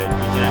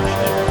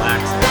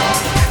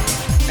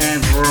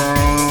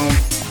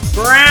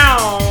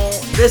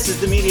This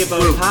is the Media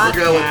Boat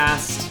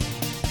Podcast.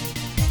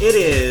 It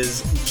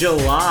is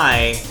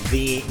July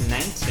the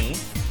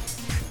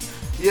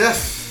 19th.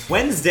 Yes.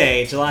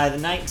 Wednesday, July the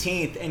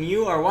 19th, and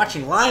you are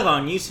watching live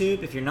on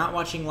YouTube. If you're not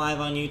watching live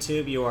on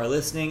YouTube, you are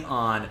listening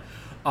on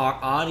our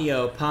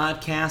audio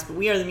podcast, but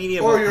we are the Media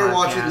Boat Podcast. Or you're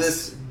watching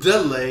this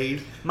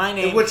delayed. My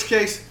name... In which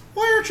case,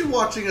 why aren't you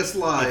watching us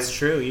live? It's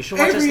true. You should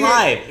watch us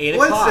live. 8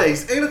 o'clock.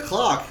 Wednesdays, 8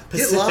 o'clock.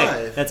 Pacific. Get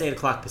live. That's 8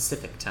 o'clock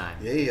Pacific time.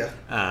 Yeah.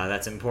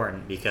 That's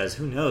important because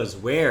who knows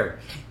where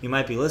you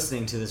might be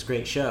listening to this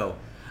great show.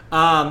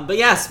 But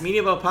yes,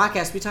 Media Boat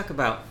Podcast, we talk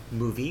about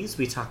movies,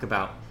 we talk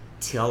about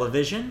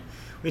television,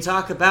 we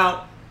talk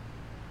about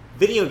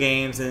video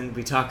games, and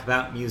we talk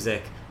about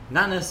music.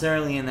 Not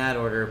necessarily in that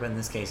order, but in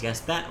this case, yes,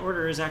 that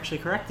order is actually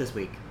correct this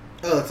week.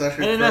 Oh, that's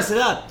actually I didn't mess it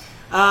up.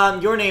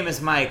 Your name is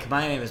Mike.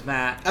 My name is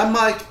Matt. I'm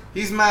Mike.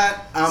 He's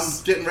Matt. I'm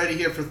getting ready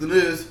here for the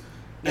news.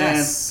 Yes.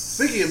 And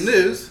speaking of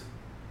news,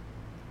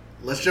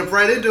 let's jump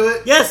right into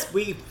it. Yes,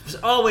 we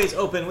always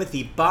open with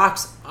the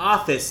box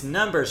office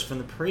numbers from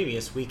the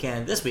previous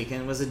weekend. This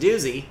weekend was a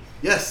doozy.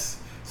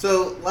 Yes.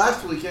 So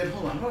last weekend,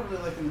 hold on, I'm not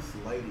really liking this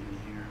lighting in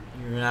here.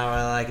 You're not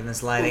really liking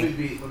this lighting? Let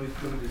me do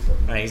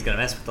something. All right, he's going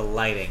to mess with the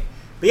lighting.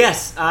 But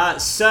yes,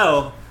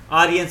 so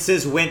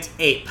audiences went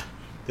ape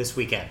this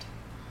weekend.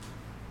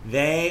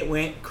 They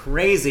went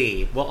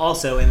crazy. Well,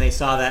 also, and they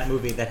saw that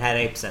movie that had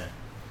apes in it.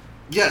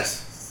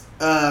 Yes.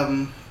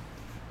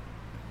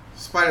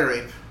 Spider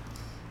Ape.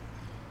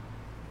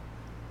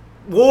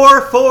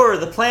 War for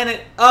the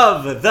Planet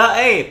of the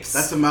Apes.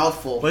 That's a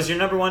mouthful. Was your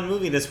number one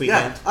movie this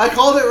weekend. Yeah, I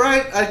called it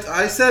right.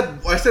 I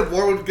said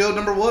War would go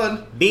number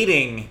one.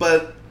 Beating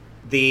But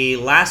the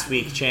last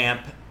week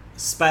champ,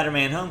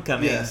 Spider-Man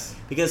Homecoming. Yes.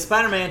 Because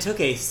Spider-Man took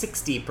a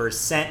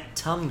 60%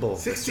 tumble.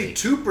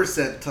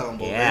 62%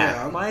 tumble.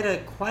 Yeah, quite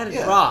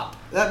a drop.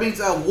 That means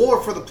War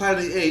for the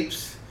Planet of the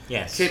Apes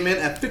Yes. came in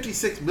at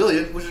 56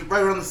 million, which is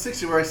right around the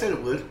 60 where I said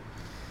it would.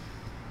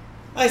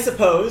 I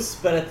suppose,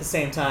 but at the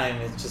same time,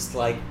 it's just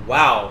like,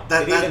 wow.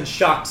 That even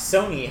shocked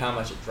Sony how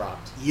much it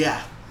dropped.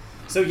 Yeah.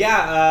 So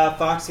yeah,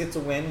 Fox gets a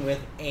win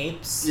with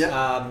Apes. Yep.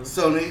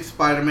 Sony,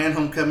 Spider-Man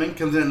Homecoming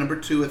comes in at number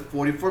 2 at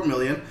 44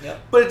 million. Yep.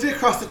 But it did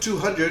cross the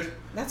 200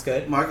 That's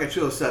good. mark at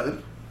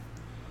 207.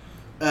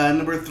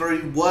 Number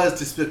 3 was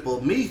Despicable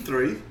Me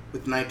 3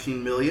 with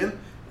 19 million,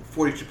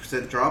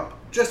 42% drop,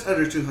 just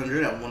under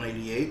 200 at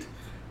 188.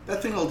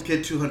 That thing will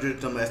get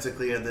 200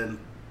 domestically, and then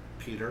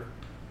Peter.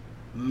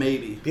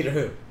 Maybe. Peter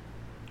who?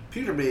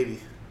 Peter maybe.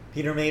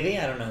 Peter maybe?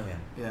 I don't know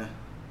him. Yeah.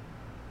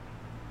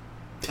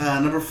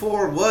 Number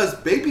 4 was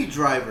Baby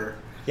Driver.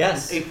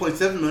 Yes.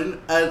 8.7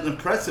 million. An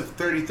impressive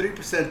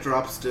 33%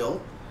 drop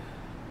still.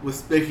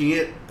 Was making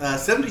it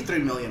 73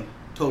 million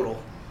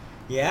total.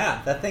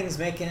 Yeah, that thing's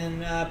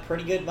making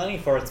pretty good money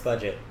for its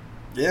budget.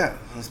 Yeah.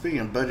 Speaking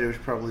of budget, we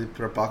should probably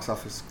put our box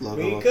office logo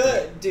We up could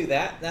there. do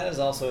that. That is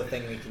also a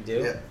thing we can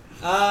do. Yeah.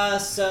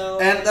 And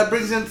that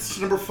brings in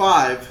to number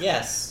 5.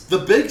 Yes. The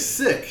Big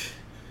Sick.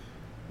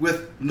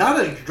 With not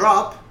a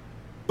drop,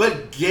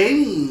 but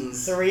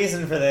gains. The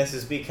reason for this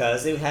is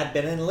because it had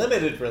been in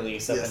limited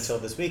release up Yes. until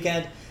this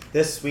weekend.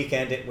 This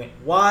weekend it went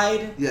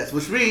wide. Yes,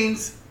 which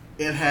means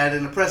it had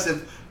an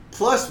impressive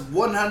plus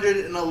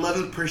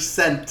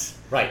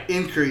 111%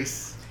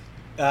 increase.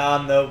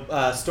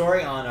 The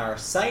story on our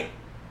site,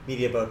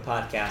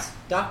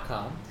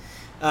 MediaBoatPodcast.com,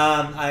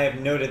 I have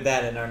noted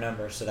that in our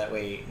numbers so that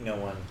way no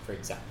one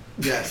freaks out.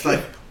 Yes,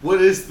 like,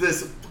 what is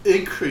this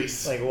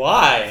increase? Like,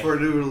 why? For a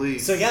new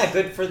release. So yeah,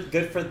 good for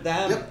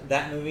them. Yep.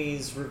 That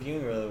movie's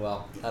reviewing really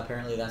well.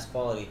 Apparently that's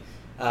quality.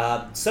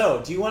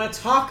 So, do you want to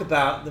talk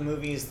about the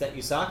movies that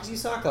you saw? Because you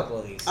saw a couple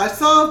of these. I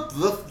saw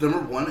the number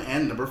 1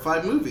 and number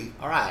 5 movie.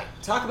 All right.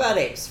 Talk about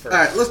Apes first.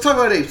 All right, let's talk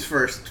about Apes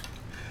first.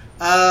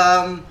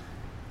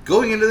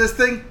 Going into this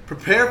thing,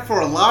 prepare for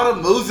a lot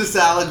of Moses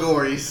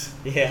allegories.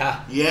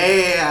 Yeah.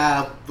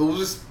 Yeah,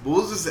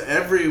 Moses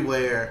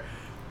everywhere.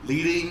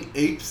 Leading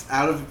apes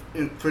out of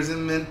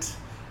imprisonment,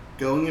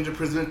 going into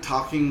imprisonment,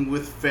 talking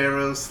with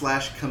Pharaoh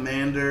 /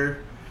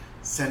 commander,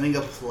 sending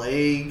a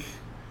plague,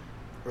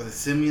 or the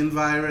simian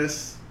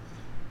virus.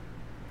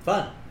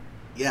 Fun.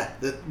 Yeah,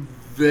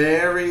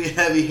 very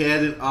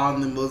heavy-handed on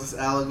the Moses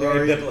allegory.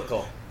 Very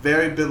biblical.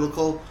 Very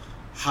biblical.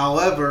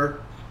 However,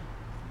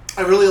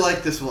 I really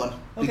like this one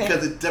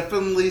because it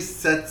definitely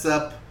sets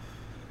up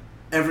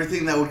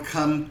everything that would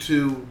come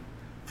to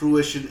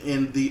fruition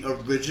in the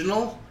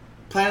original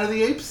Planet of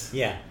the Apes.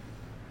 Yeah.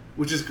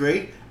 Which is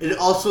great. It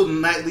also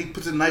nightly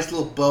puts a nice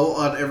little bow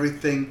on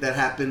everything that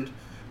happened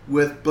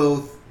with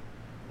both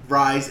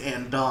Rise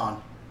and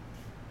Dawn.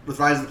 With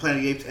Rise of the Planet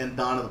of the Apes and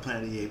Dawn of the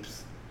Planet of the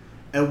Apes.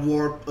 And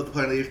War of the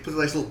Planet of the Apes puts a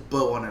nice little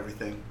bow on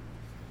everything.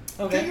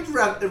 Okay. I think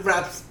it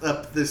wraps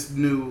up this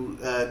new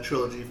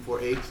trilogy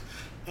for Apes.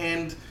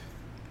 And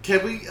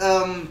can we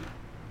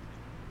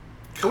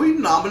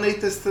nominate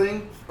this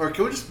thing? Or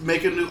can we just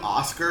make a new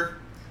Oscar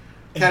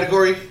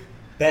category?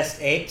 Best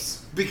Apes?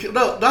 Because,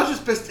 no, not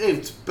just best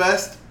apes.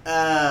 Best,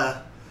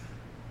 I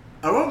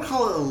want to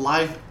call it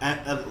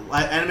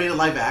animated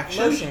live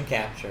action. Motion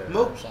capture.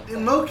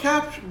 Mo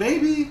capture,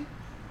 maybe.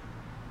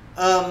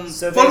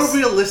 So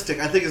photorealistic,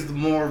 I think, is the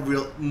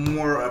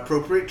more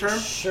appropriate term.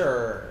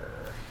 Sure.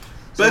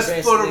 So Best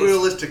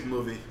photorealistic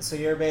movie. So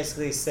you're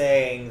basically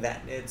saying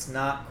that it's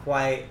not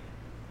quite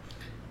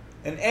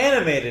an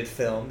animated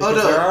film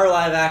because there are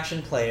live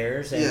action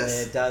players and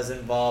it does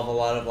involve a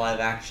lot of live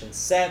action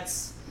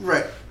sets.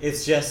 Right.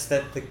 It's just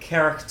that the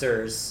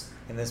characters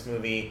in this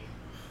movie,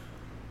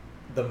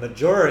 the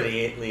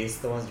majority at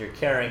least, the ones you're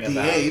caring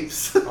about,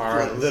 apes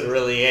are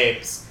literally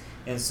apes,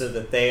 and so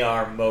that they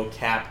are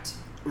mo-capped.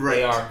 Right.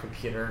 They are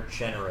computer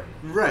generated.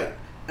 Right.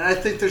 And I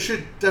think there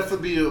should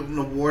definitely be an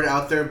award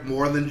out there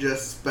more than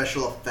just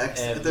special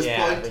effects at this point.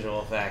 Yeah,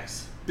 visual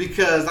effects.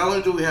 Because not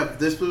only do we have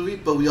this movie,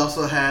 but we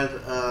also had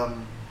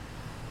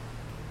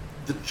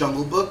the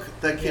Jungle Book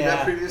that came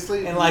out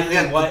previously. And like we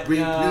had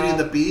Beauty and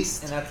the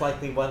Beast. And that's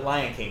likely what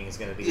Lion King is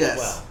going to be as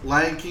well.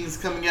 Lion King's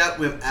coming out.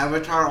 We have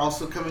Avatar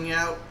also coming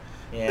out.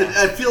 Yeah. And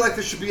I feel like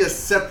there should be a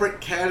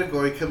separate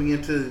category coming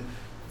into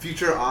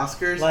future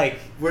Oscars, like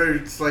where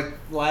it's like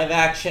live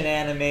action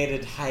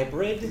animated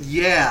hybrid.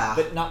 Yeah,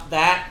 but not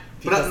that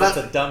because that's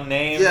a dumb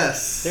name.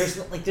 Yes,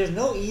 there's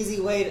no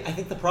easy way. I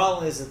think the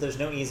problem is that there's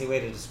no easy way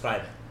to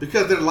describe it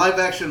because they're live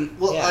action.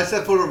 Well, I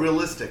said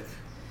photorealistic.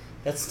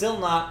 That's still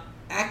not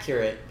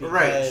accurate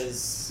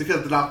because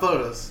they're not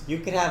photos. You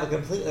could have a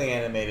completely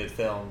animated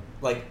film,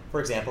 like for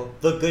example,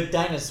 The Good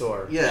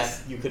Dinosaur. Yes,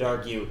 that you could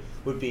argue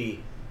would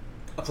be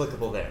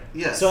applicable there.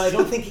 Yes. So I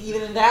don't think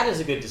even that is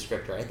a good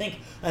descriptor. I think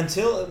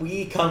until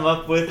we come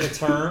up with a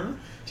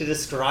term to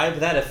describe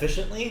that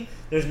efficiently,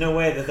 there's no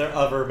way that they'll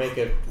ever make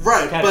a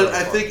but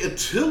I think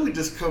until we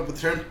just come up with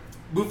a term,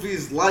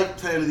 movies like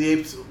Planet of the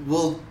Apes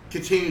will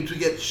continue to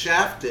get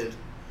shafted.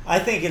 I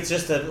think it's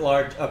just a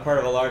part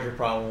of a larger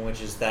problem, which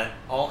is that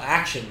all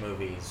action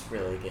movies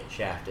really get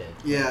shafted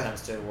when it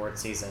comes to award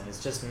season.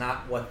 It's just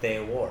not what they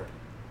award.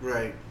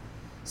 Right.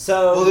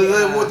 So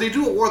they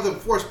do award them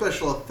for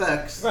special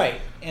effects, right?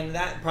 And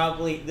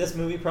this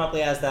movie probably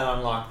has that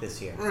unlocked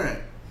this year,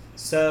 right?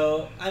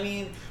 So I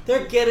mean,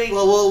 they're getting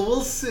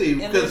we'll see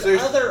because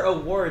there's other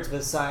awards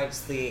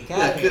besides the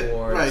Academy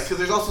Awards, right? Because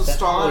there's also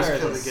Star Wars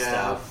coming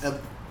out, and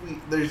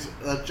there's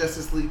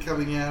Justice League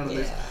coming out, and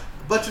there's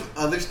a bunch of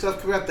other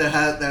stuff coming out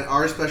that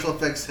are special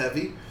effects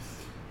heavy.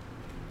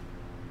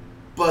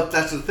 But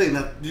that's the thing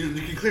that you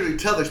can clearly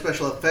tell they're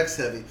special effects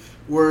heavy,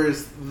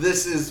 whereas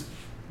this is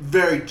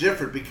very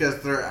different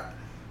because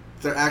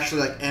they're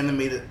actually like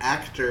animated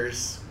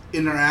actors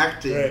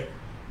interacting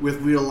with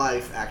real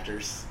life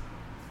actors.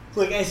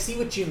 Look, I see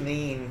what you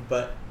mean,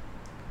 but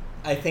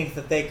I think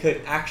that they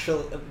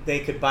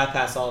could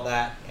bypass all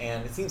that,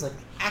 and it seems like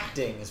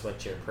acting is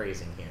what you're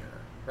praising here,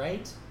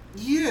 right?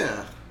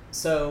 Yeah.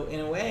 So in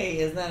a way,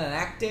 isn't that an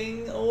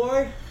acting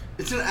award?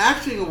 It's an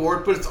acting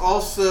award, but it's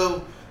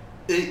also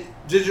a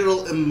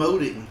digital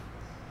emoting.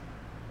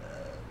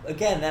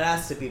 Again, that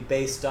has to be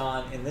based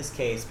on, in this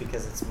case,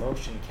 because it's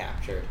motion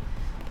captured,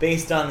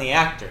 based on the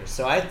actors.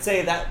 So I'd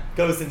say that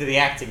goes into the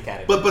acting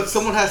category. But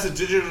someone has to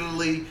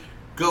digitally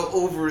go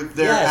over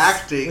their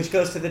acting. Which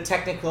goes to the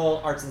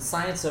Technical Arts and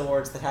Science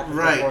Awards that happen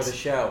before the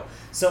show.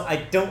 So I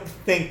don't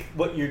think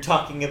what you're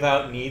talking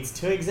about needs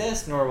to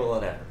exist, nor will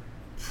it ever.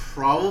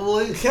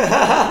 Probably. But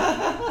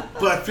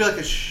I feel like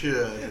it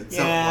should.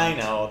 I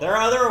know. There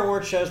are other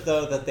award shows,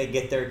 though, that they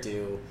get their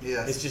due.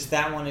 Yes. It's just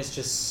that one is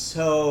just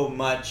so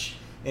much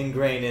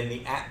ingrained in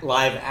the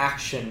live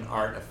action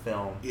art of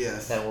film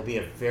that will be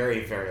a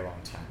very, very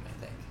long time, I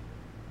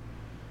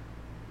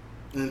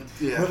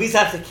think. Movies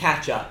have to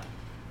catch up,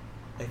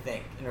 I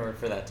think, in order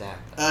for that to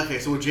happen. Okay,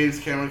 so when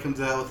James Cameron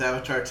comes out with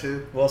Avatar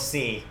 2? We'll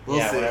see. We'll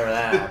see. Whenever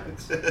that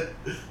happens.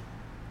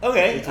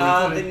 Okay,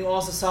 then you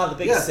also saw The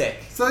Big Sick.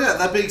 So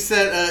that being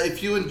said,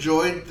 if you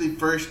enjoyed the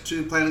first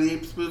two Planet of the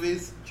Apes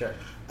movies,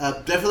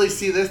 definitely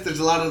see this. There's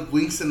a lot of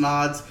winks and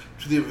nods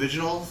to the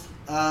original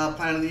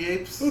Planet of the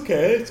Apes.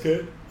 Okay, it's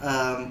good.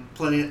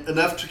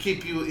 Enough to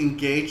keep you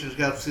engaged, and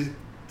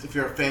if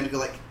you're a fan, to go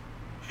like,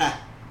 ha,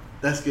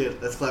 that's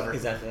good, that's clever.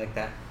 Exactly like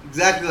that.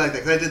 Exactly like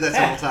that, because I did that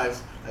several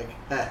times. Like,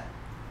 ha.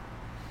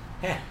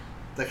 Ha.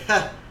 It's like,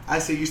 ha, I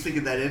see, you're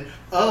sticking that in.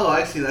 Oh,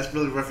 I see, that's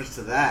really a reference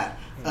to that.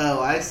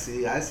 Oh, I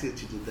see what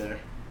you did there.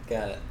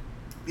 Got it.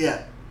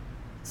 Yeah.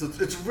 So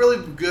it's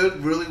really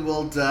good, really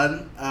well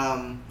done.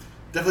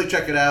 Definitely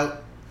check it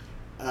out.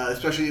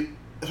 Especially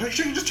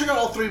just check out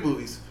all three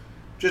movies.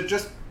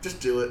 Just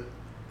do it.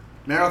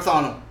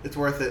 Marathon them. It's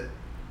worth it.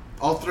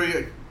 All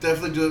three,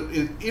 definitely do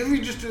it. Even if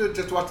you just do it,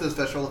 just watch the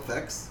special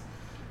effects.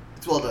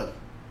 It's well done.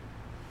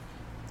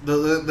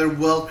 They're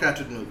well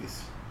crafted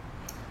movies.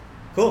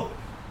 Cool.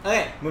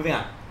 Okay, moving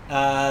on.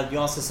 You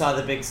also saw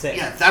The Big Sick.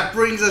 Yeah, that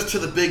brings us to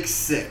The Big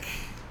Sick.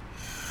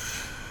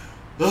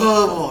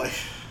 Oh boy.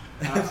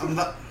 I'm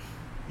not.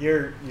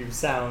 You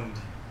sound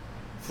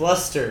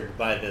flustered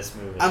by this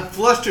movie. I'm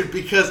flustered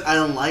because I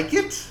don't like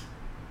it.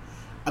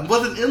 I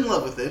wasn't in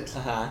love with it.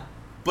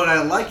 But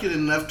I like it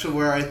enough to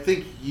where I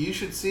think you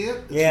should see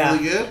it. It's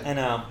really good. I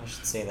know. I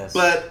should see this.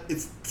 But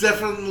it's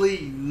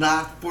definitely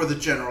not for the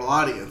general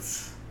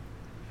audience.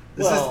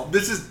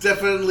 This is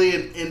definitely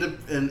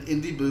an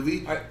indie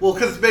movie. Well,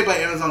 because it's made by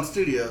Amazon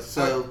Studios,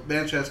 so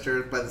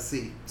Manchester by the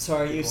sea. So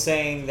are you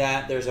saying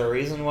that there's a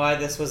reason why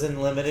this was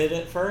in limited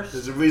at first?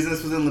 There's a reason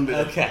this was in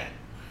limited. Okay.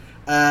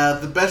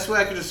 The best way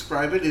I could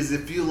describe it is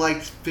if you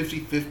liked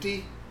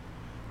 50-50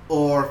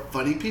 or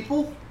Funny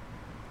People,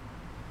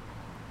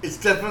 it's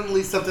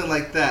definitely something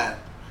like that,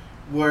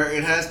 where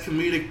it has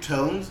comedic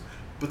tones,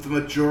 but the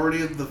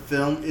majority of the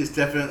film is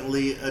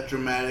definitely a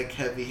dramatic,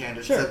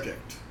 heavy-handed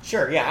subject.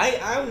 Sure, yeah.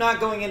 I'm not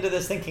going into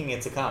this thinking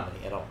it's a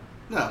comedy at all.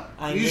 No,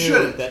 I you knew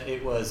shouldn't. that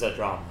it was a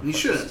drama. You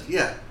shouldn't,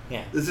 yeah.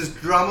 Yeah. This is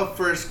drama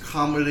first,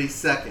 comedy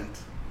second.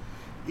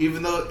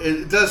 Even though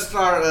it does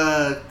star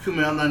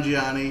Kumail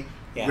Nanjiani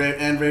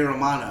and Ray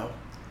Romano.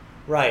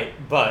 Right,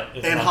 but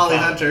it's and not Holly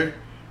comedy. Hunter.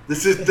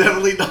 This is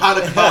definitely not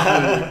a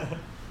comedy.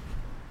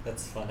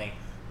 That's funny.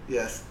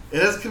 Yes.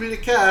 It has a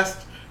comedic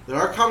cast. There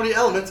are comedy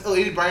elements. Oh,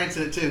 Edie Bryant's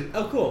in it too.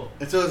 Oh, cool.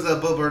 And so is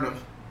Bo Burnham.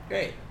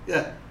 Great.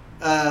 Yeah.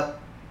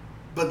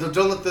 But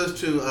don't let those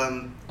two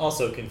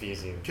also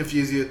confuse you.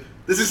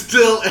 This is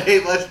still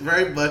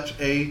very much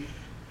a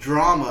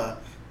drama.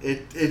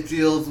 It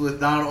deals with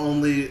not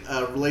only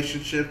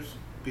relationships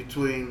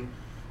between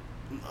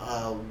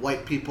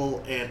white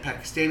people and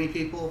Pakistani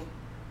people,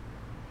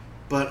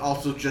 but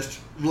also just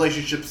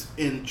relationships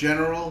in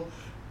general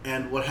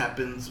and what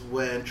happens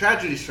when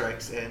tragedy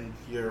strikes and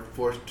you're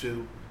forced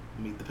to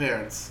meet the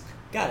parents.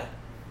 Got it.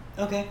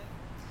 Okay.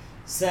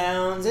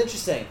 Sounds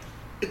interesting.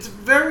 It's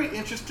very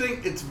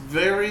interesting. It's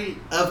very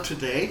of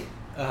today.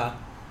 Uh-huh.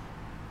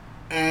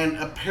 And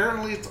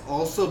apparently it's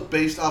also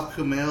based off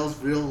Kumail's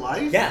real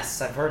life.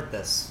 Yes, I've heard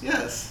this.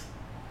 Yes.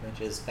 Which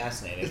is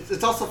fascinating.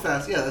 It's also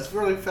fast. Yeah, it's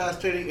really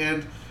fascinating,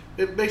 and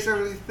it makes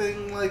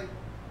everything,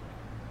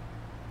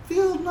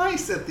 feel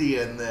nice at the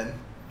end then.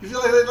 You feel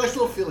like a nice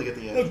little feeling at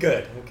the end. Oh,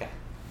 good. Okay.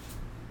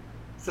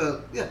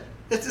 So, yeah.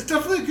 It's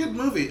definitely a good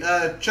movie.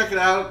 Check it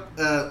out.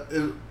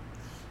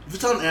 If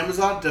it's on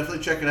Amazon, definitely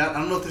check it out. I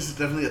don't know if this is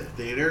definitely a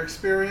theater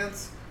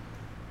experience,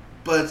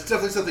 but it's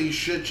definitely something you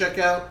should check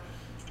out.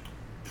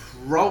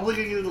 Probably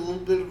going to get a little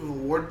bit of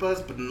award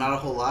buzz, but not a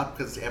whole lot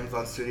because it's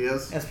Amazon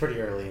Studios. That's pretty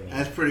early. And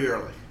it's pretty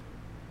early.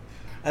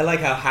 I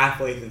like how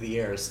halfway through the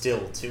year is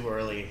still too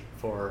early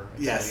for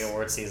Academy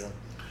Award season.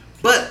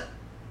 But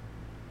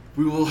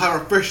we will have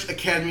our first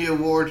Academy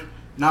Award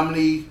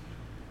nominee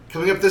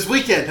coming up this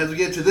weekend as we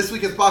get to this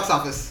weekend's box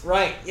office.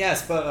 Right,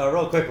 yes, but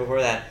real quick before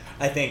that,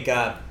 I think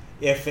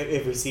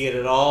if we see it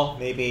at all,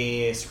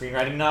 maybe a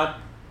screenwriting nod?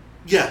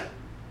 Yeah.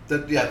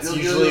 You'll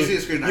see a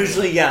screenwriting.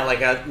 Usually, yeah,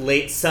 like a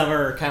late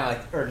summer, kind of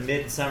like, or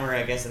midsummer,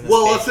 I guess, in this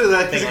let's say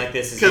that. Thing like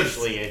this is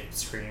usually a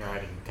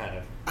screenwriting kind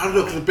of... I don't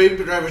know, because The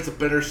Baby Driver is a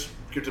better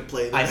script to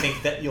play. I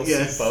think that you'll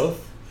see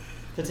both,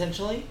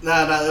 potentially.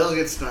 No, it'll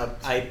get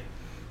snubbed. I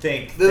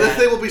think this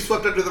thing will be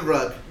swept under the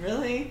rug.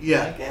 Really?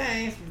 Yeah.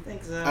 Okay, if you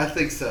think so. I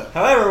think so.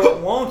 However,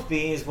 what won't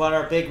be is what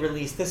our big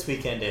release this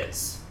weekend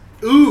is.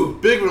 Ooh,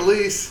 big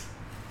release.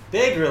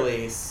 Big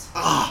release.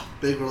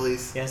 Big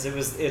release. Yes,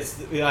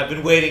 I've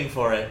been waiting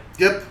for it.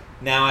 Yep.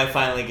 Now I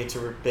finally get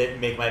to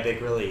make my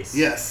big release.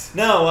 Yes.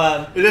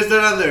 No, it is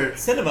another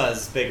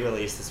Cinema's big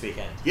release this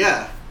weekend.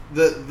 Yeah.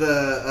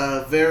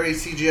 The very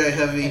CGI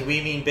heavy. And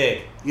we mean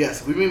big.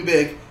 Yes, we mean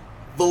big.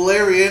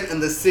 Valerian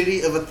and the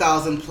City of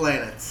 1,000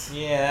 Planets.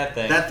 Yeah, that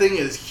thing. That thing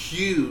is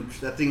huge.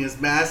 That thing is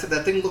massive.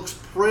 That thing looks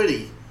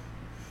pretty.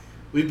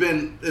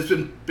 It's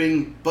been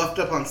being buffed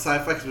up on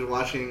Sci-Fi because we've been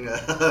watching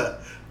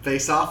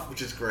Face Off,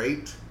 which is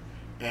great.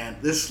 And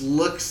this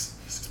looks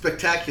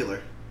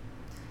spectacular.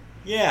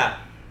 Yeah.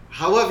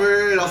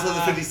 However, it also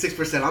has a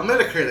 56% on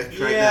Metacritic right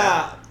now.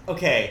 Yeah.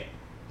 Okay.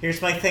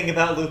 Here's my thing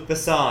about Luc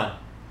Besson.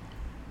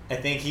 I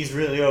think he's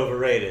really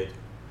overrated.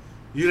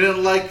 You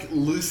didn't like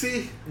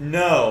Lucy?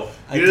 No,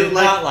 I did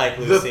not like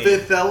Lucy. The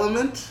Fifth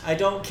Element? I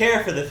don't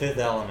care for The Fifth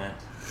Element.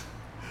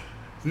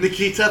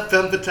 Nikita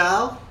Femme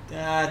Fatale?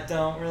 I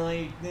don't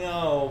really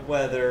know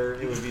whether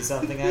it would be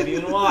something I'd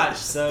even watch,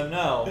 so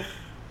no.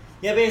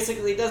 Yeah,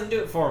 basically, it doesn't do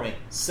it for me.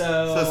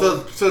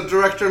 So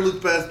director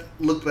Luc Besson?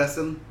 Luc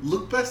Besson?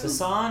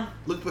 Besson?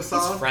 Luc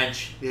Besson? He's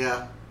French.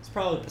 Yeah. It's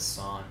probably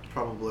Besson.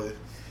 Probably.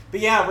 But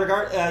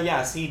yeah,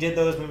 yes, he did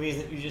those movies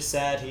that you just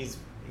said. He's,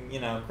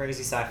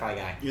 crazy sci-fi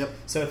guy. Yep.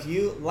 So if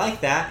you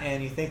like that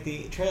and you think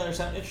the trailer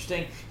sounds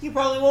interesting, you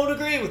probably won't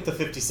agree with the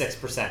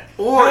 56%.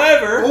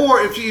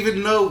 Or if you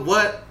even know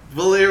what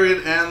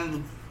Valerian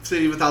and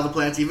City of 1,000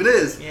 Planets even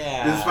is,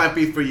 this might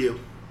be for you.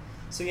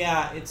 So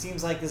yeah, it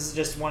seems like this is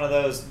just one of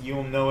those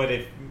you'll know it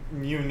if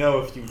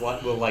you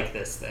will like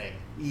this thing.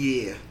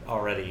 Yeah.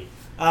 Already.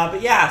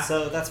 But yeah,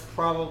 so that's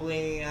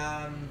probably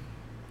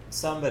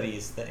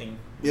somebody's thing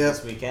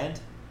this weekend.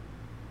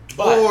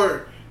 But,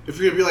 or if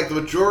you're going to be like the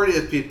majority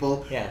of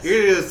people, you're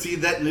going to see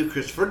that new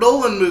Christopher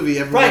Nolan movie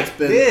everyone's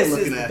been looking at. This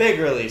is the big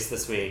release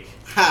this week.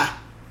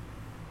 Ha!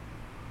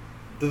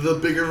 The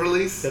bigger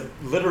release? The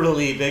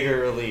literally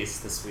bigger release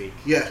this week.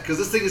 Yeah, because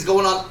this thing is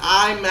going on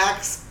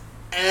IMAX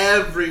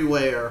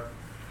everywhere.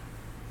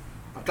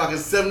 I'm talking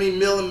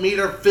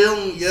 70mm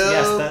film, yo.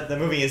 Yes, the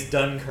movie is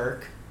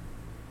Dunkirk.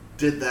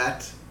 Did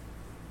that.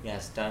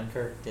 Yes,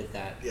 Dunkirk did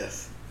that.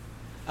 Yes.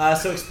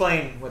 So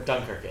explain what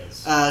Dunkirk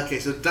is. Okay,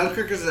 so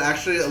Dunkirk is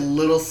actually a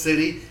little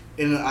city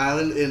in an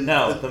island in...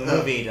 No, the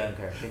movie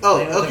Dunkirk. Explain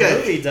Oh, okay. What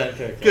the movie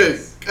Dunkirk Good.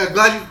 is. I'm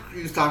glad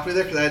you stopped me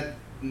there because I had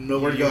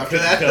nowhere to go after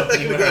that. Go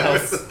anywhere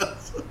else.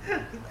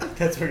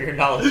 That's where your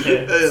knowledge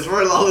is. That's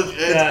where knowledge ends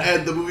Yeah.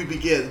 and the movie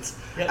begins.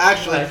 Yep,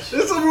 Actually, pretty much.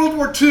 this is a World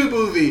War II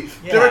movie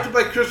Yeah. directed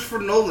by Christopher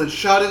Nolan,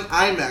 shot in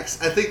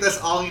IMAX. I think that's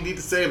all you need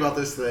to say about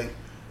this thing.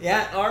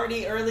 Yeah,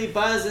 already early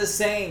buzz is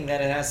saying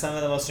that it has some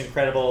of the most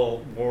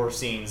incredible war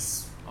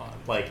scenes,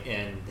 like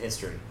in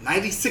history.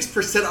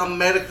 96% on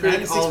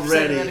Metacritic 96%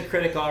 already.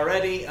 Metacritic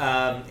already.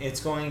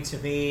 It's going to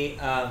be,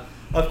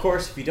 of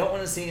course, if you don't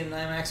want to see it in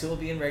IMAX, it will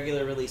be in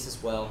regular release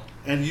as well.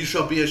 And you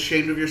shall be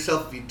ashamed of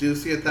yourself if you do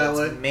see it that It's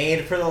way.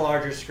 made for the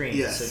larger screen.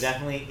 Yes. So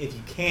definitely, if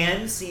you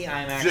can see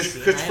IMAX, Just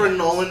see Christopher IMAX.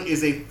 Nolan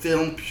is a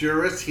film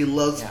purist. He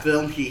loves Yeah.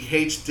 film. He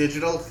hates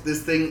digital.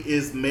 This thing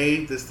is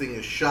made. This thing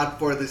is shot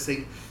for. This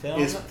thing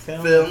is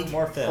filmed,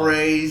 more film.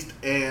 praised,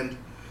 and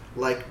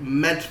like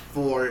meant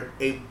for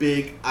a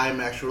big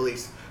IMAX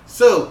release.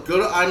 So go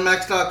to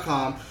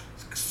IMAX.com,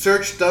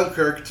 search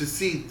Dunkirk to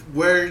see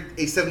where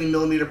a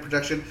 70mm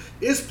production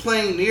is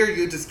playing near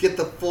you to get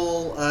the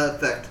full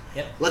effect.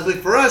 Yep. Luckily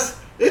for us,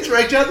 it's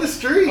right down the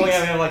street. Oh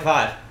yeah, we have like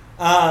 5.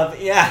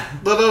 Yeah.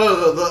 No.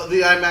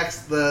 The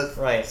IMAX, the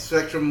Right.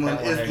 Spectrum one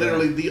That one is they're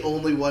literally the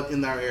only one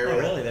in our area. Oh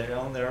really? They're the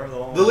only.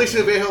 The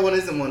Alicia Viejo one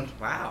isn't one.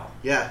 Wow.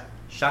 Yeah.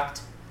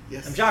 Shocked.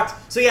 Yes. I'm shocked.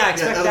 So yeah, Yeah,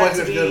 expect otherwise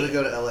that we to have to be.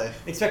 go to LA.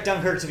 Expect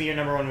Dunkirk to be your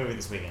number 1 movie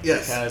this weekend.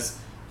 Yes. Because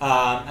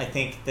I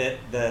think that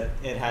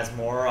it has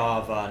more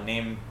of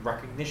name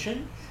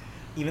recognition.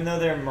 Even though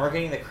they're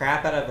marketing the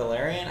crap out of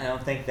Valerian, I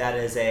don't think that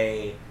is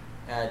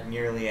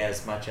nearly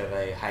as much of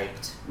a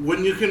hyped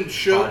When you can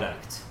show,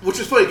 product. which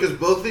is funny because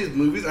both of these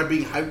movies are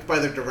being hyped by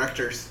their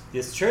directors.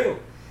 It's true.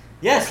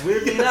 Yes,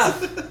 weirdly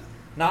Yes. enough.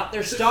 Not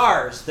their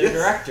stars, their Yes.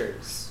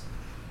 directors.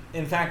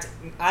 In fact,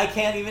 I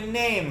can't even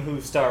name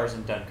who stars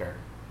in Dunkirk.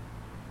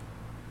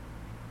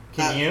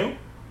 Can you?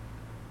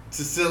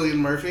 Cillian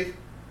Murphy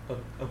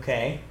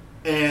Okay.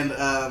 and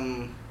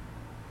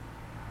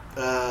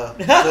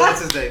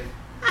what's his name?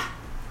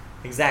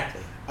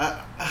 Exactly. Uh,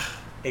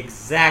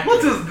 Exactly.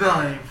 what's his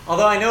name?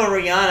 Although I know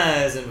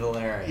Rihanna is in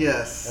Valerian.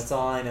 Yes. That's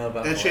all I know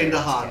about And Shane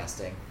Valerian's DeHaan.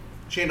 casting.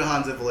 Shane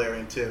DeHaan's in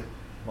Valerian too.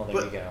 Well, there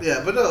But, you go.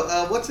 yeah, but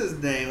no. What's his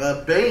name?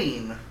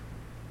 Bane.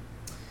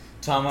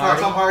 Tom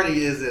Hardy. Tom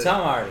Hardy is it?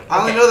 Tom Hardy. I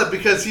only Okay. know that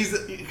because he's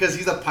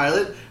a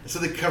pilot, so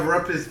they cover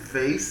up his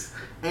face,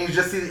 and you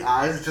just see the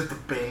eyes. It's just the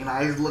Bane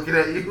eyes looking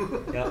at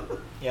you.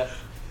 Yep.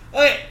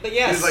 Okay, but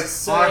yes. He's like,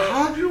 so,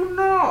 how'd you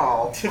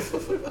know? so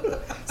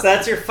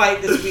that's your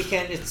fight this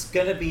weekend. It's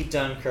gonna be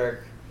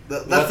Dunkirk.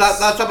 That's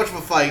What's- not much of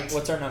a fight.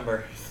 What's our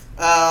number?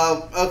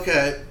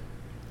 Okay.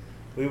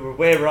 We were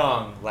way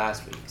wrong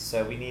last week,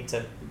 so we need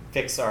to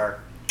fix our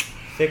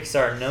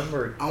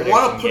number. I want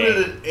to put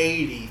prediction it game. at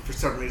 80 for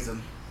some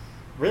reason.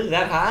 Really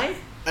that high?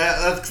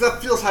 Because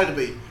that feels high to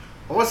me.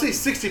 I want to say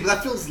 60, but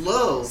that feels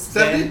low.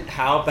 70? Then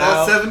how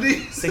about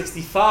 70?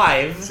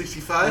 65?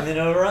 65? And then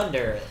over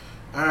under.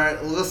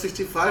 Alright, we'll go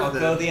 65 I'll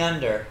then. go the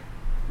under.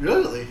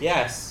 Really?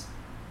 Yes.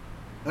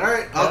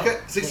 Alright, Yeah. okay.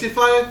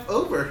 65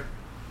 over.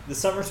 The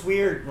summer's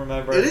weird,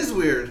 remember? It is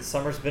weird. The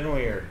summer's been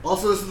weird.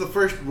 Also, this is the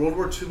first World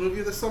War II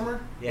movie of the summer?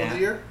 Yeah. Of the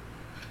year?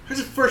 Here's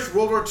the first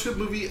World War II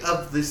movie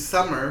of the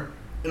summer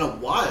in a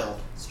while.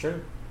 It's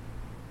true.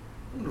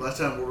 When was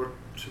the last time World War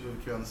II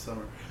movie came out in the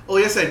summer? Oh,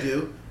 yes, I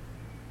do.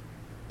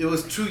 It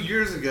was 2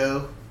 years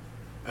ago.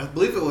 I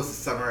believe it was the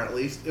summer, at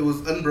least. It was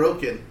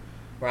Unbroken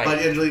Right. by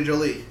Angelina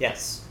Jolie.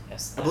 Yes.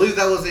 I believe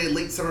that was a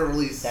late summer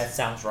release. That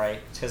sounds right,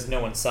 because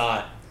no one saw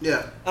it.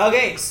 Yeah.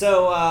 Okay,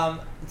 so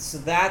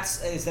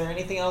that's. Is there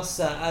anything else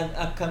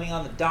upcoming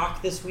on the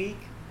dock this week,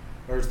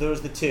 or is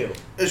those the 2?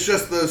 It's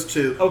just those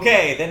 2.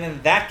 Okay, then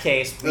in that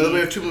case, And then we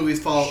have 2 movies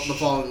the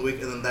following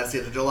week, and then that's the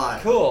end of July.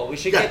 cool. We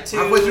should Yeah, get to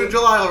halfway through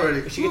July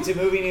already. We should get to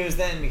movie news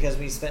then, because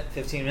we spent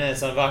 15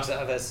 minutes on box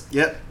office.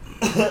 Yep.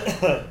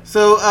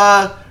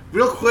 So,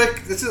 real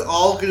quick, this is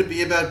all going to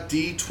be about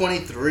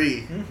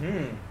D23.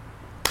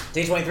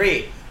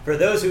 D23, for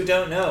those who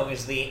don't know,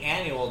 is the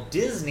annual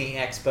Disney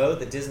Expo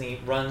that Disney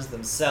runs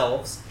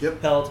themselves,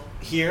 Yep. held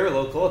here,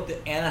 local, at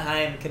the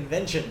Anaheim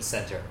Convention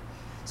Center.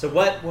 So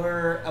what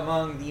were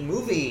among the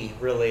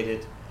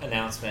movie-related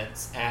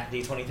announcements at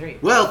D23?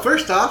 Well,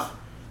 first off,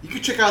 you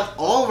can check out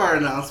all of our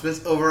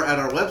announcements over at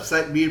our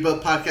website,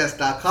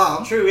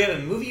 MediaboatPodcast.com. True, we have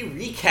a movie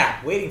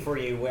recap waiting for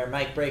you where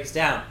Mike breaks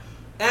down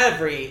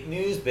every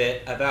news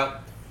bit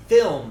about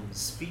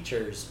films,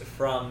 features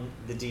from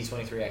the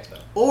D23 Expo.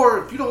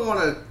 Or if you don't want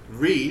to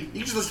read, you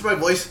can just listen to my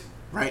voice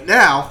right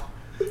now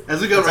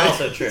as we go That's right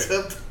also true.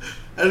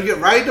 as we get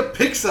right into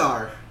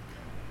Pixar.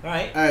 All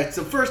right. All right,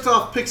 so first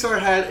off, Pixar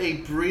had a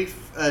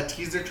brief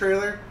teaser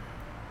trailer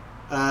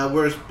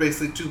where it's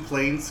basically 2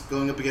 planes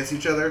going up against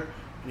each other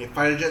in a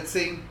fighter jet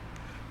scene.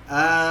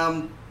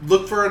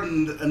 Look for a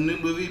new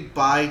movie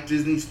by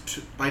Disney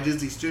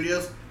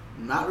Studios.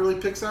 Not really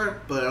Pixar,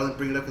 but I only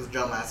bring it up because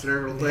John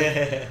Lasseter real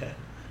quick.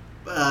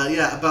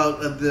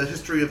 About the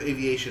history of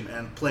aviation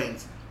and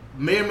planes.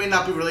 May or may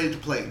not be related to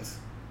planes.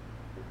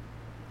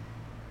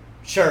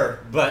 Sure,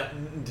 but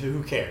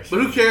who cares?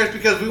 But who cares,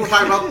 because we were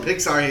talking about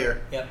Pixar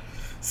here. Yep.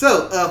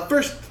 So,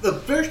 the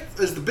first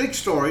is the big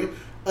story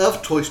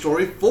of Toy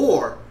Story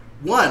 4.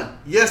 1,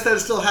 yes, that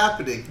is still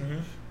happening. Mm-hmm.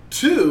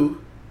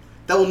 2,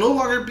 that will no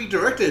longer be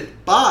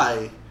directed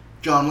by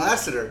John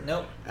Lasseter.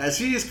 Nope. As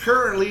he is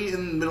currently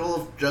in the middle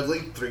of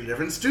juggling 3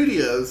 different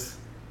studios.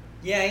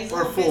 Yeah, he's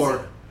Or 4.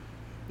 busy.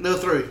 No,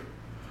 3.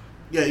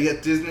 Yeah, you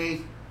get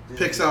Disney,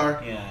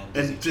 Pixar, yeah,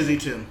 and Disney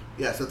Toon.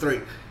 Yeah, so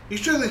 3.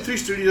 He's juggling 3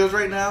 studios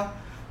right now.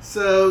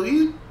 So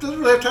he doesn't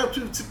really have time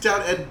to sit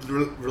down and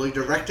really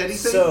direct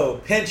anything. So,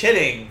 pinch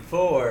hitting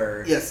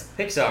for Yes.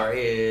 Pixar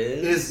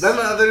Is none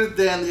other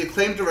than the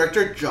acclaimed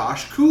director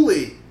Josh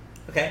Cooley.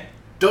 Okay.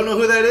 Don't know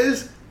who that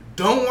is?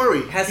 Don't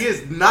worry. Has he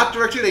has not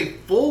directed a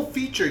full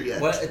feature yet.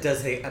 What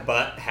does he?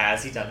 But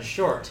has he done a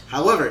short?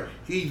 However,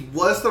 he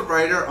was the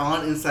writer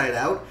on Inside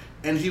Out,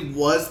 and he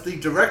was the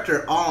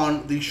director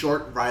on the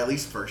short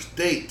Riley's First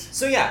Date.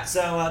 So yeah.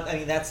 So I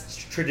mean, that's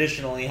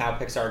traditionally how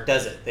Pixar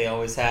does it. They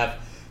always have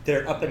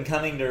their up and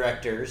coming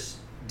directors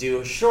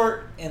do a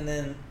short and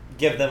then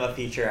give them a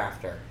feature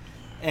after.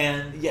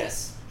 And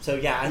yes. So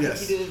yeah, I think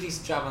he did a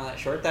decent job on that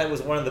short. That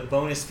was one of the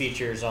bonus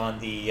features on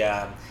the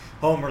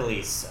home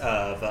release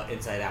of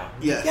Inside Out.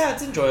 Yes. Yeah,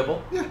 it's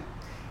enjoyable. Yeah.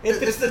 It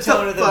fits the It's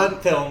tone a of the fun-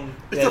 film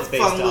it's that's a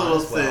based fun on little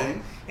as well.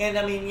 thing. And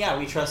I mean, yeah,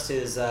 we trust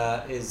his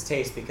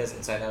taste because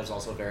Inside Out is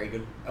also a very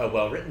good,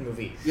 well written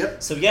movie.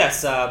 Yep. So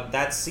yes,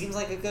 that seems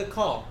like a good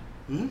call.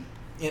 Mm-hmm.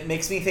 It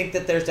makes me think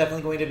that there's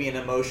definitely going to be an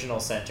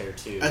emotional center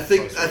to. I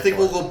think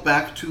we'll go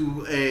back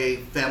to a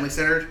family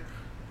centered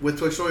with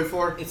Toy Story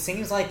 4. It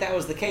seems like that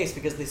was the case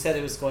because they said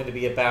it was going to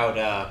be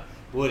about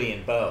Woody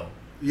and Bo.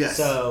 Yes.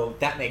 So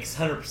that makes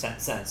 100%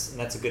 sense, and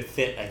that's a good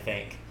fit, I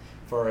think,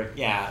 for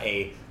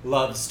a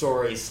love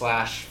story /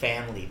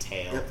 family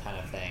tale kind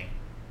of thing.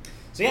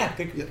 So yeah,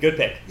 good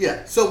pick.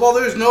 Yeah. So while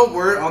there's no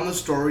word on the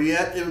story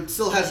yet, it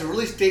still has a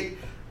release date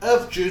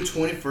of June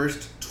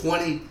 21st,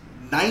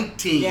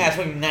 2019. Yeah,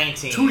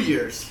 2019. 2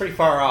 years. It's pretty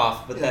far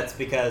off, but that's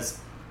because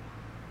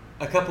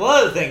a couple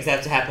other things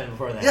have to happen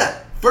before then. Yeah.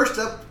 First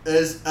up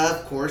is,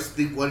 of course,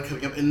 the one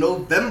coming up in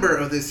November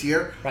of this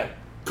year. Right.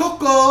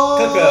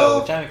 Coco,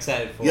 which I'm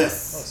excited for.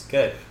 Yes. Looks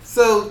good.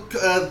 So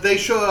they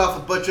showed off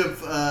a bunch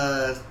of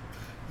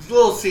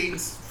little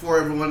scenes for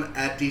everyone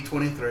at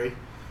D23,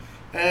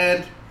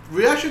 and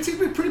reaction seems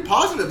to be pretty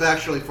positive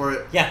actually for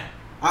it. Yeah.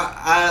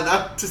 I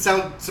not to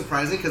sound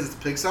surprising because it's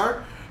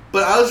Pixar,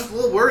 but I was a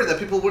little worried that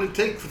people wouldn't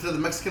take to the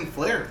Mexican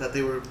flair that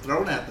they were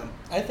throwing at them.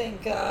 I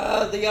think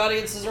the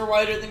audiences are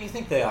wider than you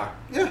think they are.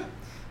 Yeah.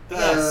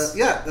 Yes.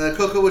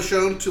 Coco was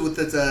shown with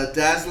its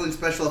dazzling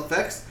special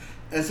effects,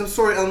 and some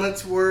story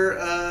elements were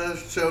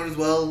shown as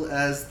well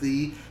as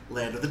the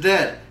Land of the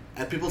Dead.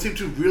 And people seem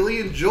to really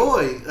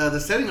enjoy the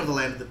setting of the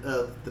Land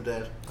of the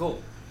Dead.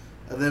 Cool.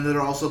 And then there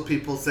are also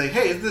people saying,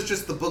 hey, isn't this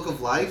just the Book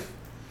of Life?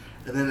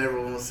 And then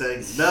everyone was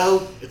saying,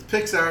 no, it's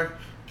Pixar.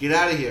 Get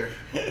out of here.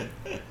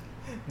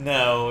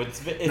 No, it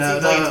seems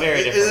like it's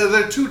very different.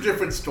 They're two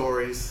different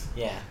stories.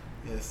 Yeah.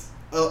 Yes.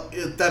 Oh,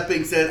 that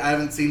being said, I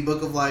haven't seen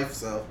Book of Life,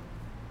 so...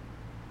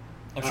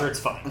 I'm sure it's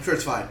fine. I'm sure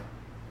it's fine.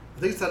 I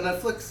think it's on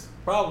Netflix.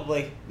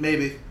 Probably.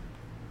 Maybe.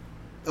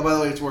 Oh, by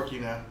the way, it's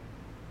working now.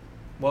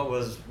 What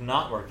was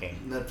not working?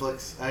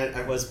 Netflix.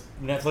 Was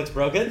Netflix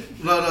broken?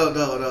 No.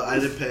 I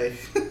didn't pay.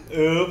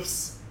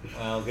 Oops.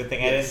 Well, good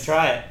thing I didn't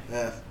try it.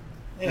 Yeah.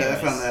 Anyways. Yeah, I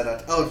found that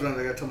out. Oh, it's wrong.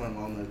 I got to tell my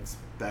mom that it's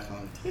back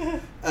on.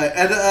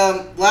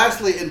 And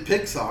lastly, in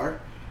Pixar,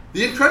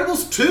 The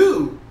Incredibles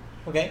 2.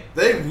 Okay.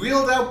 They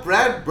wheeled out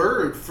Brad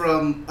Bird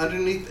from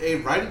underneath a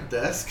writing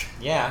desk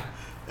Yeah.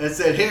 and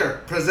said,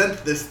 here,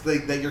 present this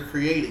thing that you're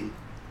creating.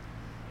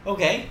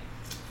 Okay.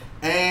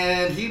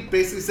 And he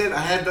basically said,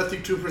 I had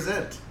nothing to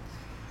present.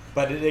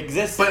 But it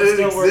exists. But and it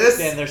still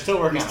exists. and they're still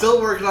working. He's on still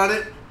it. working on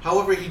it.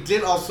 However, he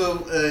did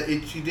also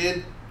he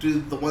did do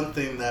the one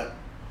thing that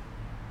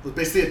was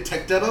basically a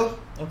tech demo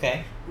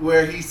Okay.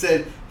 where he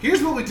said,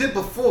 "Here's what we did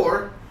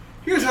before.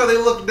 Here's how they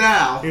look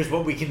now." Here's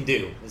what we can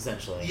do,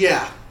 essentially.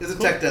 Yeah, it's a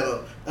tech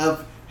demo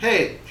of,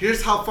 hey,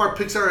 here's how far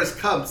Pixar has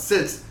come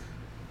since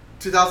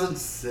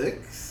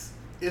 2006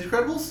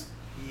 Incredibles,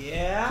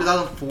 Yeah.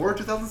 2004,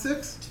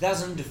 2006.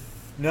 2000.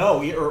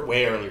 No, you're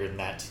way earlier than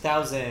that.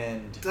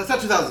 2004. That's not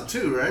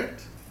 2002, right?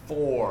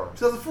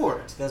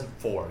 2004.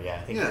 2004. Yeah, I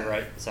think Yeah. you're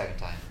right the second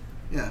time.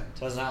 Yeah.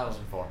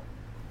 2004.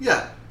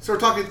 Yeah. So we're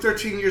talking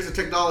 13 years of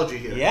technology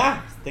here.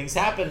 Yeah, things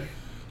happen.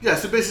 Yeah,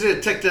 so basically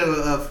a tech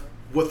demo of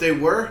what they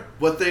were,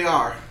 what they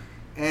are.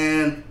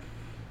 And,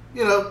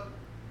 you know,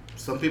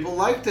 some people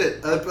liked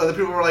it. Other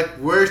people were like,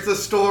 where's the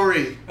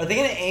story? Are they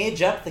going to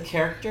age up the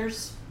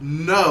characters?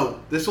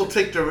 No. This will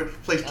take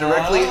place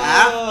directly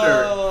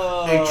after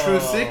a true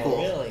sequel.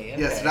 Really? Okay.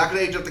 Yes, they're not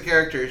going to age up the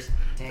characters.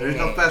 There's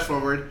no Dang. fast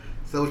forward.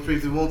 So which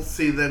means we won't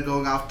see them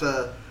going off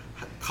to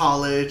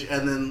college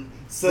and then...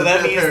 So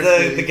that means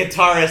the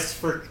guitarist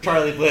for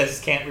Charlie Bliss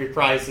can't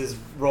reprise his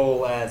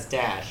role as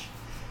Dash.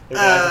 They're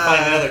going to have to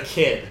find another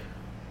kid.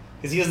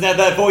 Because he doesn't have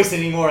that voice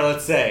anymore,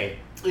 let's say.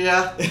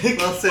 Yeah,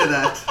 I'll say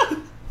that.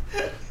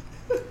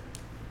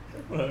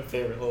 One of my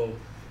favorite little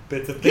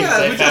bits of things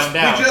I found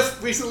out. We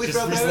just recently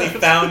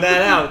found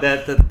that out.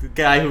 That the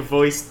guy who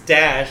voiced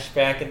Dash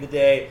back in the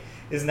day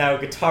is now a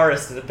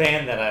guitarist in a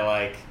band that I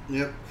like.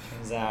 Yep.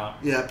 Turns out.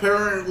 Yeah,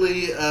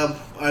 apparently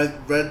I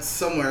read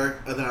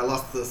somewhere, and then I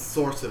lost the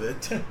source of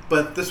it,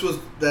 but this was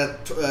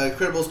that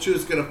Incredibles 2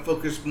 is going to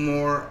focus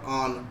more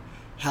on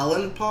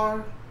Helen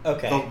Parr,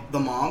 the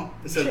mom,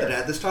 instead of the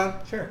dad this time.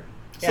 Sure.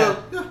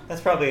 So, yeah.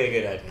 That's probably a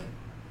good idea.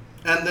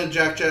 And then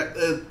Jack,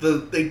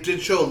 they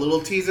did show a little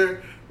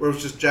teaser where it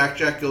was just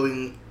Jack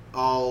going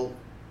all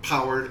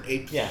powered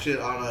ape shit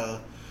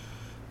on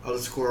a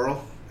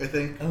squirrel, I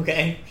think.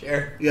 Okay,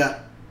 sure.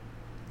 Yeah.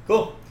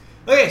 Cool.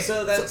 Okay,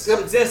 so that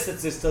still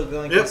exists. It's still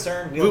going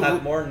concern. We'll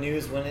have more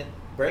news when it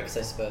breaks,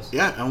 I suppose.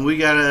 Yeah, and we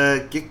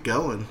gotta get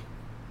going.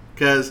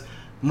 Because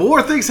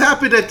more things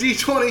happened at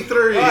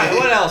D23. Alright,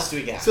 what else do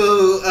we got?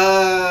 So,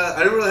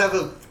 I don't really have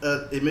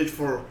an image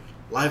for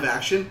live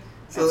action.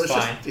 So that's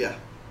fine.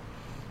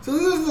 So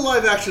this is the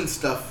live action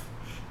stuff.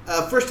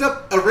 First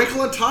up, A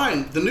Wrinkle in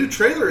Time. The new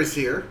trailer is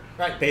here.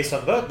 Right, based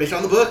on the book. Based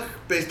on the book.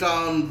 Based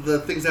on the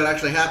things that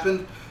actually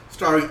happened.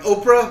 Starring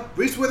Oprah,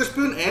 Reese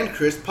Witherspoon, and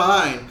Chris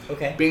Pine.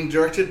 Okay. Being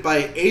directed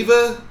by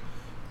Ava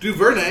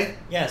DuVernay.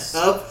 Yes.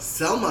 Of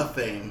Selma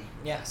fame.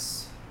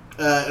 Yes.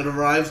 It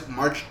arrives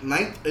March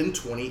 9th in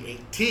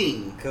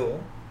 2018.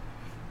 Cool.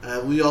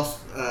 We also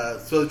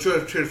so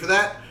the trailer for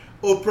that.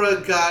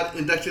 Oprah got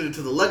inducted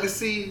into the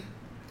Legacy.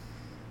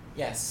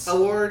 Yes.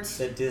 Awards.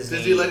 The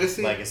Disney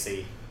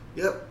Legacy.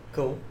 Yep.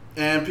 Cool.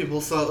 And people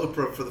saw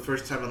Oprah for the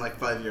first time in like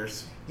 5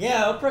 years.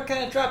 Yeah, Oprah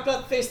kind of dropped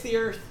off the face of the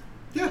earth.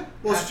 Yeah.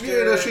 Well, she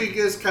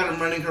is kind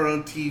of running her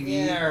own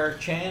TV. Yeah, her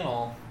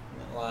channel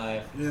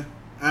live. Yeah.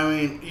 I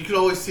mean, you can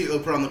always see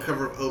Oprah on the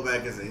cover of O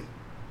Magazine.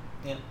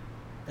 Yeah,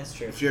 that's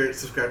true. If you're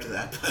subscribed to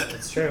that.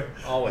 That's true.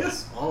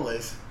 Always. Yeah,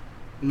 always.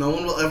 No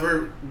one will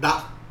ever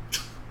not...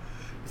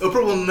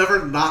 Oprah will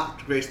never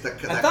not grace that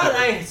cover. I thought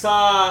I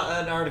saw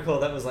an article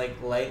that was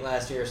like late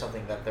last year or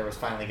something that there was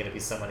finally going to be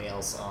somebody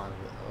else on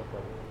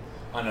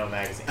Oprah, on O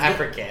Magazine. I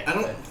forget. I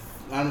don't know.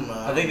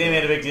 I think they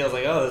made a big deal. It's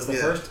like, oh, this is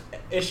the first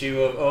issue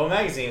of O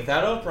Magazine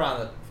without Oprah on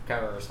the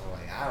cover or something.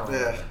 Like, I don't know.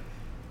 Yeah.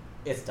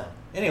 It's dumb.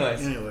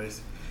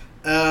 Anyways.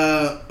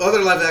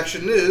 Other live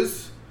action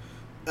news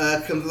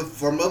comes in the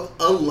form of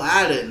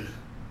Aladdin.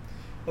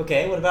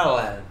 Okay, what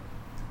about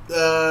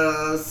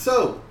Aladdin?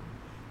 So,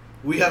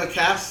 we have a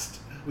cast,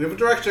 we have a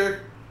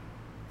director,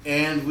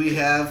 and we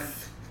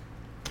have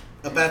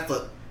a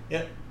backflip.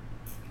 Yep.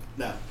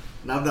 No.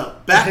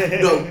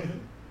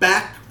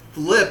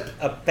 Backflip.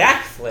 A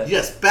backflip?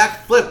 Yes,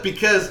 backflip,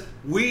 because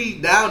we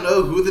now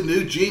know who the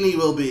new genie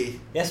will be.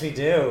 Yes, we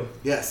do.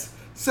 Yes.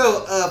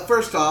 So,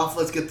 first off,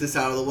 let's get this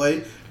out of the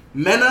way.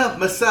 Mena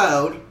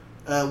Massoud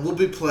will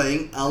be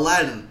playing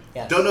Aladdin.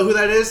 Yes. Don't know who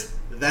that is?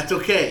 That's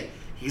okay.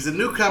 He's a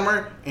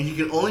newcomer, and he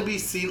can only be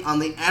seen on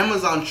the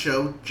Amazon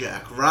show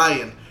Jack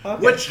Ryan,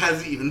 which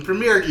hasn't even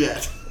premiered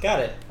yet. Got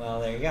it. Well,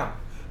 there you go.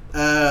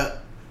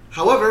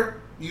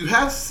 However, you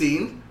have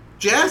seen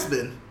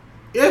Jasmine,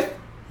 if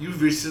you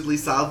recently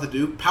saw the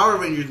new Power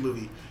Rangers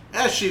movie,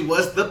 as she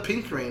was the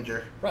Pink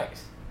Ranger. Right.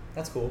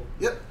 That's cool.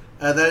 Yep.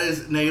 That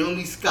is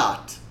Naomi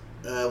Scott.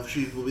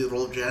 She will be the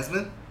role of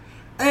Jasmine.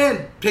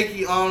 And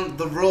taking on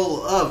the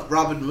role of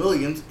Robin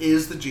Williams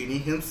is the genie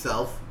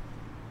himself,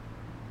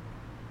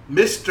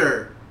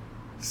 Mr.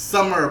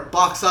 Summer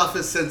box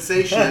office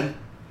sensation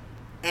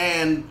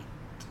and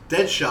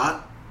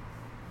Deadshot,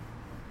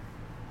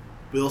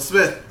 Will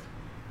Smith.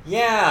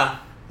 Yeah.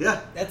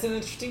 Yeah. That's an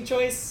interesting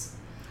choice.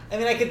 I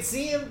mean, I could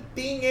see him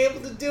being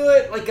able to do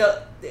it. Like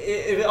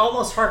it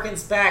almost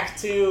harkens back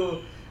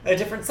to a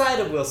different side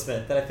of Will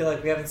Smith that I feel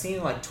like we haven't seen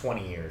in like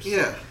 20 years.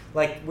 Yeah.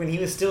 Like when he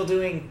was still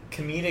doing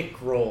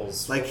comedic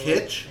roles. Like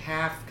Hitch?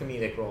 Half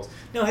comedic roles.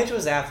 No, Hitch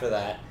was after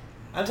that.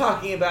 I'm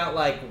talking about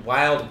like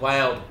Wild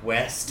Wild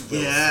West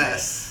Will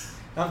Smith.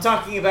 I'm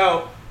talking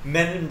about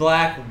Men in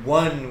Black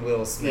 1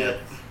 Will Smith.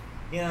 Yeah.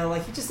 You know,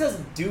 like he just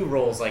doesn't do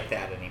roles like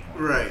that anymore.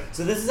 Right.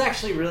 So this is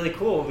actually really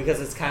cool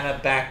because it's kind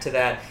of back to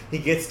that. He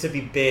gets to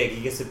be big.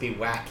 He gets to be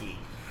wacky.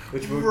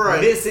 Which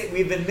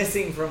we've been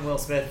missing from Will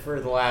Smith for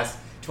the last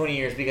 20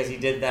 years because he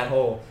did that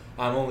whole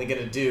I'm only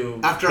going to do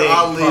after big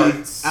Ali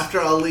parts.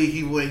 After Ali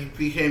he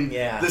became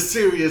the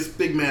serious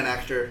big man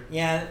actor.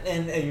 Yeah,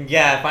 and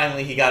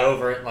finally he got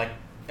over it like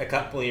a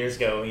couple of years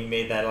ago. He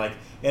made that like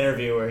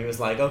interview where he was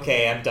like,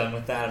 okay, I'm done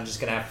with that. I'm just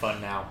going to have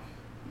fun now.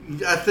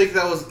 I think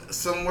that was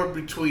somewhere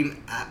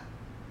between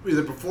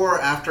either before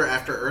or after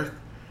Earth.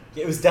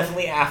 It was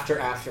definitely after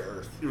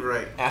Earth.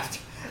 Right.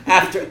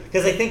 After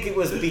because I think it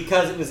was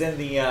because it was in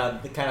the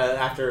kind of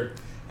after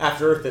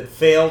Earth that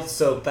failed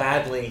so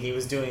badly. He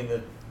was doing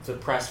the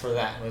press for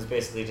that and was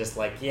basically just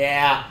like,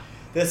 yeah,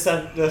 this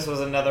was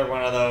another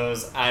one of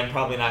those. I'm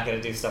probably not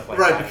going to do stuff like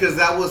that. Right, because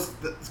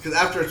because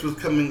After Earth was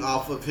coming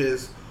off of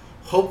his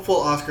hopeful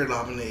Oscar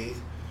nominee,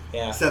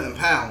 7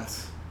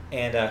 Pounds,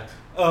 and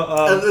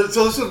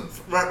so this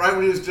was right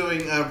when he was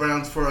doing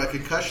rounds for a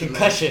concussion.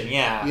 Concussion,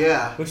 yeah,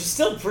 yeah, which is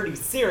still pretty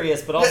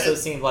serious, but also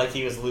seemed like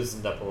he was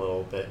loosened up a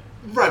little bit.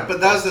 Right, but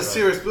that was a Oscar.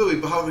 serious movie.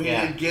 But however, he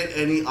Yeah. didn't get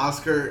any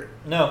Oscar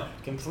No,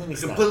 completely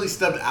snubbed. completely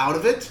snubbed out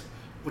of it,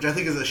 which I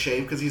think is a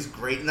shame because he's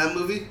great in that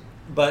movie.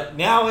 But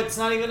now it's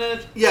not even a...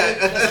 Yeah,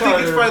 I think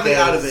he's finally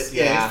out of it.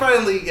 Yeah, Yeah. he's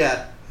finally,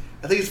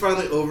 I think he's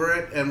finally over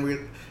it, and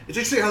it's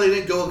interesting how they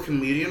didn't go a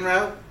comedian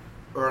route,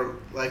 or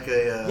like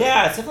a...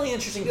 Yeah, it's definitely an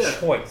interesting Yeah.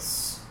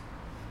 choice.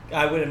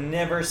 I would have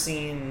never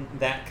seen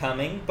that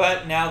coming,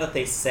 but now that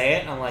they say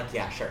it, I'm like,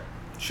 yeah, sure.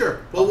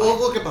 Sure, well,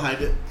 we'll get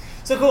behind it.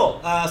 So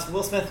cool. So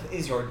Will Smith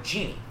is your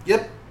genie.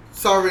 Yep,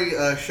 sorry,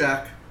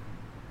 Shaq.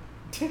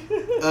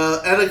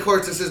 And of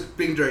course, this is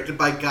being directed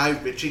by Guy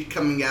Ritchie,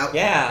 coming out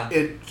Yeah.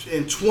 in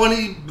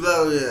 20...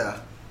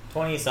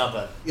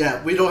 20-something.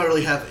 Yeah, we don't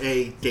really have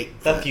a date.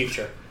 for The that.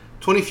 future.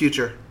 20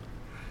 future.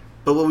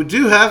 But what we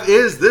do have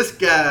is this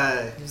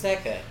guy. Who's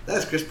that guy?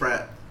 That's Chris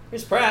Pratt.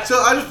 Here's Pratt.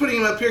 So I'm just putting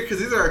him up here because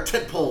these are our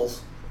tent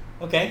poles,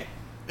 Okay.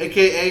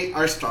 aka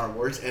our Star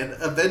Wars and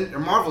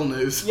Marvel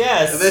news.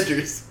 Yes.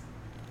 Avengers.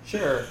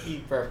 Sure,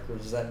 he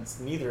represents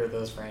neither of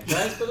those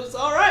franchises, but it's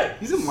alright.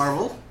 He's in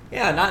Marvel.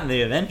 Yeah, not in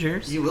the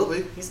Avengers. He will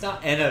be. He's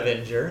not an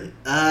Avenger.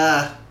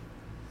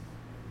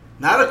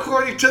 Not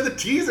according to the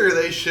teaser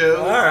they showed.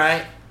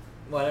 Alright.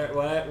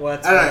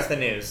 What's the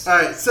news? All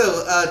right.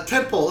 So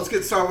tent pole. Let's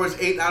get Star Wars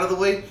 8 out of the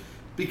way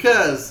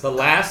because, The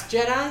Last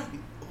Jedi?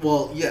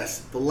 well, yes,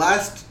 the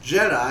Last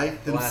Jedi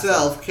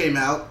himself came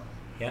out.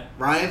 Yeah.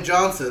 Ryan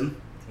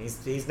Johnson.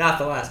 He's not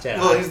the Last Jedi.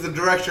 Well, he's the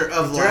director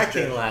of the Last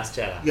directing Jedi. The Last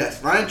Jedi.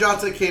 Yes, Ryan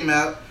Johnson came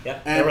out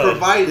Yep, and they're related.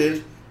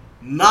 provided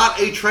not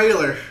a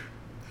trailer,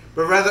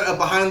 but rather a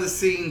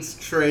behind-the-scenes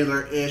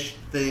trailer-ish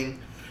thing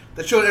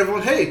that showed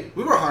everyone, hey,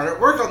 we were hard at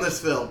work on this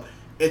film.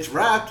 It's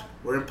wrapped.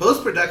 We're in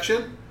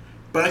post-production,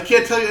 but I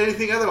can't tell you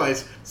anything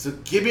otherwise. So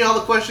give me all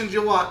the questions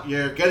you want.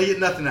 You're going to get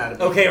nothing out of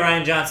me. Okay,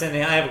 Ryan Johnson.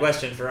 I have a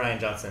question for Ryan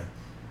Johnson.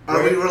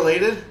 Are we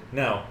related?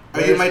 No.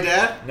 Are you my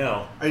dad?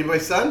 No. Are you my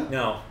son?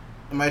 No.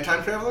 Am I a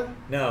time traveler?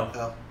 No.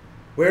 Oh.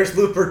 Where's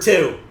Looper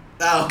 2?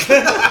 Oh.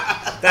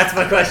 That's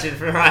my question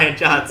for Ryan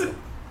Johnson.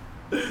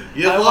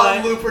 You I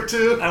want want- Looper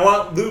too? I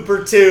want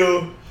Looper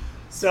 2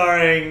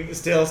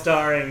 still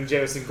starring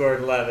Joseph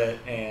Gordon-Levitt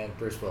and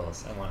Bruce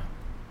Willis. I want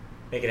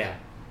it. Make it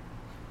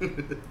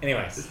happen.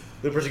 Anyways,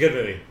 Looper's a good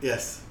movie.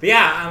 Yes. But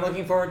yeah, I'm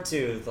looking forward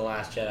to The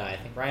Last Jedi. I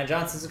think Ryan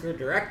Johnson's a good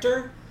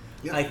director.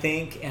 Yep. I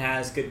think it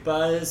has good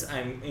buzz.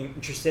 I'm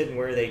interested in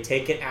where they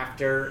take it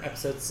after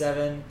Episode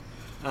 7.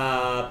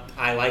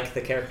 I like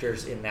the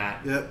characters in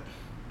that Yep.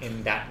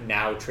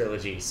 now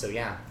trilogy. So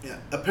yeah. Yeah.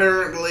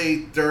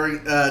 Apparently,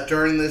 during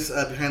this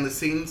behind the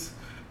scenes,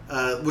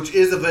 which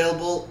is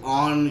available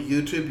on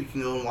YouTube, you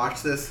can go and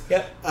watch this.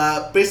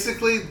 Yep.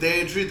 Basically,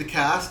 they introduced the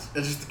cast.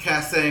 It's just the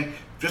cast saying,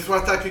 "Just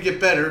what I thought could get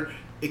better,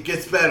 it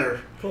gets better."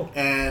 Cool.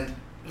 And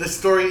this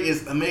story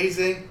is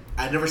amazing.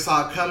 I never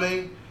saw it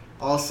coming.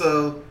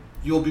 Also,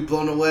 you will be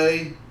blown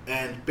away.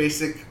 And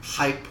basic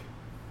hype.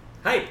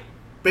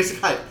 Basic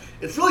hype.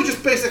 It's really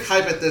just basic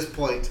hype at this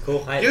point.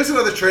 Cool hype. Give us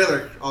another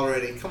trailer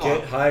already. Come on.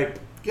 Get hype.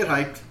 Get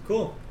hyped.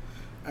 Cool.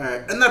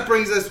 Alright, and that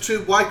brings us to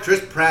why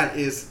Chris Pratt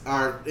is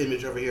our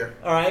image over here.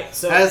 Alright,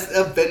 so As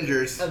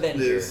Avengers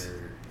Avengers. news.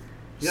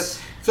 Yep.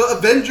 So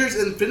Avengers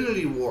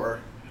Infinity War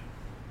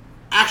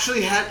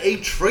actually had a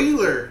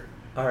trailer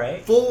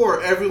Alright.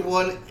 for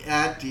everyone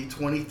at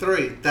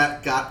D23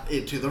 that got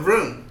into the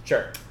room.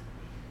 Sure.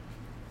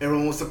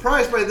 Everyone was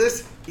surprised by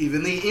this,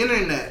 even the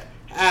internet,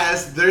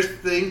 as their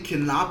thing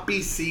cannot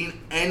be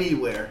seen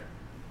anywhere.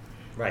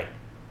 Right.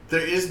 There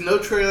is no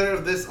trailer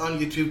of this on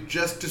YouTube,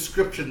 just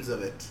descriptions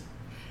of it.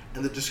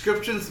 And the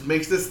descriptions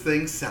makes this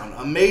thing sound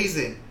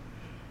amazing.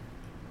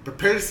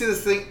 Prepare to see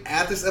this thing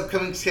at this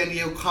upcoming San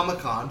Diego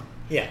Comic-Con.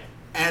 Yeah.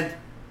 And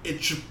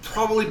it should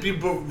probably be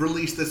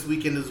released this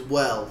weekend as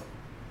well.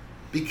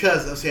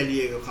 Because of San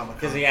Diego Comic-Con.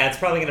 Because yeah, it's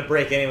probably going to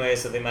break anyway,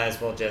 so they might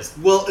as well just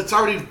Well, it's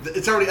already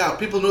out.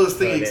 People know this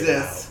thing put it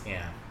exists. out.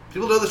 Yeah.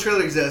 People know the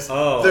trailer exists.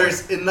 Oh.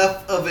 There's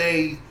enough of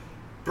a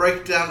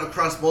breakdown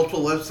across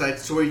multiple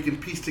websites to where you can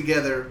piece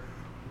together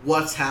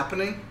what's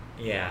happening.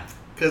 Yeah.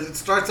 Because it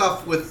starts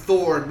off with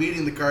Thor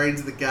meeting the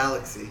Guardians of the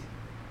Galaxy.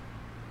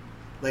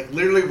 Like,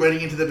 literally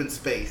running into them in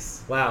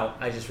space. Wow,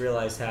 I just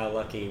realized how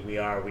lucky we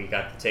are. We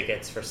got the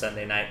tickets for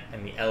Sunday night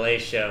and the LA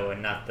show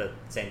and not the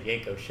San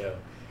Diego show.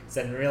 Because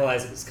I didn't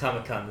realize it was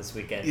Comic-Con this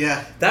weekend.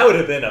 Yeah. That would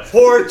have been a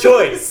poor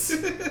choice.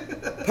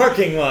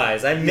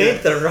 Parking-wise, I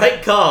made the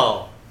right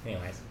call.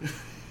 Anyways. But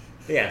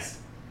yes.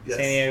 Yes.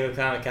 San Diego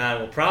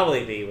Comic-Con will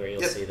probably be where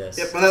you'll see this.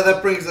 Yep, well,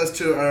 that brings us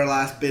to our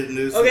last bit of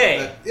news.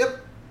 Okay.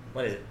 Yep.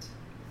 What is it?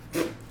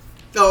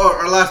 Oh,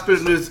 our last bit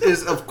of news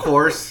is, of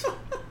course,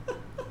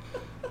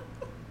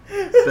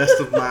 Best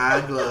of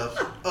My Glove.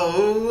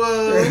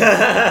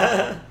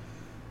 Oh,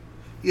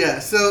 yeah,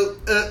 so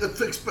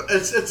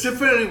it's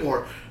Infinity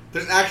War.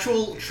 There's an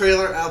actual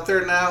trailer out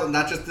there now,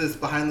 not just this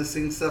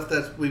behind-the-scenes stuff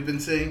that we've been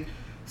seeing.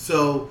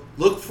 So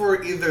look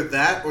for either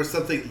that or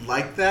something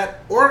like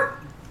that, or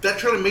that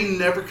trailer may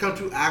never come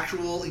to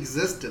actual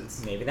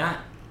existence. Maybe not.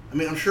 I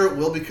mean, I'm sure it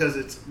will because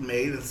it's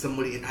made and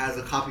somebody has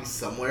a copy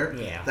somewhere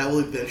Yeah. that will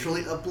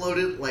eventually upload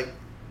it, like,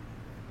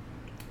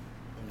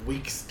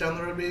 weeks down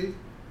the road, maybe.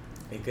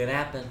 It could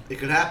happen. It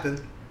could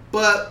happen.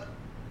 But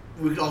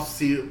we could also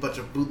see a bunch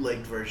of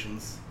bootlegged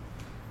versions.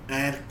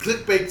 And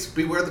clickbaits,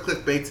 beware the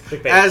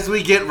clickbaits. As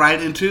we get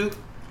right into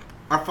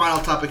our final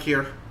topic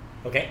here.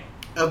 Okay.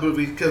 Of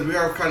movies, because we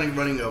are kind of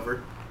running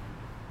over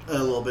a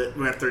little bit.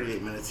 We're at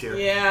 38 minutes here.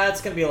 Yeah,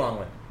 it's going to be a long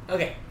one.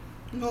 Okay.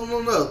 No.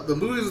 The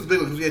movie was the big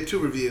one because we had 2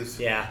 reviews.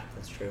 Yeah,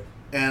 that's true.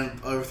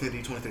 And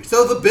everything D23.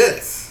 So, the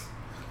bits.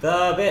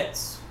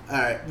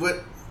 Alright,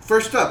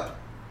 first up,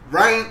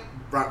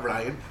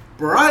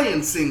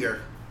 Bryan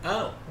Singer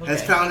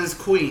has found his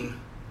queen.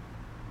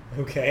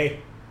 Okay.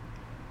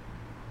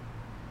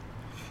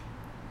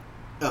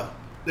 Oh,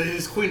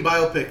 his queen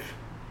biopic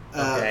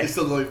is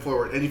still going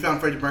forward, and he found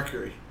Freddie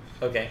Mercury.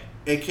 Okay.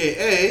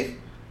 AKA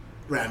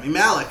Rami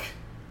Malek.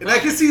 And I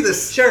can see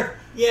this. Sure.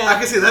 Yeah. I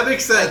can see that.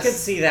 Makes sense. I can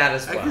see that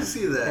as well. I can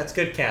see that. That's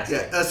good casting.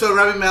 Yeah. So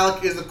Rami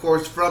Malek is, of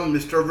course, from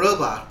Mr.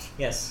 Robot.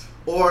 Yes.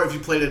 Or if you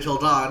played Until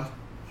Dawn,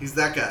 he's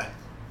that guy.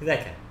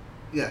 That guy.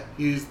 Yeah.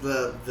 He's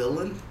the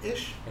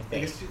villain-ish. I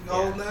guess you can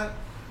call him that.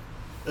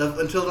 Of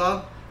Until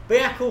Dawn. But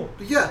yeah, cool.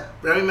 But yeah,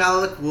 Rami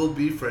Malek will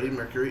be Freddie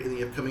Mercury in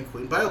the upcoming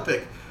Queen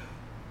biopic,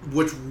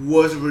 which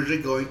was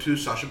originally going to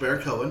Sacha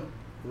Baron Cohen.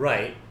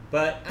 Right.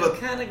 But I'm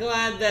kind of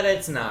glad that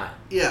it's not.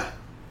 Yeah.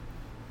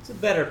 It's a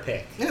better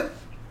pick. Yep.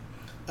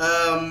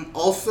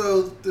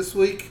 Also, this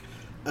week,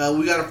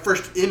 we got a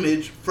first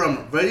image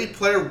from Ready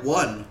Player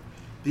One,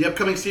 the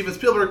upcoming Steven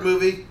Spielberg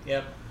movie.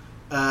 Yep.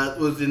 It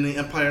was in the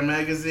Empire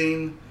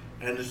magazine,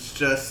 and it's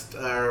just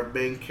our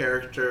main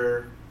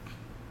character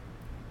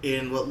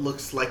in what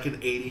looks like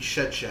an 80s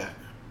shed shack.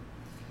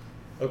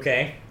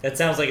 Okay. That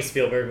sounds like a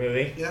Spielberg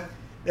movie. Yeah.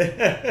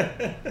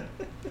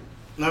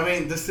 I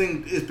mean, this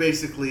thing is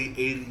basically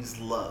 80s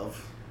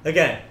love.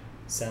 Again,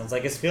 sounds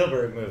like a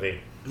Spielberg movie.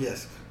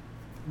 Yes.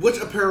 Which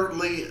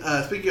apparently,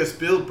 speaking of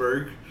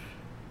Spielberg,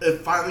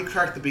 it finally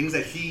cracked the beans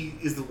that he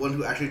is the one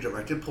who actually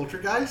directed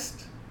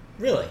Poltergeist.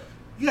 Really?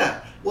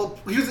 Yeah. Well,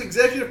 he was the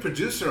executive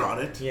producer on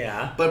it.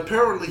 Yeah. But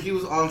apparently he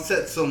was on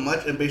set so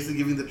much and basically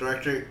giving the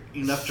director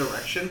enough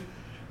direction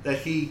that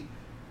he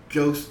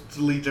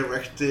ghostly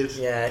directed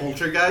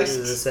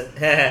Poltergeist. See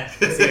what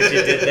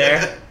you did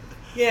there?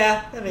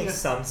 Yeah, that makes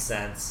some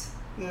sense.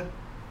 Yeah.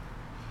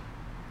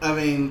 I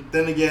mean,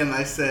 then again,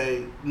 I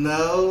say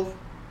no,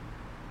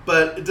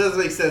 but it does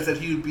make sense that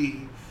he would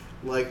be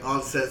like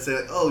on set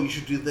saying, "Oh, you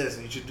should do this,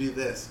 and you should do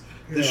this.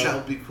 This shot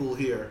would be cool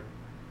here,"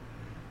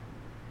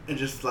 and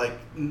just like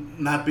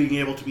not being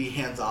able to be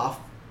hands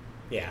off.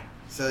 Yeah.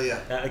 So yeah.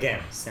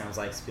 Again, sounds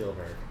like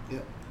Spielberg.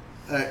 Yep.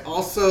 All right.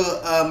 Also,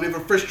 we have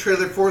our first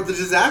trailer for The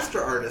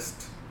Disaster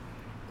Artist.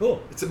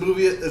 Cool. It's a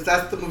movie.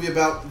 That's the movie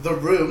about The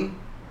Room,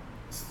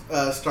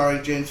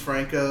 starring James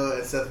Franco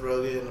and Seth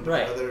Rogen and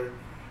other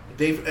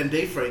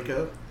Dave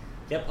Franco.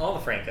 Yep, all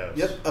the Francos.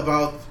 Yep,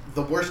 about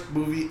the worst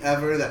movie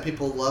ever that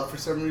people love for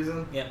some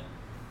reason. Yep.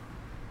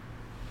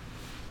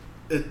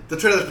 The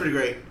trailer's pretty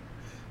great.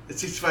 It's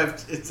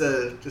 65. It's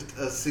just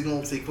a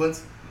single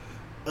sequence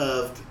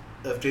of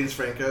James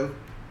Franco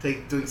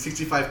doing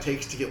 65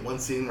 takes to get one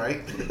scene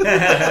right.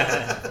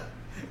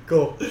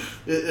 Cool.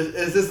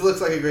 It just looks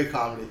like a great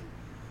comedy.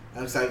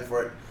 I'm excited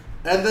for it.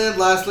 And then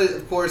lastly,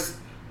 of course,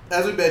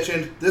 as we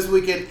mentioned, this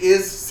weekend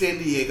is San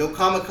Diego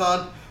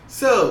Comic-Con.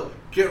 So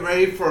get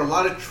ready for a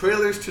lot of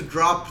trailers to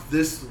drop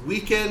this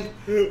weekend.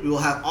 We will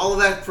have all of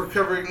that for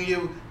covering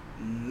you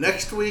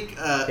next week.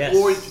 Yes.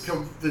 Or you can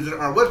come visit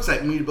our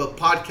website,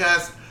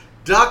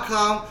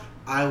 MediaBookPodcast.com.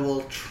 I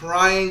will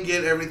try and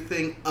get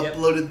everything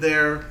uploaded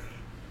there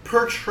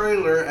per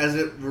trailer as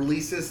it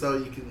releases, so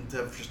you can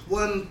have just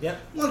one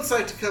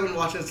site to come and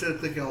watch instead of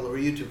clicking all over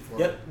YouTube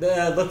for it.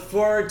 Look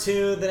forward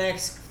to the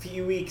next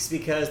few weeks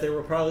because there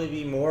will probably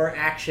be more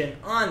action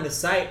on the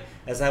site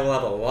as I will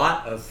have a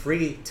lot of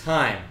free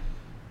time.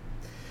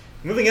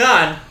 Moving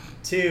on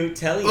to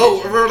television.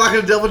 Oh, we're not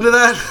going to delve into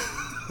that?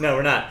 No,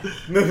 we're not.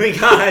 Moving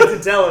on to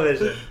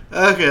television.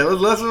 Okay,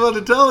 let's move on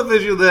to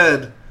television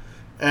then.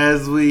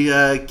 As we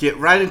get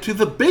right into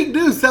the big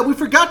news that we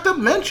forgot to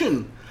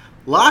mention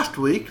last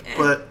week,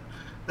 but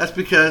that's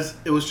because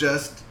it was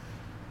just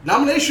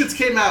nominations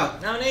came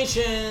out.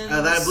 Nominations.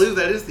 I believe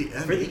that is the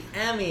Emmy. For the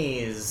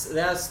Emmys.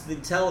 That's the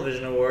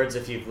television awards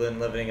if you've been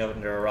living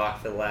under a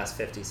rock for the last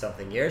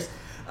 50-something years.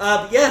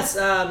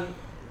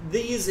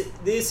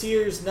 This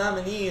year's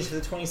nominees for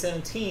the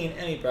 2017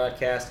 Emmy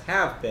broadcast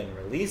have been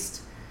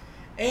released.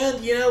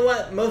 And you know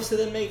what? Most of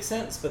them make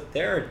sense, but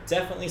there are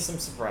definitely some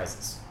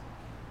surprises.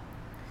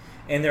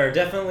 And there are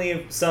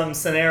definitely some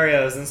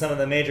scenarios in some of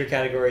the major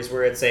categories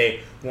where it's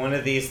one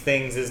of these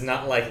things is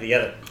not like the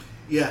other.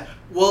 Yeah.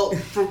 Well,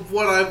 from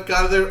what I've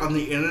gathered on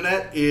the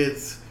internet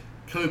is,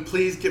 can we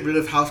please get rid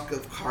of House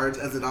of Cards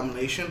as a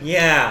nomination?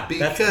 Yeah,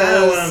 because, that's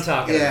kind of what I'm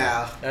talking about.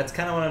 Yeah. That's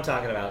kind of what I'm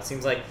talking about. It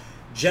seems like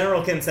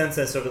general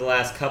consensus over the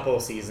last couple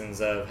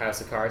seasons of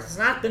House of Cards has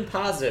not been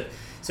positive.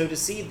 So to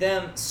see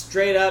them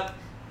straight up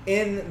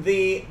in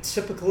the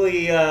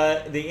typically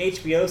the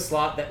HBO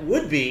slot that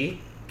would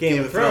be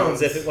Game of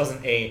Thrones if it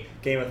wasn't a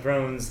Game of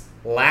Thrones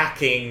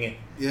lacking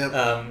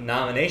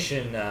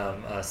nomination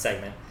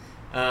segment.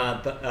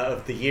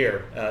 of the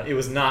year. It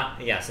was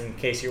not, yes, in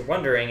case you're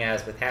wondering,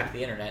 as with half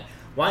the internet,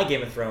 why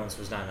Game of Thrones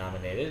was not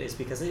nominated is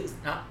because it is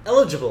not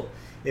eligible.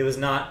 It was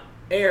not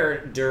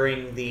aired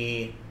during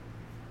the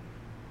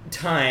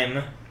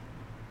time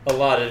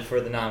allotted for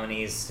the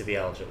nominees to be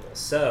eligible.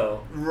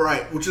 So,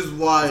 right, which is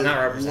why it's not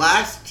represented.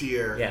 last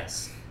year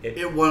Yes.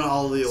 it won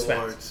all the swept.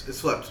 awards. It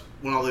swept,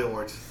 won all the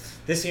awards.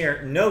 This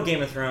year, no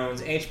Game of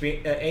Thrones.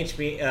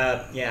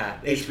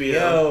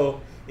 HBO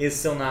is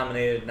still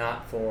nominated,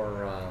 not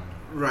for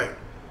Right,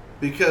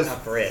 because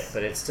not for it,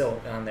 but it's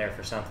still on there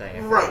for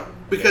something. right,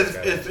 because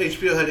if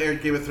HBO had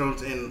aired Game of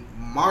Thrones in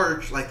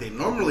March like they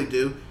normally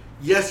do,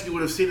 yes, you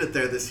would have seen it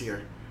there this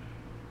year.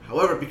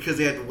 However, because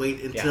they had to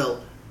wait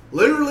until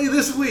literally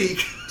this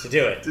week to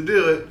do it,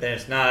 then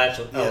it's not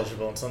actually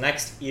eligible until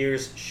next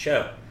year's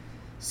show.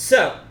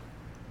 So,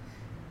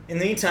 in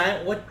the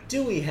meantime, what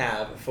do we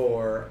have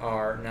for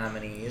our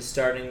nominees?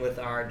 Starting with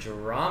our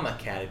drama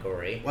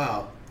category.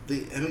 Wow,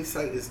 the Emmy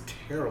site is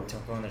terrible.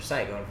 Don't go on their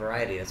site. Go on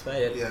Variety. That's what I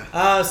did. Yeah.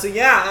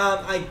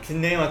 I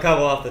can name a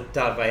couple off the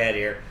top of my head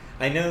here.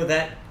 I know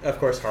that, of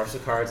course, House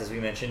of Cards, as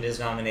we mentioned, is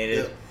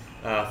nominated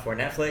for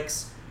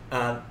Netflix.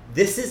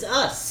 This Is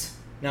Us,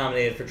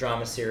 nominated for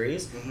drama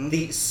series. Mm-hmm.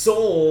 The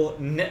sole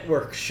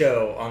network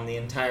show on the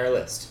entire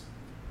list.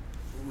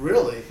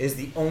 Really? Is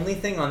the only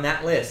thing on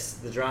that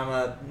list, the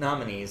drama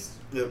nominees,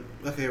 Yep.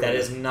 Okay. that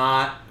is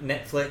not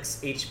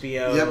Netflix,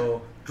 HBO,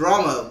 Yep.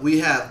 Drama. We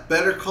have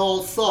Better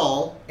Call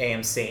Saul,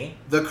 AMC,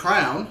 The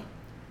Crown,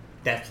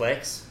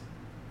 Netflix,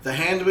 The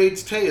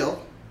Handmaid's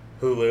Tale,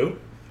 Hulu,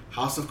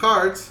 House of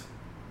Cards,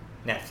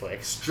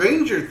 Netflix,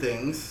 Stranger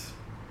Things,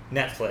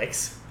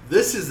 Netflix,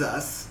 This Is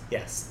Us,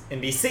 yes,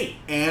 NBC,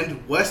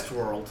 and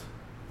Westworld.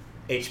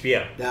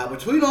 HBO. Now,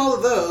 between all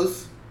of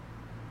those,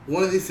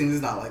 one of these things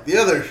is not like the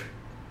other.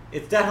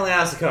 It's definitely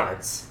House of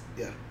Cards.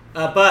 Yeah.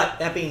 But,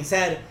 that being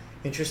said,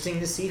 interesting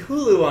to see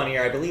Hulu on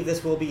here. I believe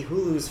this will be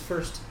Hulu's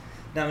first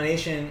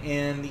nomination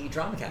in the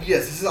drama category.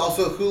 Yes, this is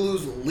also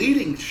Hulu's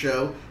leading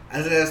show,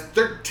 as it has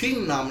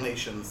 13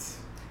 nominations.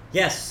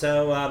 Yes,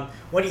 so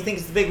what do you think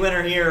is the big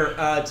winner here?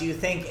 Do you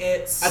think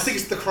it's... I think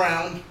it's The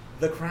Crown.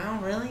 The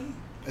Crown, really?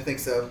 I think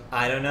so.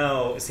 I don't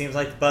know. It seems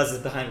like the buzz is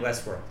behind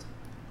Westworld.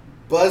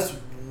 Buzz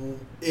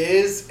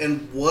is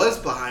and was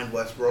behind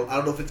Westworld. I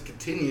don't know if it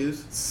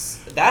continues.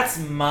 That's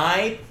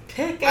my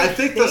pick, I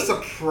think the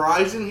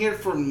surprise in here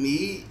for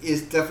me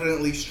is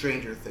definitely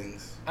Stranger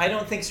Things. I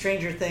don't think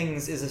Stranger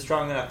Things is a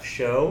strong enough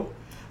show.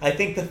 I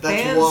think the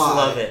That's fans why.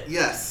 love it.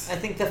 Yes. I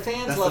think the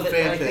fans That's love the it,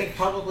 fan but I pick. think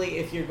probably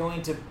if you're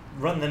going to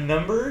run the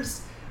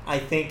numbers, I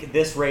think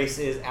this race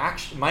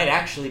might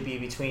actually be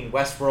between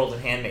Westworld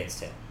and Handmaid's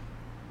Tale.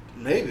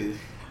 Maybe.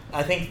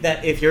 I think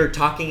that if you're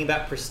talking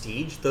about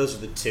prestige, those are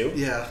the two.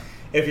 Yeah.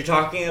 If you're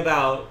talking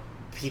about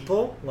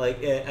people, I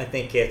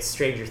think it's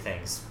Stranger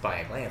Things by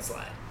a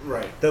landslide.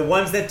 Right. The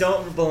ones that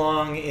don't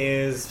belong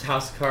is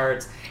House of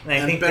Cards, and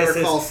I think Better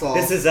Call Saul.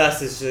 This Is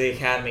Us is the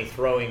Academy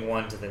throwing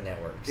one to the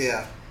networks.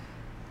 Yeah.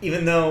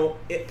 Even though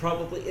it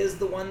probably is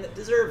the one that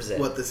deserves it.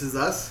 What, This Is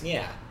Us?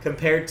 Yeah,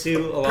 compared to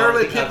a lot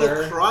Apparently of the people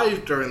other...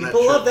 cried during that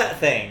People show. love that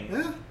thing.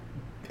 Yeah.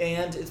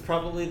 And it's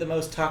probably the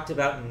most talked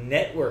about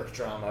network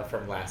drama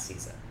from last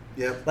season.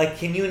 Yep. Like,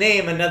 can you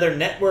name another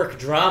network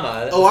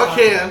drama that Oh, was I talked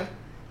can. about-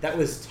 that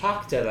was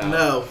talked about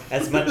No.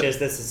 as much as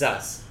This Is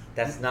Us?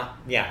 That's not...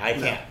 Yeah, I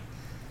No. can't.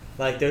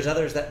 Like, there's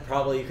others that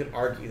probably you could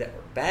argue that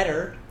were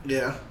better,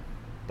 Yeah.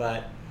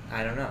 but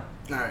I don't know.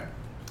 All right.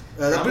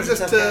 That brings Comedy's us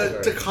a tough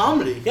to category.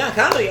 comedy. Yeah,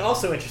 comedy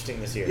also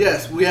interesting this year.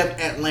 Yes, we have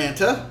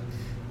Atlanta,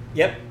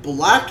 Yep.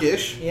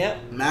 Blackish,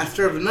 Yep.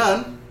 Master of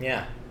None,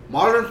 Yeah.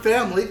 Modern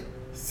Family,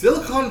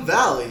 Silicon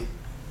Valley,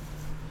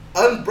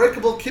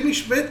 Unbreakable Kimmy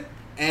Schmidt,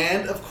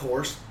 and, of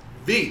course,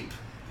 Veep.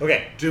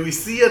 Okay. Do we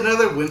see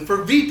another win for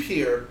Veep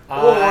here?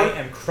 I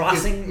am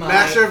crossing is my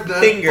Master of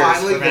None fingers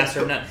finally for Master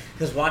of gets- None.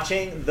 Because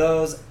watching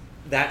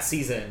that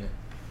season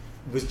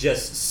was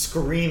just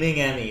screaming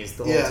Emmys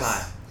the whole Yes.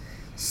 time.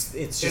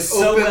 It's just It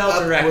so opened well up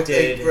with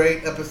directed. a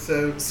great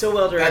episode. So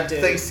well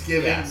directed.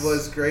 Thanksgiving Yes.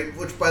 was great,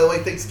 which, by the way,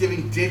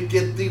 Thanksgiving did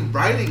get the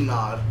writing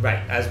nod. Right,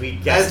 as we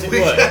guessed As it we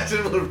would. guessed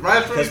it would. Right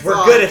after we Because we're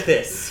saw good it. at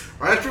this.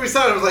 Right after we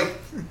saw it, I was like,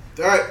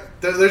 all right,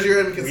 there's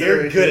your Emmy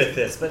consideration. We're good at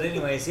this. But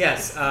anyways,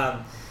 yes.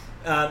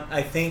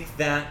 I think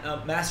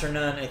that Master of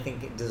None, I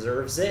think it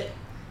deserves it.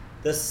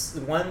 The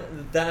one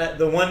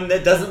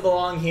that doesn't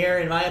belong here,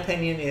 in my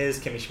opinion, is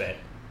Kimmy Schmidt.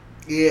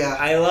 Yeah.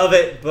 I love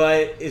it,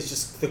 but it's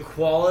just the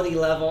quality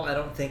level I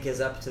don't think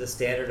is up to the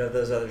standard of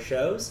those other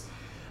shows.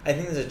 I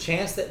think there's a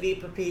chance that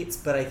Veep repeats,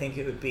 but I think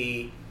it would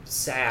be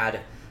sad.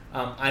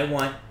 I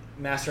want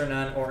Master of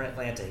None or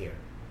Atlanta here.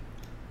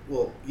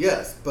 Well,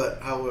 yes, but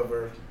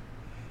however,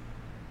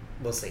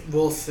 We'll see.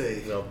 we'll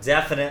see. We'll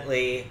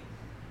definitely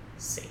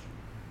see.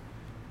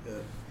 Yeah.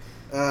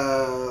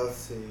 Let's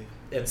see.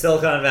 In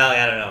Silicon Valley,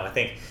 I don't know. I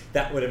think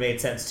that would have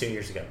made sense 2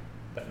 years ago,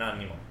 but not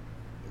anymore.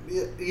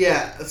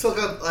 Yeah,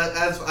 Silicon,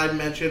 as I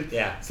mentioned,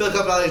 Yeah.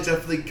 Silicon Valley has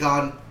definitely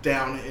gone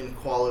down in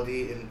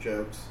quality and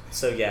jokes.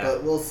 So yeah,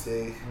 But we'll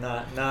see.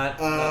 not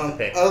the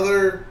pick.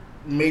 Other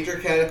major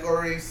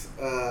categories,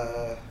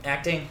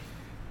 Acting.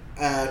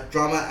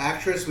 Drama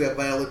actress, we have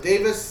Viola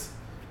Davis.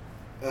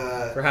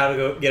 For How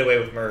to Get Away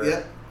with Murder.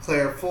 Yep.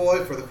 Claire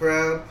Foy for The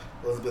Crown.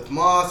 Elizabeth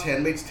Moss,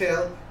 Handmaid's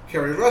Tale.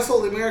 Kerry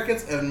Russell, The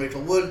Americans. Evan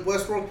Rachel Wood,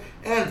 Westworld.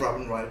 And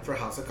Robin Wright for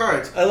House of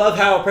Cards. I love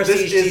how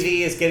Prestige TV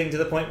is getting to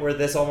the point where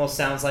this almost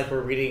sounds like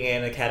we're reading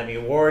an Academy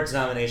Awards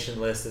nomination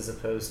list as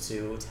opposed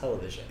to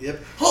television. Yep.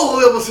 Oh,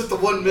 we almost hit the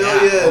 1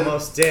 million. Yeah,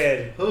 almost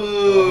did.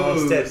 Ooh.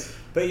 Almost did.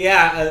 But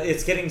yeah,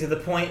 it's getting to the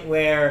point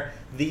where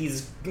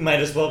these might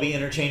as well be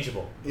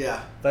interchangeable.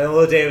 Yeah.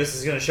 Viola Davis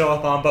is going to show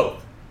up on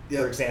both.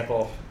 Yep. For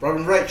example,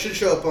 Robin Wright should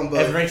show up on both.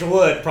 Evan Rachel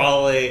Wood,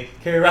 probably.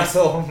 Kerry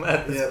Russell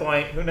at this Yep.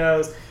 point. Who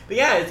knows? But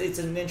yeah, it's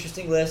an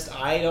interesting list.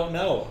 I don't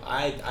know.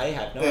 I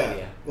have no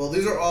idea. Well,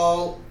 these are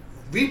all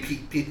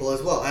repeat people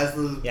as well. As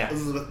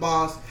Elizabeth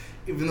Moss,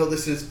 even though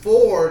this is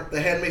for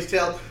The Handmaid's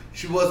Tale,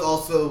 she was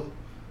also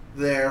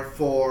there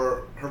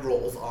for her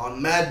roles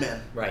on Mad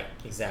Men. Right,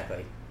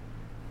 exactly.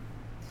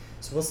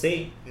 So we'll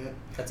see. Yeah.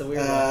 That's a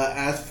weird one.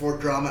 As for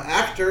drama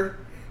actor,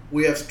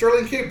 we have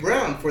Sterling K.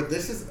 Brown for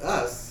This Is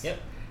Us. Yep.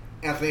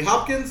 Anthony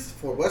Hopkins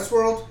for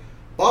Westworld.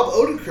 Bob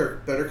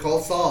Odenkirk, Better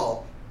Call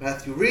Saul.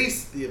 Matthew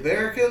Rhys, The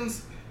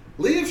Americans.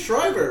 Liev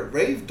Schreiber,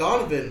 Rave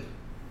Donovan.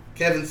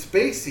 Kevin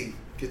Spacey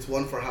gets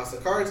one for House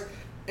of Cards.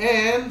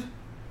 And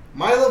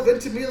Milo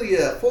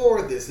Ventimiglia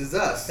for This Is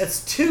Us.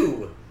 That's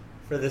 2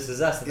 for This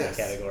Is Us in Yes.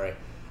 that category.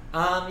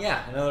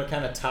 Yeah, another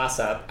kind of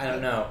toss-up. I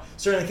don't know.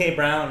 Sterling K.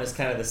 Brown is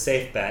kind of the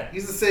safe bet.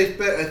 He's the safe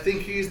bet. I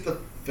think he's the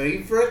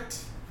favorite.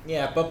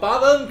 Yeah, but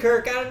Bob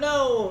Odenkirk, I don't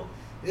know.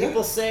 Yeah.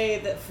 People say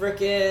that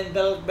frickin'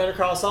 Better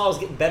Call Saul is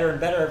getting better and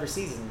better every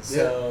season.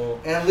 So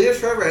And Liev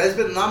Schreiber has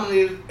been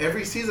nominated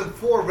every season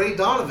for Ray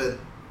Donovan.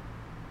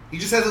 He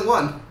just hasn't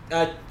won.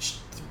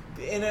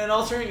 In an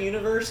alternate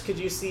universe, could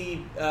you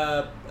see?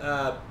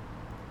 Go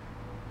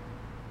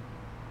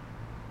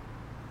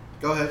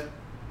ahead.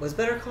 Was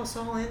Better Call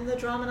Saul in the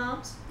drama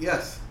noms?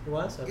 Yes. It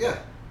was. Okay. Yeah.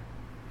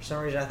 For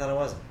some reason, I thought it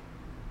wasn't.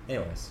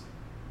 Anyways.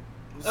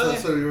 So, Okay.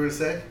 so you were going to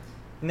say?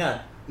 No.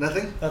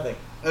 Nothing? Nothing.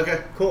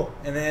 Okay. Cool.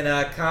 And then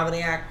comedy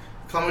act.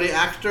 Comedy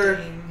actor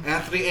Team.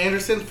 Anthony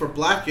Anderson for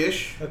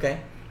Blackish. Okay.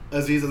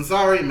 Aziz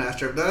Ansari,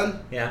 Master of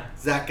None. Yeah.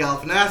 Zach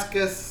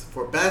Galifianakis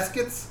for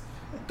Baskets.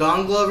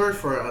 Don Glover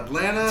for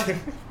Atlanta.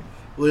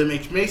 William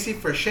H. Macy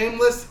for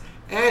Shameless.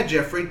 And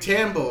Jeffrey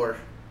Tambor.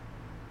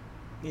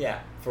 Yeah.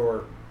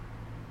 For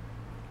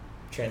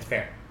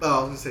Transparent. Oh, I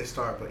was going to say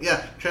Star, but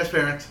yeah,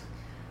 Transparent.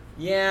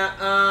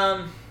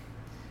 Yeah.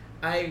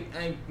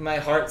 My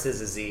heart says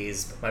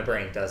Aziz, but my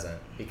brain doesn't,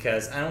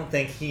 because I don't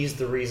think he's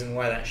the reason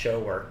why that show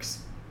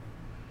works.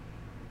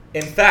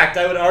 In fact,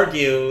 I would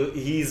argue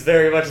he's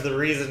very much the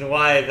reason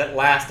why that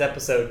last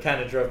episode kind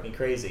of drove me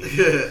crazy.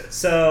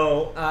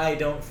 So I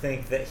don't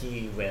think that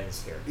he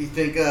wins here. You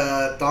think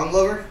Don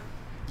Glover?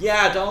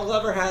 Yeah, Donald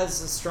Glover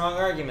has a strong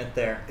argument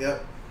there.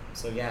 Yep.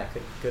 So yeah,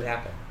 could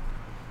happen.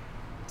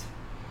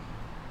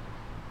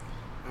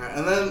 Alright,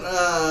 and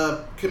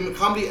then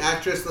comedy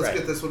actress, let's Right.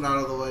 get this one out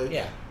of the way.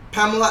 Yeah.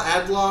 Pamela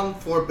Adlon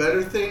for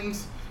Better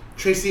Things.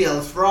 Tracy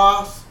Ellis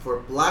Ross for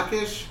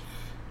Blackish.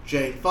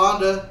 Jane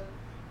Fonda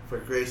for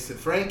Grace and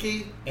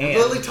Frankie. And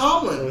Lily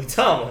Tomlin Lily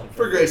Tomlin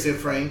for Grace and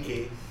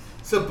Frankie.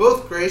 So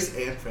both Grace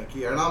and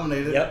Frankie are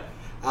nominated. Yep.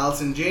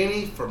 Allison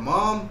Janney for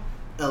Mom.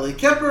 Ellie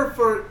Kemper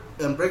for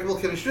Unbreakable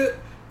Kimmy Schmidt.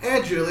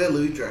 And Julia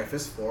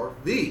Louis-Dreyfus for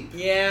V.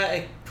 Yeah,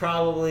 it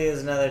probably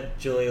is another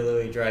Julia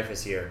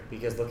Louis-Dreyfus year,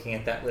 because looking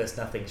at that list,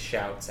 nothing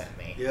shouts at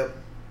me. Yep.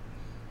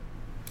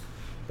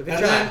 But good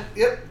try.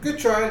 Good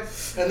try.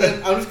 And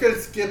then I'm just going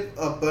to skip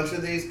a bunch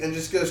of these and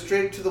just go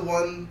straight to the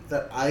one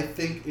that I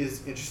think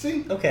is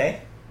interesting.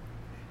 Okay.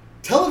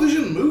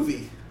 Television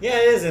movie. Yeah,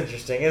 it is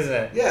interesting, isn't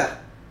it? Yeah.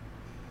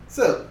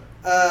 So,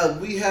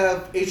 we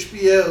have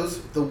HBO's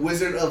The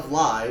Wizard of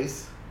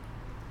Lies.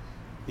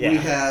 Yeah. We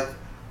have,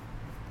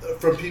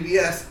 from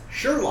PBS,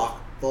 Sherlock,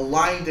 The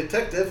Lying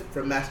Detective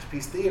from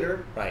Masterpiece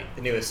Theater. Right,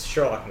 the newest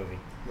Sherlock movie.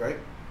 Right.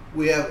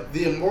 We have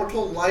The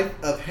Immortal Life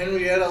of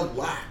Henrietta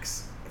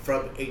Lacks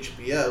from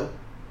HBO.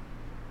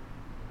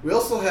 We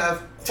also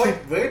have, quite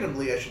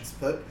randomly I should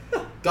put,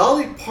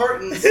 Dolly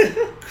Parton's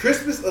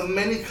Christmas of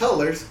Many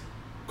Colors,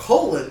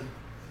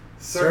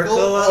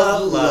 Circle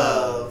of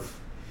Love.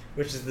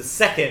 Which is the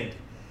second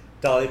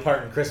Dolly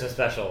Parton Christmas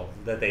special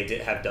that they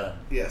have done.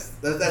 Yes,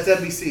 that's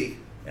NBC.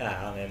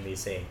 Yeah, on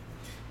NBC.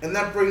 And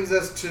that brings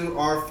us to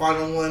our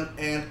final one,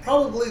 and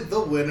probably the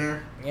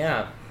winner.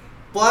 Yeah.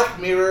 Black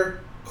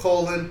Mirror,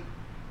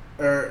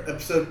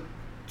 episode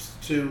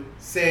 2,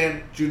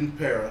 San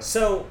Junipero.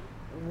 So,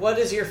 what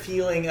is your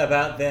feeling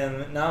about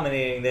them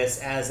nominating this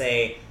as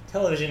a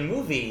television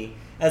movie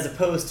as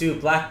opposed to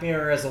Black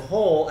Mirror as a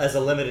whole as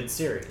a limited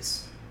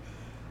series?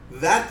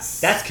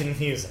 That's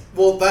confusing.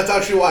 Well, that's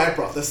actually why I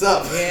brought this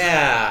up.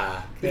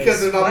 Yeah.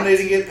 Because they're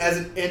nominating it as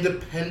an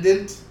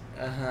independent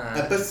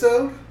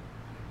episode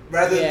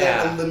rather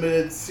than a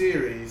limited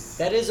series.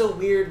 That is a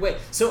weird way.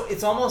 So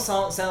it's almost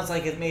sounds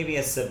like it may be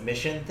a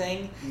submission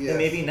thing. Yes. That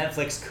maybe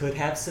Netflix could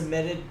have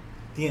submitted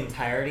the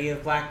entirety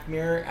of Black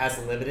Mirror as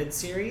a limited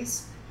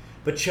series,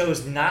 but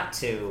chose not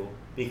to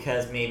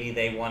because maybe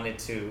they wanted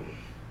to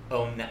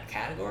own that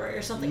category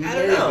or something. I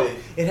don't know. Maybe.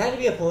 It had to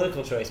be a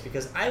political choice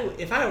because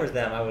if I were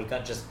them, I would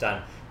have just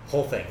done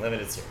whole thing,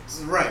 limited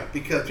series. Right,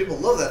 because people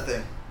love that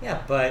thing.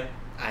 Yeah, but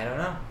I don't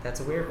know. That's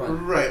a weird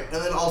one. Right,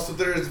 and then also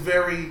there is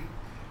I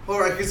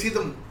can see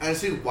them. I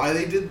see why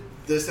they did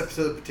this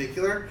episode in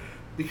particular,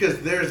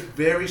 because there's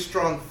very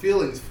strong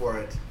feelings for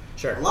it.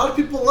 Sure. A lot of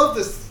people love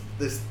this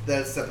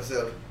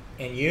episode.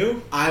 And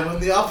you? I'm on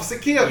the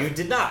opposite camp. You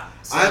did not.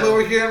 So I'm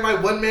over here in my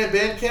one-man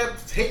band camp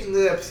hating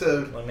the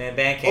episode. One-man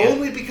band camp.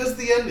 Only because of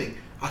the ending.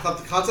 I thought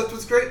the concept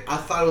was great. I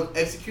thought it was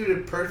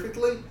executed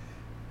perfectly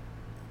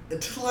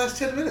until the last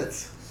 10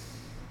 minutes.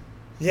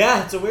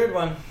 Yeah, it's a weird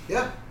one.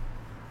 Yeah.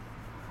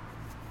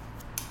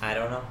 I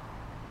don't know.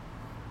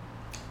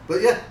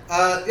 But yeah,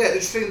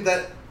 interesting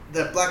that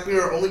Black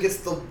Mirror only gets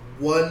the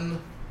one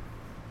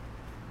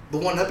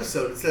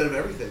episode instead of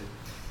everything.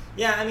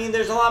 Yeah, I mean,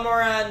 there's a lot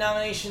more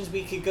nominations.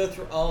 We could go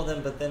through all of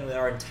them, but then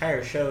our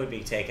entire show would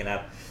be taken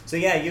up. So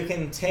yeah, you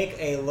can take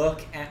a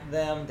look at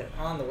them. They're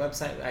on the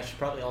website. I should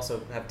probably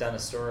also have done a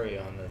story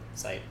on the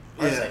site,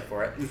 site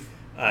for it.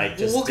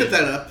 We'll get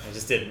that up. I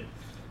just didn't.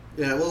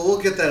 Yeah, well,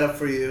 we'll get that up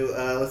for you.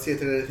 Let's see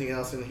if there's anything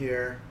else in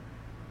here.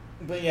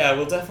 But yeah,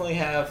 we'll definitely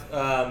have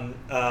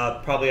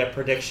probably a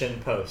prediction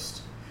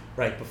post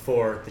right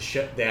before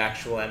the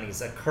actual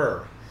Emmys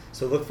occur.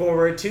 So look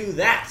forward to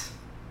that.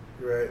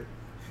 Right.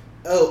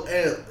 Oh,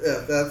 and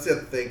that's the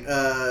other thing.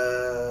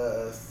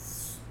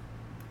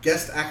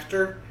 Guest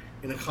actor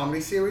in a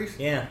comedy series.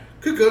 Yeah.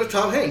 Could go to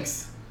Tom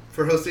Hanks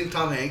for hosting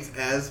Tom Hanks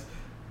as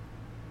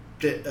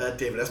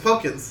David S.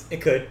 Pumpkins. It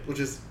could. Which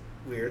is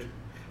weird.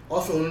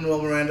 Also,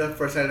 Lin-Manuel Miranda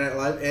for Saturday Night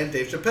Live and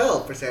Dave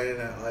Chappelle for Saturday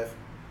Night Live.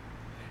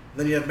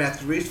 Then you have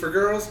Matthew Rhys for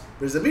Girls,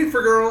 Riz Ahmed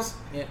for Girls,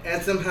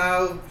 and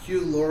somehow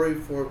Hugh Laurie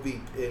for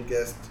Veep in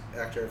guest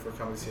actor for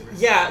comedy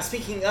series. Yeah,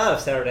 speaking of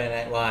Saturday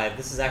Night Live,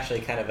 this is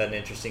actually kind of an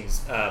interesting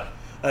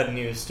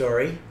news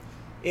story.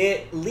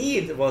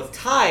 It's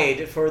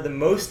tied for the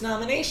most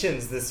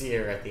nominations this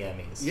year at the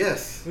Emmys.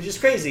 Yes. Which is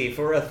crazy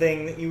for a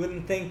thing that you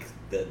wouldn't think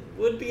that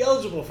would be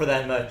eligible for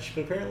that much,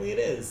 but apparently it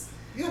is.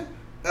 Yeah.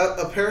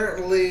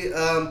 Apparently,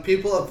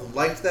 people have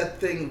liked that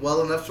thing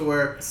well enough to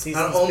where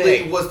Season's not only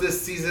big. was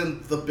this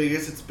season the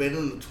biggest it's been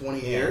in the 20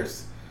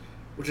 years,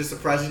 which is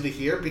surprising to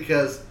hear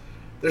because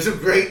there's some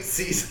great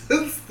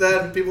seasons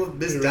that people have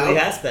missed out. It really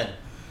has been.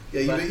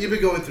 Yeah, you've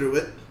been going through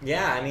it.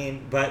 Yeah, I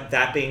mean, but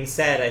that being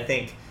said, I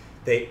think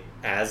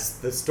as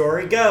the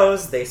story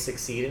goes, they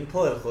succeed in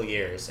political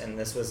years, and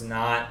this was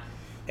not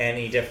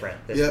any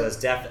different. This was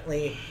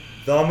definitely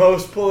the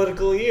most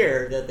political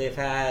year that they've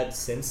had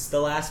since the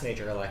last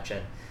major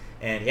election.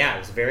 And yeah, it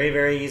was very,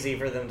 very easy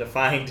for them to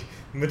find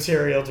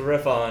material to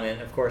riff on.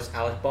 And of course,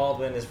 Alec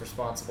Baldwin is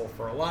responsible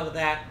for a lot of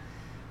that.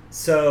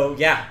 So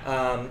yeah,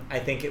 I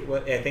think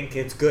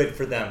it's good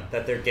for them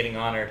that they're getting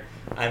honored.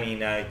 I mean,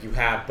 you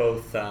have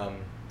both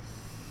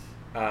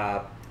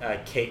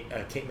Kate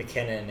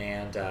McKinnon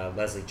and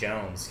Leslie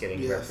Jones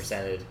getting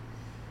represented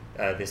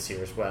this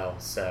year as well.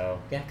 So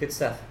yeah, good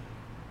stuff.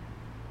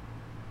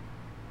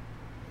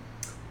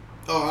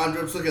 Oh, I'm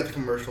just looking at the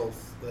commercials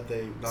that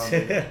they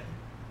nominated.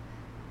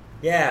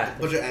 Yeah. A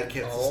bunch of ad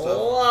kits and stuff. A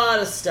lot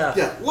of stuff.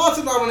 Yeah, lots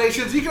of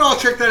nominations. You can all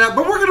check that out,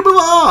 but we're going to move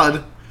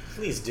on.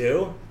 Please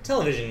do.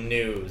 Television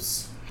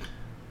news.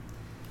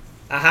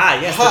 Aha,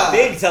 yes, the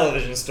big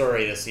television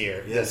story this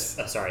year. Yes.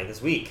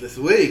 This week. This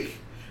week.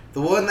 The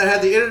one that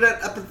had the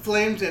internet up in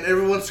flames and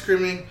everyone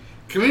screaming,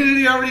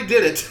 Community already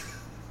did it.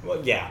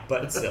 Well, yeah,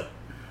 but still.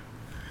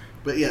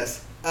 But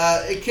yes.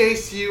 In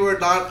case you are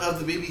not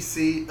of the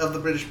BBC, of the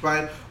British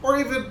Bride, or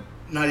even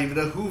not even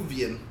a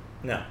Whovian.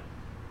 No.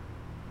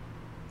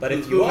 But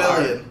if you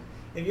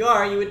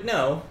are, you would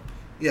know.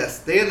 Yes,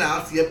 they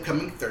announced the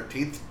upcoming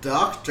 13th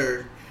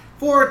Doctor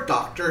for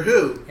Doctor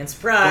Who. And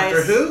surprise.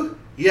 Doctor Who?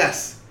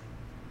 Yes.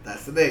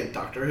 That's the name,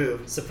 Doctor Who.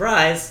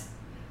 Surprise.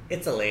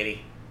 It's a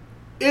lady.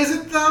 Is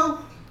it though?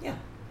 Yeah.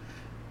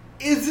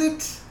 Is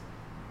it?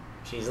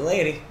 She's a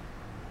lady.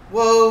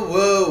 Whoa,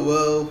 whoa,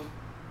 whoa.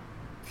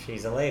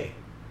 She's a lady.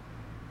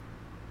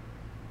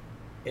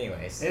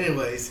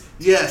 Anyways,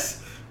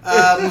 yes.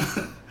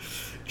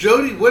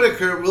 Jodie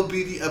Whittaker will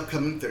be the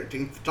upcoming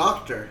 13th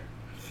Doctor.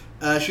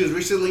 She was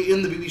recently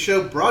in the BBC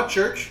show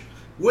Broadchurch,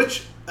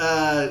 which,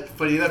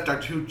 funny enough,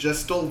 Doctor Who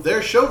just stole their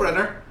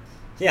showrunner.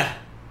 Yeah.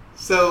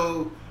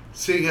 So,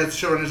 seeing as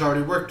showrunners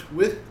already worked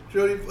with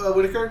Jodie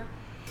Whittaker,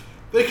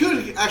 they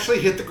could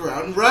actually hit the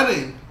ground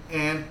running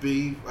and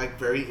be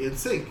very in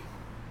sync.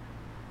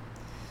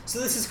 So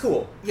this is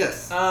cool.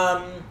 Yes.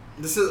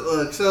 This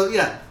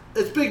is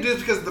it's big news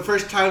because it's the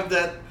first time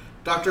that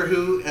Doctor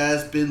Who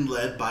has been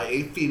led by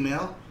a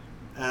female.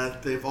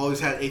 They've always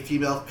had a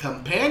female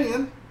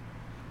companion,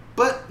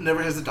 but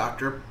never has the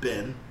Doctor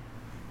been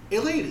a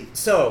lady.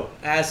 So,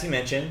 as you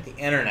mentioned, the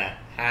internet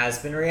has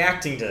been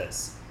reacting to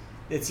this.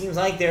 It seems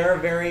like there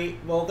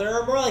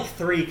are more like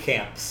 3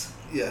 camps.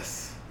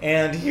 Yes.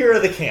 And here are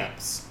the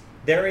camps.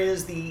 There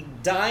is the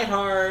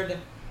diehard,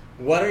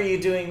 what are you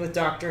doing with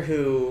Doctor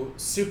Who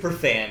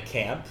superfan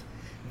camp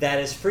that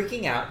is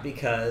freaking out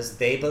because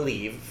they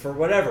believe, for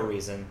whatever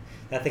reason,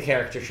 that the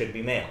character should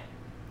be male.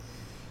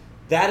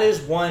 that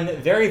is one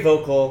very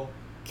vocal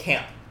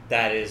camp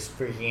that is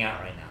freaking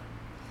out right now.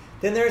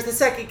 Then there's the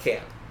second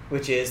camp,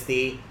 which is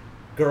the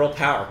girl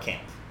power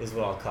camp, is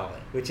what I'll call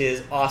it, which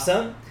is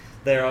awesome.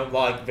 They're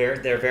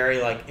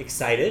very like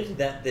excited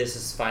that they're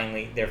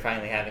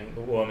finally having a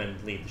woman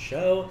lead the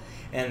show,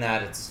 and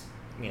that it's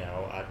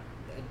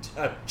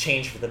a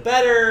change for the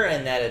better,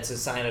 and that it's a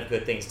sign of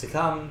good things to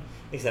come,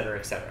 etc.,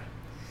 etc.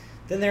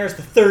 Then there's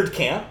the third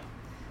camp,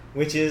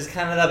 which is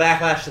kind of the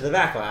backlash to the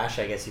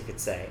backlash, I guess you could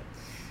say,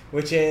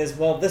 which is,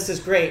 well, this is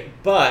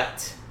great,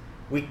 but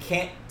we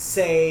can't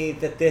say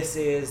that this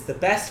is the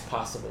best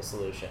possible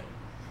solution.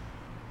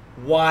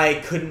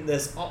 Why couldn't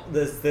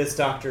this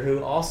Doctor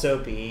Who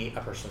also be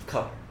a person of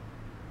color?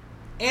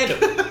 And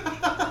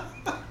a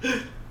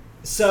woman.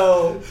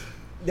 So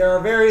there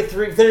are very,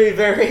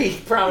 very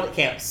prominent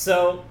camps.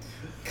 So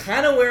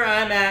kind of where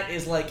I'm at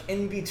is like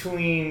in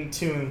between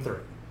 2 and 3.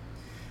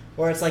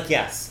 Where it's like,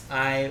 yes,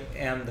 I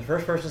am the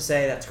first person to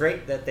say that's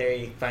great that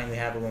they finally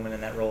have a woman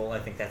in that role. I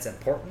think that's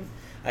important.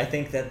 I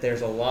think that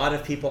there's a lot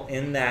of people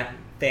in that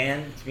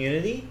fan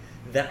community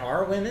that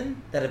are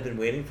women that have been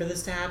waiting for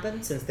this to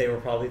happen since they were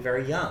probably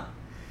very young.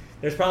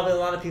 There's probably a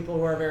lot of people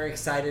who are very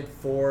excited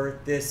for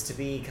this to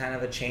be kind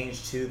of a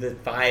change to the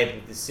vibe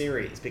of the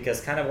series,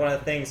 because kind of one of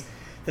the things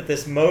that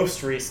this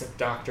most recent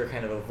Doctor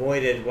kind of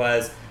avoided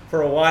was,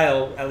 for a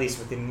while, at least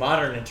with the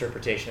modern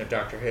interpretation of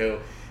Doctor Who,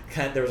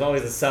 there was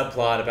always a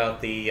subplot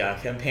about the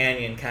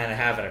companion kind of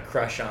having a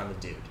crush on the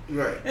dude.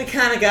 Right. And it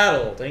kind of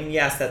got old. I mean,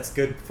 yes, that's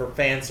good for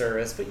fan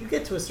service, but you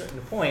get to a certain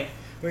point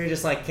where you're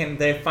just like, can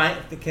they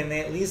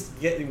at least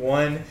get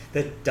one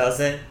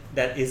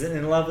that isn't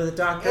in love with the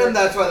Doctor? And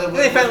that's why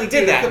they finally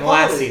did that in the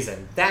last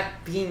season.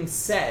 That being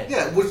said,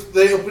 yeah, which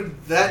they opened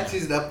that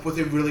season up with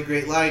a really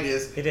great line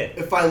is, they did.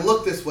 If I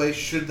look this way,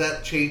 should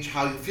that change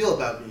how you feel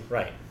about me?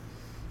 Right.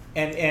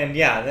 And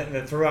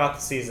yeah, throughout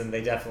the season,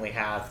 they definitely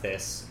have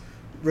this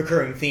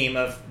recurring theme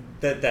of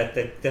that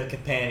the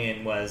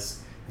companion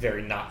was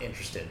very not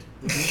interested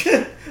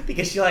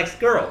because she likes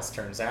girls,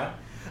 turns out.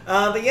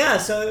 But yeah,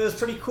 so it was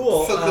pretty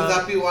cool. So could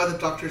that be why the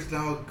Doctor's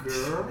now a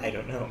girl? I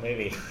don't know,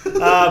 maybe.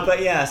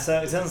 But yeah, so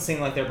it doesn't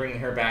seem like they're bringing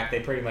her back. They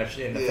pretty much,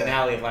 in the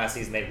finale of last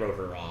season, they wrote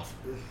her off.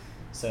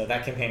 So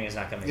that companion's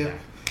not coming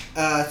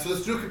back. So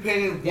this new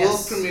companion will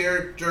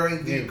premiere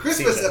during the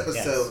Christmas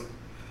episode.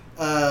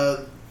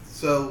 Yes.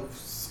 So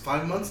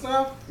 5 months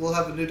now, we'll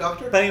have a new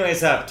Doctor. But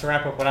anyways, to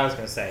wrap up what I was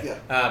going to say.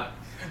 Yeah.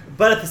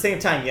 But at the same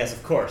time, yes,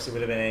 of course, it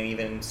would have been an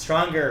even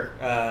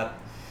stronger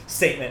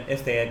statement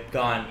if they had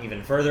gone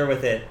even further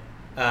with it.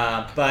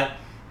 But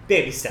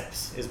baby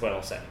steps is what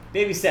I'll say.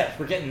 Baby steps,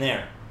 we're getting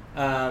there.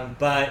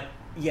 But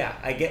yeah,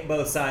 I get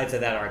both sides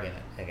of that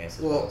argument, I guess.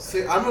 Well,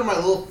 see, I'm in my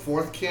little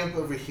fourth camp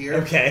over here.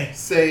 Okay.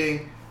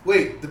 Saying,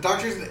 wait, the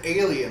Doctor's an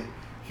alien.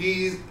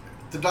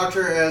 The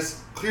Doctor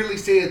has clearly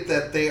stated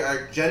that they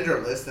are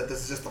genderless, that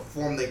this is just the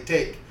form they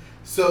take.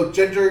 So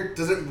gender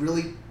doesn't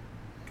really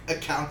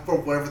account for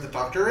whatever the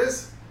Doctor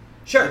is?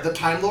 Sure. The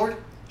Time Lord?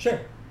 Sure.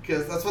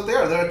 Because that's what they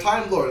are. They're a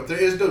Time Lord. There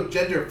is no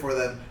gender for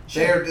them.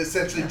 Sure. They are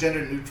essentially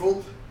gender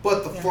neutral,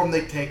 but the form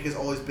they take has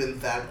always been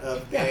that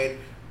of an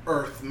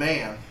Earth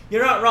man.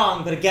 You're not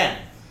wrong, but again,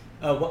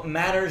 what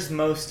matters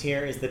most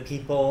here is the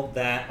people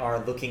that are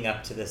looking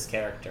up to this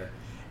character.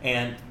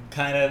 And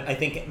kind of, I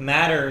think it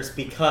matters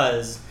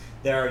because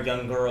there are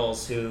young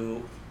girls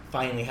who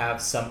finally have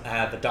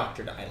a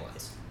Doctor to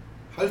idolize.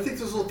 How do you think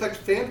this will affect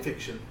fan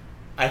fiction?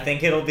 I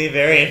think it'll be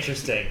very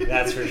interesting,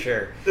 that's for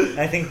sure.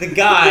 I think the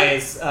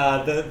guys,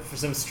 for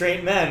some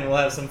straight men, will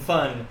have some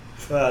fun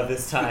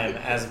this time,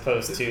 as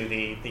opposed to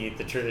the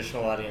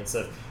traditional audience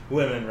of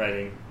women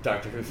writing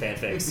Doctor Who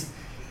fanfics.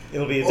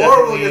 It'll be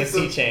definitely a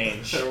sea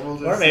change.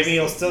 Or maybe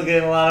you'll still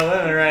get a lot of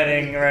women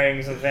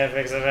writing some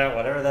fanfics about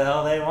whatever the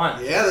hell they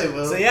want. Yeah, they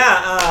will. So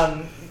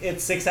yeah,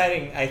 it's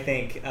exciting, I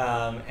think.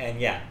 And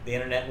yeah, the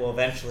internet will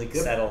eventually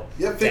settle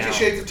down. 50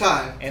 Shades of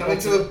Time. Coming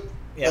to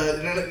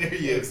internet near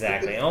you.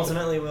 Exactly. And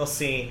ultimately we'll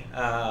see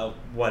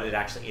what it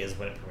actually is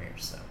when it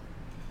premieres. So.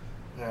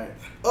 Alright.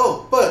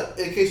 Oh, but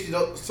in case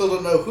you still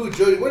don't know who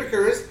Jodie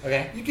Whittaker is,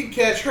 you can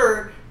catch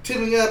her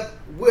teaming up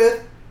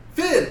with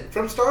Finn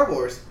from Star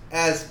Wars,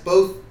 as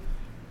both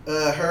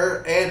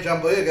her and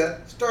John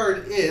Boyega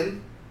starred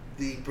in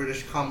the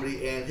British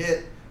comedy and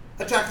hit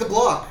Attack the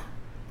Block,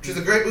 which is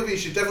a great movie. You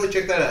should definitely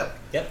check that out.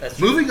 Yep, that's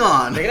true. Moving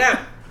on. Check it out.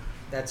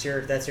 That's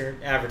your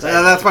advertisement.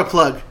 That's my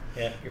plug.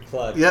 Yeah, your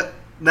plug. Yep.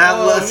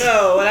 No!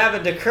 What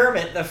happened to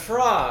Kermit the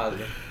Frog?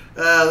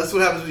 This is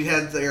what happens when you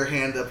had your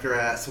hand up your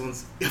ass.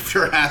 Someone's up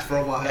your ass for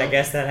a while. I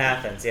guess that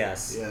happens,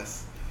 yes.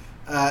 Yes.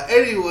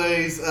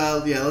 Anyways,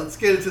 let's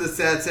get into the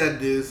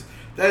sad news.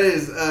 That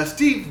is,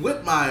 Steve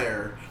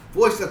Whitmire,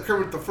 voice of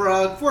Kermit the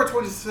Frog, for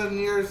 27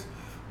 years,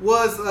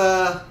 was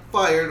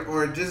fired,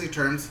 or in Disney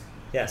terms,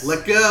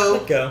 let go.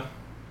 Let go.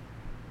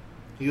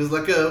 He was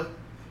let go.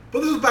 But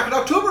this was back in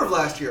October of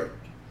last year.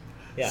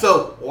 Yeah.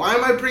 So, why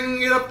am I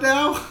bringing it up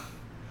now?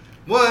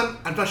 One,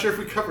 I'm not sure if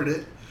we covered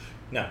it.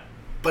 No.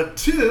 But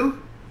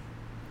two,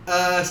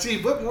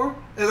 Steve Whitmore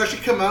has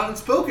actually come out and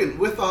spoken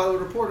with the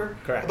Hollywood Reporter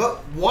about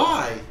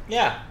why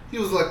he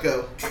was let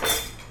go.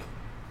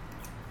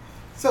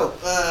 So,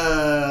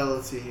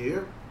 let's see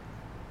here.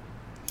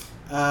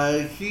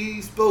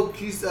 He's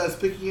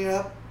speaking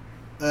up.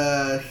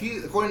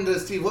 According to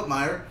Steve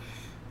Whitmire,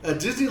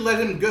 Disney let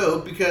him go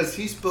because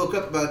he spoke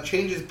up about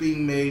changes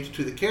being made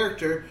to the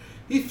character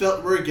he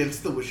felt were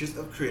against the wishes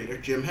of creator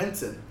Jim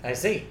Henson. I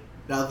see.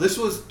 Now, this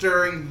was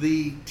during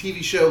the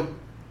TV show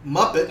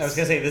Muppets. I was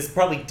going to say, this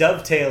probably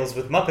dovetails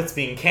with Muppets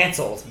being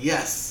canceled.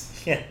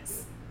 Yes.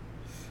 Yes.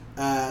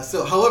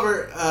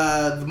 However,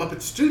 the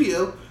Muppet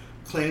Studio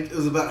claimed it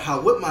was about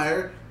how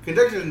Whitmire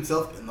conducted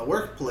himself in the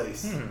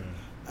workplace.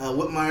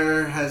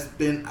 Whitmire has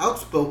been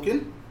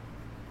outspoken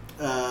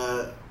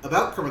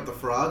about Kermit the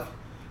Frog,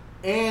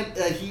 and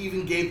he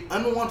even gave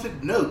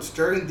unwanted notes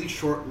during the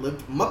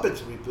short-lived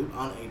Muppets reboot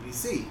on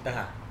ABC.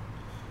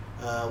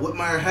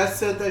 Whitmire has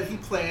said that he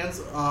plans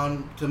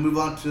to move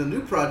on to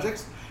new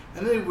projects,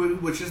 and they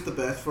wishes the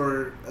best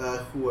for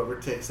whoever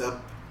takes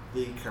up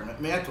the Kermit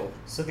mantle.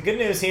 So the good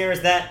news here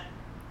is that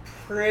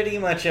pretty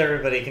much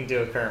everybody can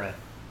do a Kermit.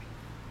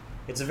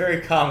 It's a very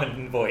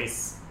common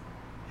voice.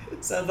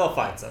 So they'll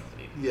find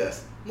somebody.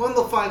 Yes. One,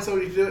 they'll find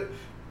somebody to do it.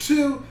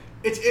 Two,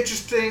 it's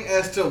interesting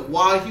as to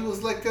why he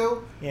was let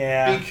go.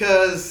 Yeah.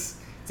 Because...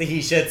 So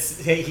he said,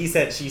 she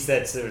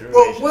said situation.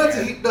 Well,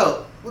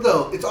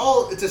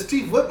 it's a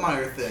Steve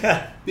Whitmire thing.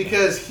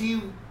 because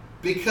he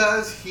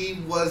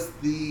was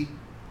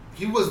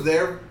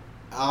there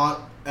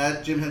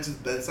at Jim Henson's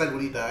bedside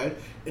when he died,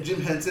 and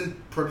Jim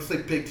Henson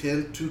purposely picked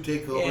him to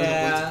take over the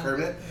place of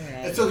Kermit.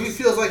 And so he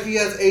feels like he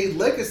has a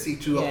legacy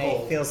to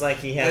uphold. He feels like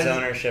he has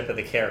ownership of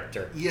the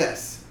character.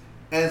 Yes.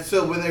 And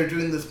so when they were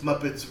doing this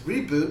Muppets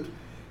reboot,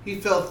 he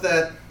felt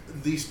that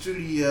the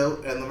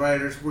studio and the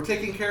writers were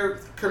taking care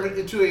of Kermit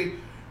into a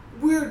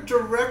weird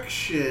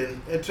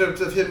direction in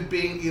terms of him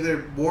being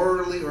either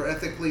morally or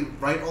ethically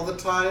right all the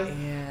time.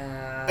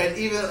 Yeah. And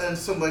even and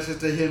so much as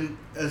to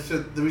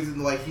the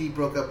reason why he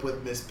broke up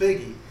with Miss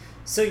Piggy.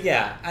 So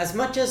yeah, as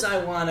much as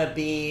I want to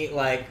be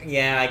like,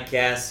 yeah, I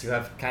guess you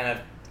have kind of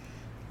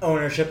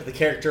ownership of the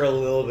character a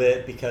little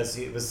bit because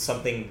it was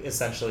something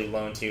essentially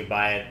loaned to you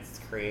by its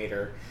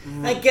creator.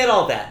 I get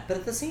all that, but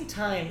at the same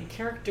time,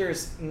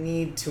 characters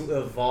need to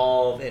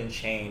evolve and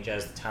change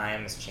as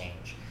times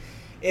change.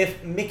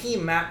 If Mickey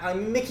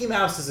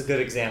Mouse is a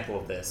good example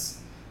of this.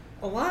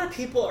 A lot of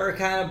people are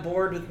kind of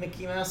bored with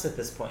Mickey Mouse at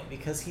this point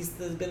because he's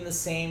been the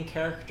same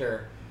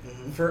character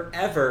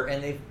forever,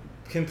 and they've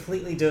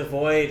completely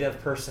devoid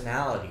of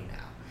personality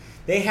now.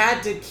 They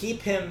had to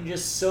keep him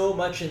just so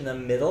much in the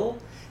middle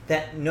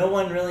that no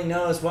one really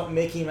knows what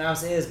Mickey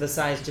Mouse is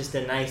besides just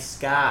a nice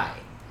guy.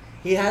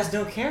 He has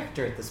no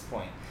character at this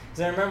point.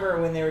 Because I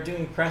remember when they were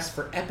doing press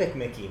for Epic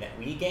Mickey, that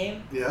Wii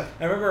game. Yeah.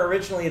 I remember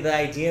originally the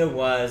idea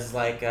was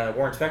like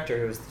Warren Spector,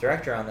 who was the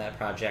director on that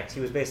project, he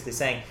was basically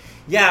saying,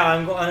 yeah,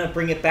 I'm going to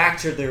bring it back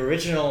to the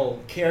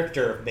original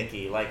character of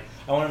Mickey. Like,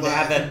 I want him to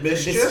have that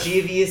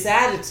mischievous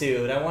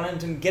attitude. I want him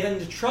to get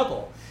into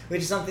trouble,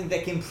 which is something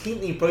that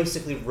completely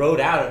basically wrote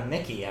out of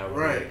Mickey.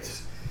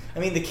 Right. I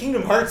mean, the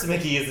Kingdom Hearts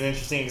Mickey is an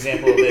interesting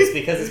example of this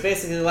because it's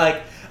basically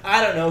like,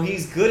 I don't know,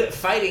 he's good at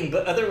fighting,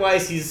 but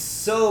otherwise he's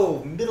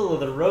so middle of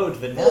the road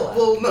vanilla.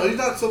 Well, no, he's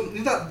not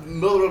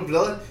middle of the road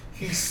vanilla.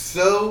 He's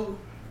so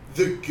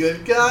the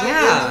good guy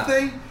in the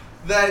thing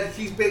that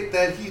he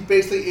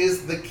basically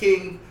is the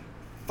king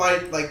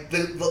fight, like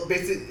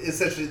basically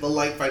essentially the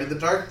light fighting the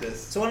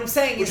darkness. So what I'm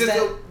saying which is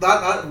that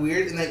not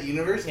weird in that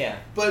universe. Yeah.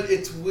 But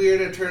it's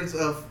weird in terms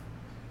of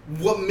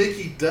what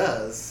Mickey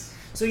does.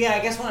 So yeah, I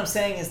guess what I'm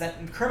saying is that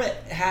Kermit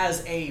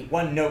has a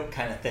one-note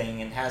kind of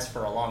thing and has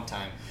for a long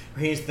time,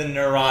 where he's the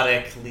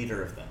neurotic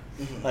leader of them.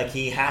 Mm-hmm. Like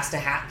he has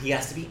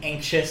to be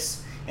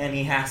anxious and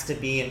he has to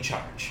be in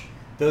charge.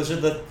 Those are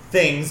the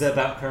things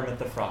about Kermit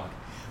the Frog.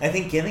 I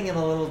think giving him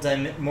a little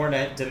more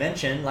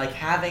dimension, like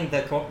having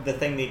the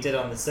thing they did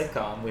on the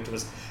sitcom, which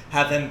was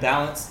have him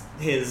balance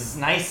his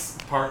nice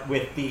part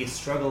with the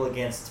struggle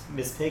against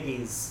Miss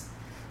Piggy's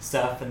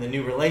stuff and the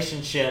new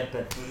relationship.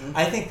 And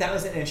I think that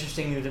was an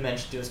interesting new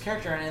dimension to his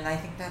character, and I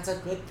think that's a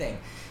good thing.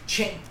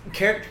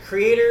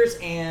 Creators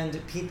and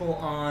people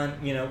on,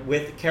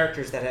 with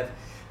characters that have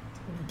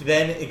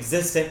been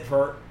existent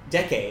for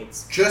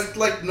decades. Just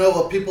like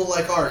Noah, people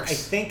like Arx. I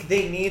think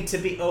they need to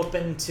be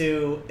open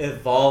to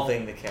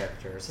evolving the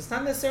characters. It's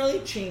not necessarily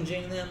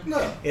changing them.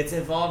 No. It's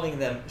evolving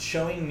them,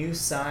 showing new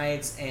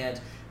sides and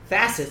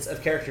facets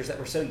of characters that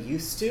we're so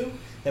used to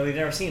that we've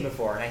never seen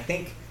before. And I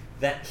think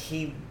that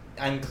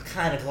I'm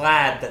kind of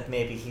glad that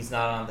maybe he's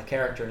not on the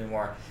character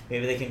anymore.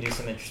 Maybe they can do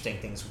some interesting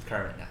things with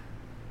Kermit now.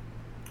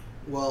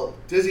 Well,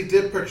 Disney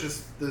did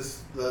purchase the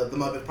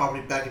Muppet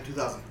property back in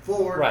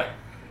 2004. Right.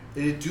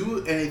 They didn't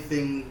do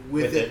anything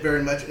with it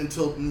very much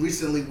until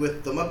recently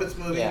with the Muppets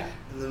movie, and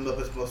then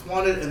Muppets Most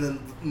Wanted, and then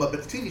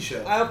Muppets TV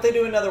show. I hope they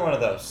do another one of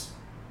those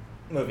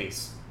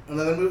movies.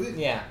 Another movie?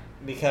 Yeah,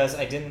 because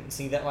I didn't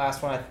see that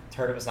last one. I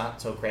heard it was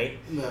not so great.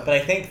 No. But I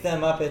think the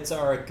Muppets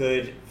are a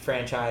good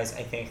franchise.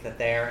 I think that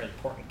they are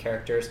important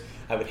characters.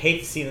 I would hate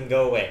to see them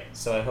go away,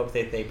 so I hope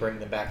that they bring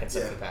them back in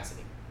some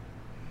capacity.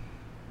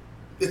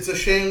 It's a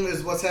shame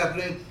is what's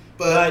happening,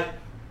 but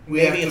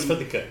maybe it's for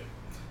the good.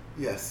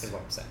 Yes. Is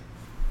what I'm saying.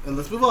 And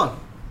let's move on.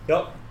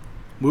 Yep.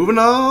 Moving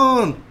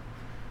on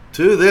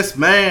to this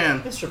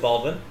man. Mr.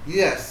 Baldwin.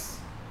 Yes.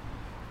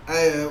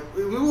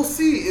 We will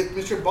see if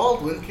Mr.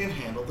 Baldwin can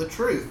handle the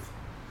truth.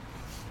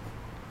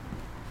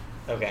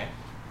 Okay.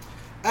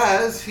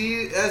 As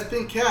he has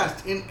been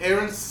cast in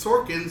Aaron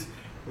Sorkin's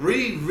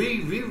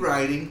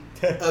rewriting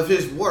of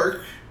his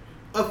work,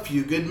 A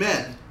Few Good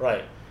Men.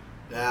 Right.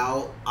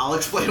 Now, I'll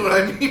explain what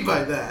I mean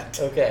by that.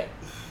 Okay.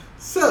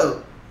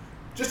 So,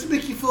 just to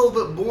make you feel a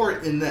bit more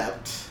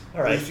inept,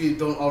 All right. if you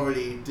don't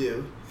already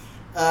do,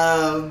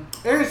 Aaron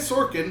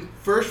Sorkin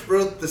first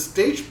wrote the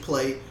stage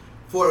play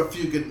for A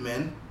Few Good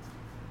Men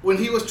when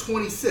he was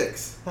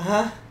 26.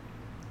 Uh-huh.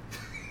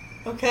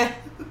 Okay.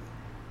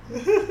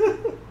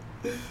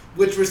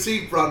 Which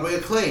received Broadway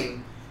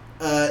acclaim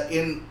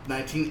in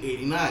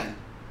 1989.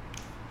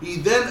 He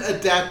then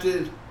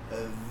adapted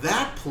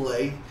that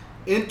play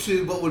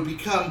into what would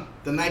become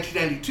the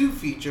 1992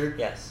 feature,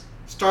 Yes.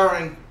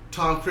 starring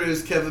Tom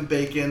Cruise, Kevin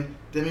Bacon,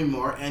 Demi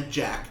Moore, and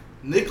Jack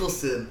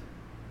Nicholson,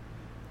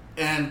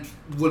 and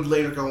would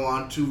later go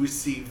on to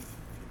receive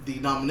the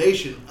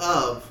nomination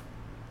of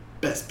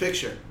Best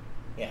Picture,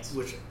 Yes.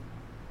 which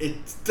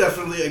it's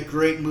definitely a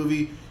great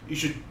movie. You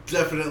should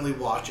definitely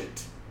watch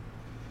it.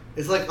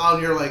 It's like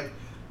on your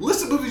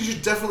list of movies you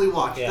should definitely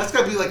watch. Yeah. That's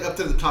got to be up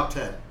to the top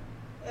 10.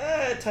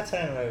 Top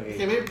 10 movie.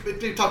 Okay,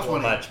 maybe top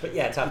 20. Not much, but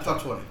yeah, top 20.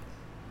 Top 20.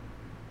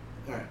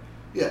 Alright.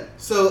 Yeah.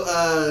 So,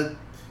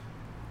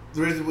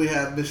 the reason we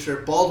have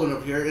Mr. Baldwin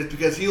up here is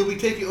because he will be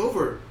taking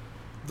over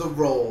the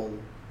role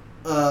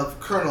of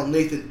Colonel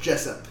Nathan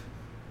Jessup,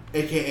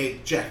 a.k.a.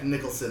 Jack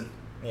Nicholson,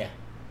 Yeah.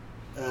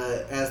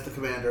 as the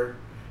commander,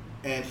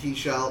 and he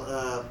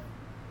shall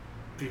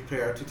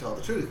prepare to tell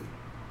the truth,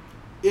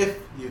 if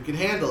you can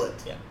handle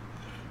it. Yeah.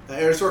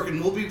 Aaron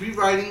Sorkin will be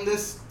rewriting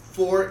this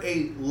for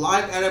a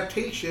live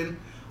adaptation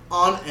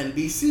on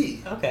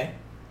NBC. Okay.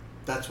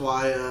 That's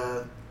why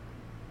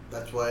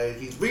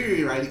he's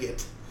rewriting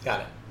it.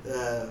 Got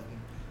it.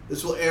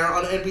 This will air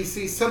on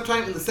NBC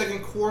sometime in the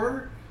second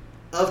quarter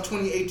of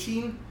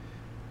 2018,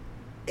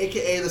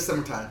 aka the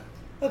summertime.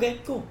 Okay,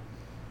 cool.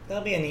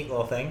 That'll be a neat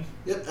little thing.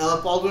 Yep,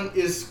 Alec Baldwin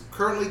is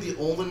currently the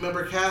only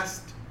member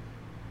cast.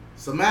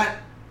 So Matt,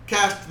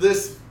 cast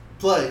this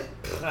play.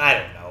 I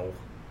don't know.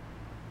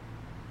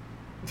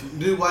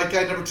 New white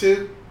guy number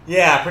 2?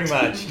 Yeah, pretty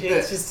much.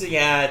 It's just,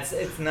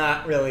 it's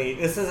not really,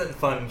 this isn't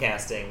fun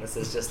casting. This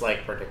is just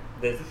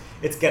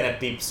it's gonna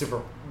be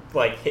super,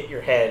 hit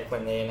your head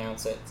when they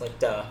announce it. It's like,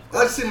 duh.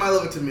 I'd see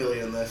Milo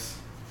Ventimiglia in this.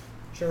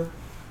 Sure.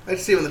 I'd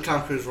see him in the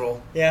Tom Cruise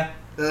role. Yeah.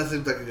 That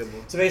seems like a good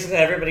one. So basically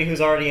everybody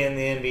who's already in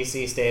the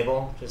NBC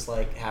stable, just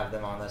have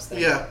them on this thing.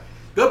 Yeah.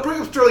 Don't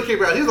bring up Sterling K.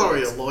 Brown. He's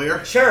already a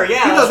lawyer. Sure,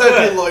 yeah. He knows how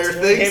to do lawyer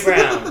Sterling things. K.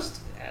 Brown,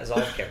 just as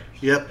all characters.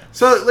 Yep.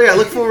 So, yeah,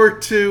 look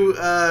forward to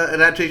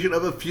an adaptation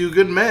of A Few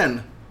Good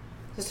Men.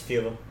 Just a few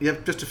of them.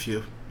 Yep, just a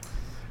few.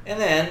 And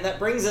then that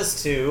brings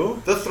us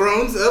to The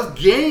Thrones of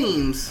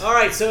Games. All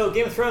right, so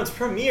Game of Thrones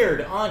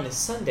premiered on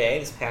Sunday,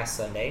 this past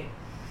Sunday.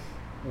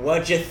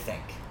 What'd you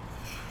think?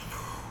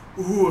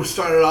 Ooh, it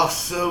started off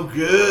so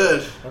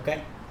good.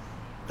 Okay.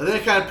 And then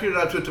it kind of petered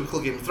out to a typical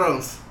Game of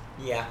Thrones.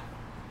 Yeah.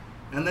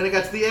 And then it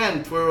got to the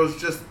end where it was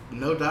just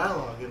no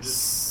dialogue and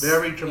just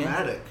very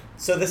dramatic. Yeah.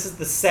 So this is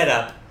the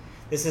setup.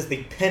 This is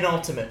the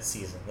penultimate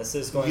season. This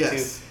is going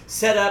Yes. to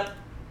set up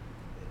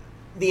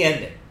the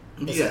ending,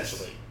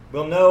 essentially. Yes.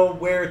 We'll know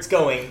where it's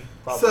going,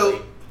 probably,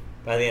 So-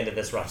 by the end of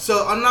this run.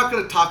 So I'm not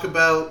going to talk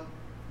about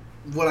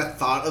what I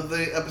thought of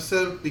the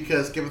episode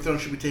because Game of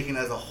Thrones should be taken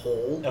as a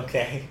whole.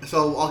 Okay.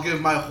 So I'll give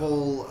my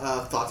whole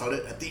thoughts on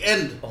it at the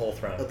end The whole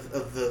throne.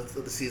 of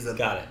the season.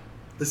 Got it.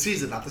 The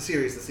season, not the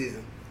series, the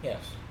season. Yes.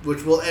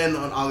 Which will end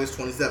on August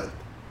 27th.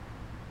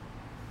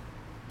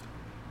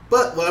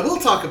 But what I will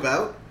talk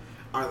about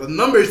are the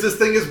numbers this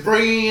thing is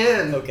bringing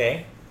in.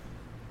 Okay.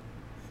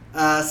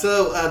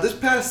 So this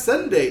past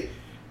Sunday,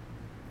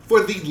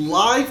 for the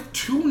live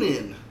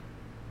tune-in,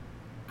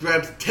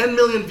 grabbed 10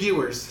 million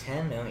viewers.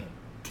 10 million.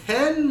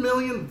 10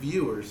 million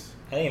viewers.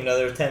 I didn't even know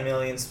there were 10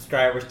 million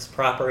subscribers to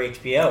proper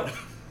HBO.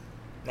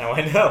 Now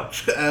I know.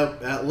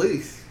 At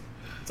least.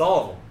 It's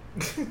all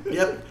of them.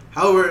 Yep.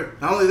 However,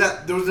 not only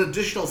that, there was an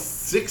additional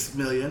 6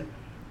 million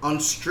on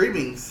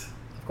streamings,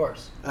 Of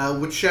course.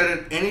 which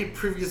shattered any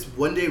previous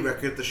one-day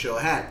record the show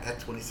had at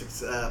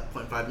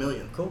 26.5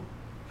 million. Cool.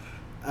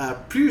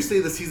 Previously,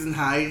 the season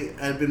high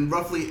had been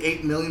roughly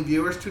 8 million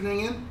viewers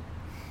tuning in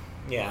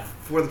Yeah.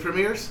 for the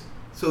premieres.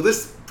 So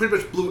this pretty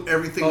much blew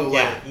everything Oh, away.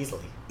 yeah,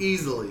 easily.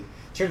 Easily.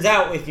 Turns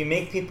out, if you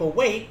make people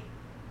wait,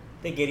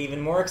 they get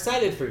even more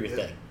excited for your Yeah.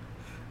 thing.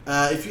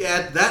 If you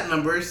add that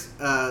numbers,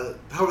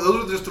 however,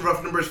 those are just the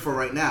rough numbers for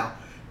right now.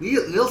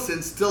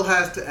 Nielsen still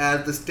has to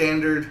add the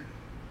standard,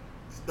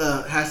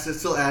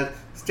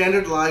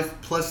 standard live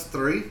plus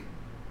 3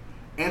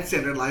 and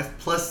standard live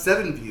plus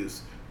 7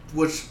 views,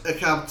 which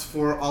accounts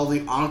for all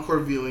the encore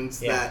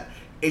viewings Yeah. that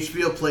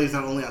HBO plays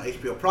not only on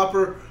HBO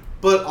proper,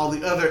 but all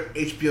the other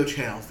HBO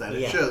channels that it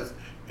Yeah. shows.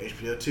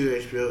 HBO 2,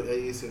 HBO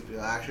East, HBO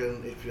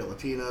Action, HBO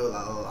Latino,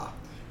 la la la.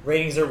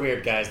 Ratings are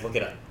weird, guys. Look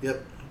it up.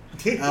 Yep.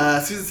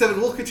 Season 7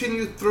 will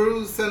continue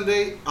through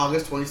Sunday,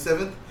 August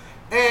 27th.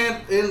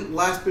 And in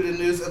last bit of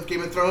news of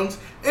Game of Thrones,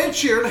 Ed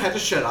Sheeran had to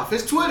shut off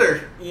his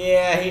Twitter.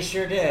 Yeah, he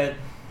sure did.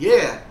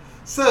 Yeah.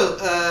 So,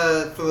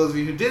 for those of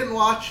you who didn't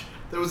watch,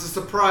 there was a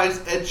surprise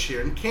Ed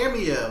Sheeran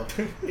cameo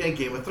in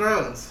Game of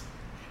Thrones.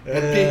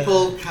 And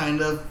people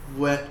kind of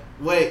went,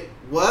 wait,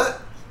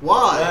 what?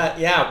 Why?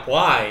 Yeah,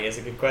 why is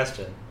a good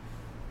question.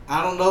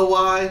 I don't know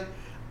why.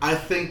 I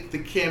think the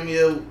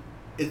cameo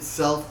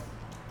itself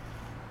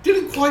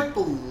didn't quite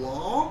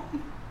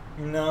belong.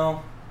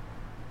 No.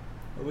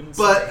 I wouldn't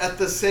But say. at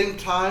the same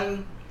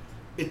time,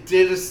 it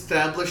did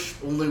establish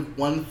only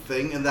one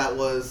thing, and that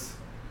was,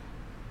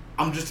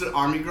 I'm just an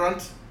army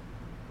grunt.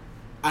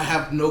 I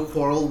have no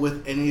quarrel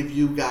with any of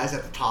you guys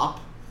at the top.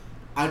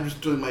 I'm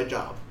just doing my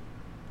job.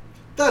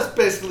 That's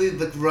basically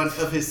the grunt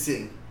of his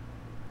scene.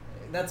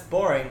 That's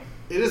boring.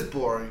 It is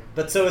boring.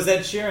 But so is Ed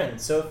Sheeran,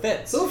 so it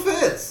fits. So it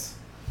fits.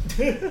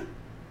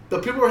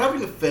 But people were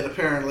having a fit,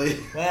 apparently.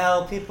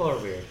 Well, people are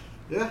weird.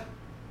 Yeah.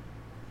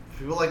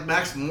 People like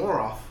Max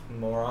Moroff.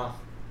 More off.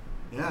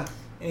 Yeah.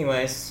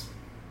 Anyways.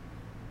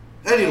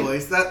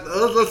 Anyways,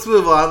 let's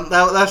move on.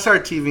 That's our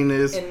TV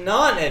news. In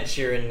non-Ed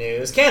Sheeran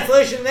news,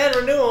 cancellation and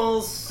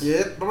renewals.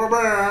 Yep.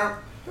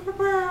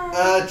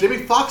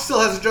 Jamie Foxx still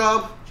has a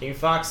job. Jamie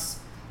Foxx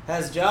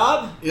has a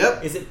job.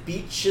 Yep. Is it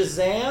beat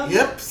Shazam?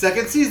 Yep.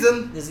 Second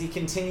season. Does he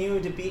continue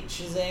to beat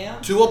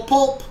Shazam? To a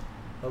pulp.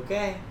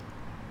 Okay.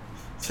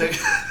 Second.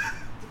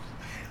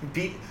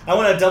 Beat. I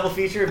want a double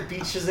feature of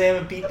beat Shazam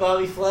and beat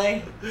Bobby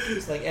Flay.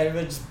 It's like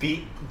everybody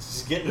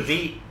just getting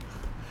beat.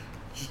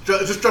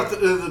 Just drop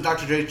the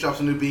Dr. J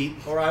drops a new beat.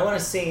 Or I want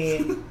to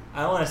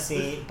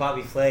see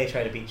Bobby Flay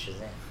try to beat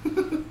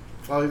Shazam.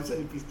 Probably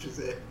say beat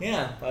Shazam.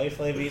 Yeah, Bobby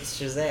Flay beats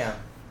Shazam.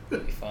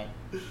 That'd be fun.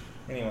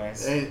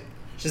 Anyways, Hey,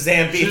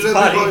 Shazam beats Shazam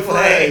Bobby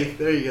Flay.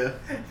 There you go.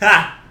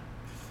 Ha!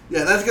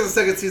 Yeah, that's because the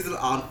second season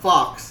on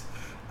Fox.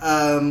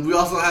 We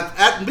also have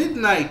At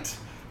Midnight.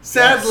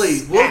 Sadly,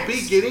 Yes. will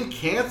be getting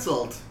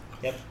canceled.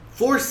 Yep.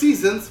 4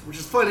 seasons, which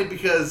is funny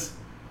because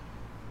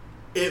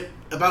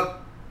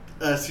about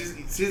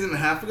season and a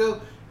half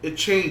ago, it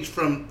changed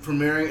from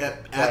premiering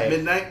at Right.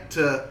 midnight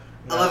to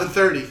No.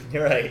 11:30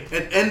 You're right.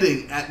 and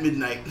ending at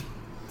midnight.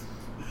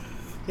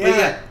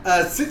 Yeah. But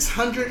yeah,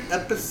 600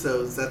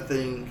 episodes that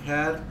thing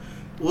had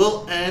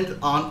will end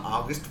on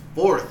August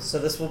 4th. So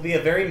this will be a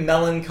very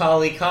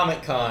melancholy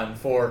Comic-Con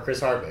for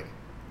Chris Hardwick.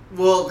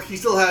 Well, he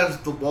still has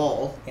The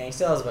Wall. Yeah, he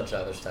still has a bunch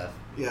of other stuff.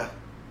 Yeah.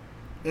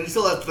 And he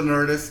still has The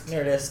Nerdist.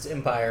 Nerdist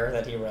Empire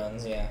that he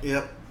runs, yeah.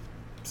 Yep.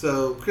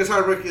 So Chris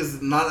Hardwick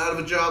is not out of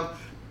a job,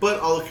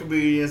 but all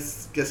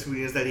the guest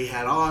comedians that he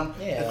had on,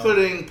 Yeah.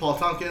 including Paul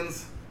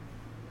Tompkins,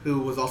 who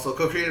was also a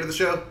co-creator of the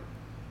show.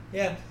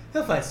 Yeah,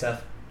 he'll find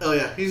stuff. Oh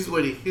yeah, he's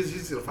witty.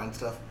 He's gonna find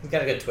stuff. He's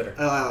got a good Twitter.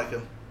 I like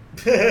him.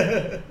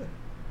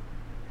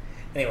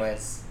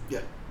 Anyways, Yeah.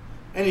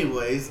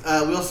 Anyways,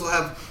 we also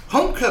have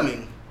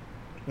Homecoming.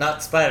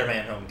 not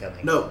Spider-Man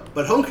Homecoming. No,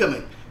 but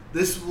Homecoming.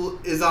 This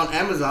is on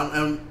Amazon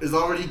and is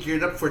already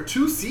geared up for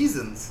 2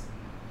 seasons.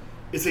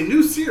 It's a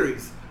new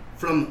series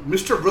from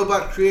Mr.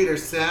 Robot creator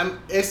Sam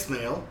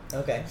Esmail,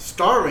 Okay.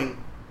 starring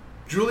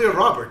Julia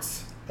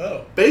Roberts,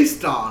 Oh.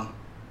 based on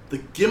the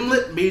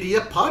Gimlet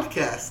Media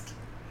podcast.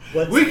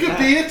 What's We could that?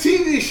 be a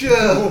TV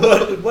show.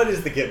 What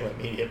is the Gimlet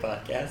Media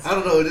podcast? I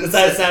don't know. It didn't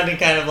Besides say. sounding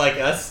kind of like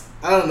us.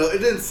 I don't know. It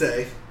didn't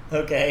say.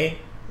 Okay.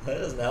 That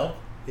doesn't help.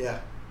 Yeah.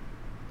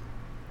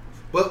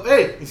 Well,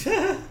 hey,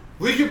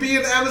 we could be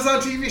an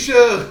Amazon TV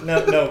show.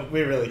 No,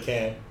 we really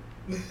can't.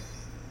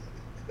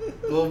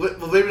 Well,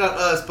 maybe not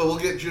us, but we'll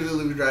get Julia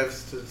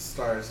Louis-Dreyfus to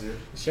star as you.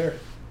 Sure.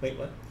 Wait,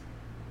 what?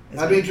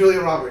 I mean Julia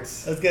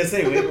Roberts. I was gonna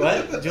say, wait,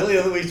 what?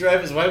 Julia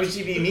Louis-Dreyfus, why would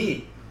she be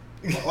me?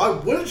 Why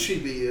wouldn't she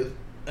be you?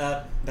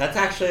 That's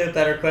actually a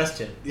better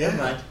question. Yeah.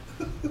 Never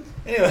mind.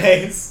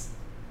 Anyways,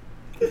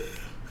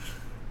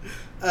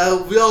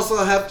 We also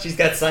have. she's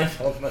got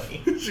Seinfeld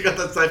money. She got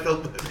that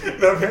Seinfeld.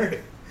 Remember?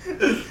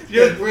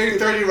 You're great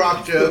 30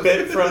 Rock The joke.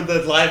 bit from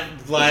the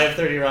live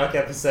 30 Rock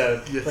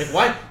episode. Yes.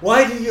 Like,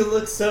 why do you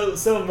look so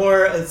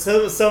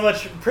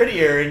much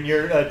prettier in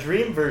your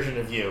dream version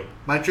of you?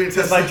 My dream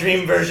Because my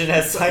dream version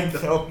has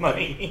Seinfeld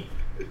money.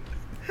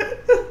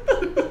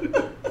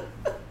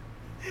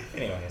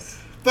 Anyways.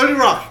 30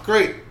 Rock,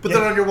 great. Put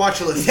that Yeah. on your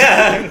watch list.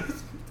 Yeah.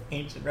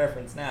 Ancient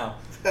reference now.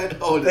 I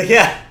know it But is.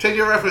 yeah.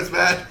 10-year reference,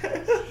 man.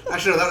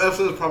 Actually, no, that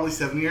episode was probably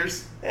 7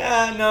 years.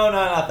 Yeah, no,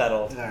 not that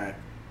old. Alright.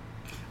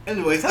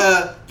 Anyways,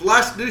 the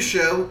last news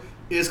show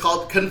is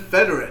called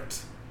Confederate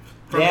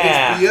from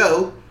Yeah.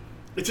 HBO.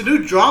 It's a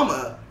new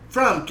drama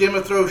from Game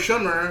of Thrones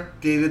showrunner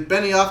David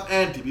Benioff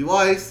and D.B.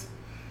 Weiss,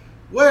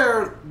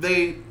 where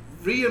they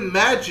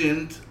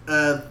reimagined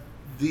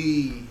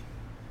the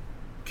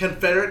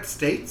Confederate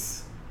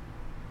States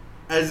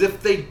as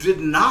if they did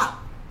not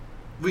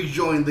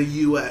rejoin the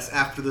U.S.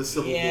 after the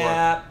Civil War.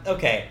 Yeah,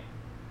 okay.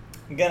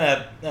 I'm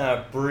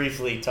gonna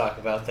briefly talk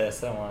about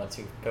this. I don't want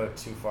to go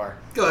too far.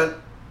 Go ahead.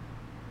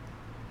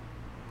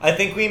 I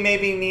think we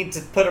maybe need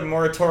to put a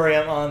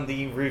moratorium on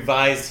the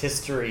revised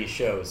history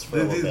shows for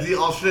a little bit. The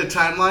alternate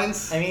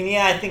timelines? I mean,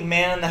 yeah, I think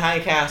Man in the High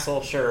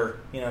Castle, sure,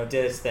 did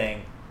his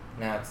thing.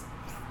 Now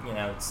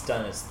it's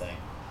done his thing.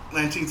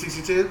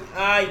 1962?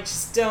 I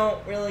just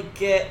don't really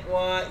get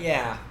what...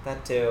 Yeah,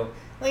 that too.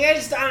 Like, I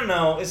don't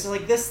know. It's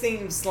like, this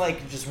seems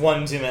like just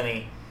one too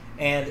many.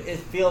 And it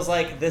feels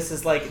like this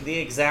is, like, the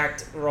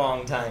exact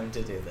wrong time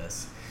to do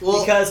this.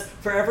 Well, because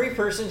for every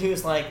person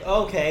who's like,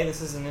 okay,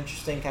 this is an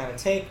interesting kind of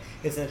take,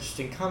 it's an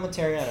interesting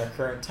commentary on our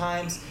current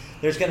times,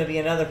 there's going to be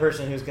another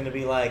person who's going to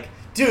be like,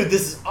 dude,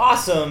 this is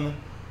awesome,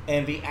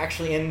 and be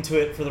actually into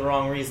it for the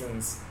wrong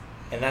reasons.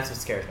 And that's what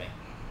scares me.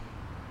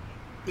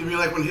 You mean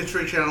like when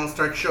History Channel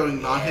starts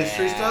showing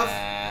non-history stuff?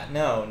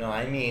 No,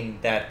 I mean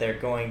that they're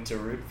going to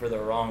root for the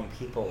wrong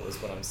people is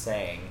what I'm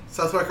saying.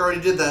 South Park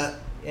already did that.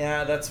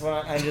 Yeah, that's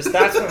what I'm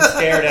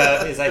scared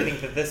of, is I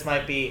think that this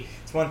might be,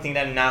 it's one thing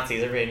that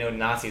Nazis, everybody knows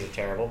Nazis are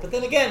terrible, but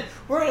then again,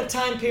 we're in a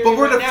time period now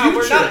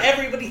where not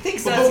everybody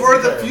thinks Nazis But we're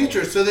are the terrible.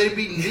 future, so they'd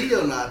be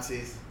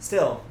neo-Nazis.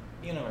 Still,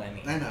 you know what I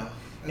mean. I know.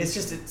 It's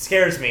just, it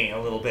scares me a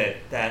little bit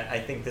that I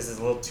think this is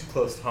a little too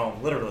close to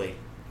home, literally.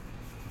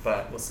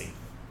 But we'll see.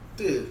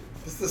 Dude,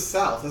 it's the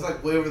South. It's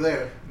like way over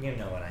there. You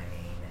know what I mean.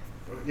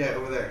 Yeah,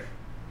 over there.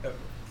 Oh.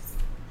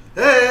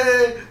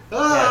 Hey!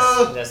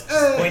 Oh! Yes, just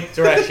hey. point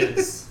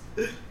directions.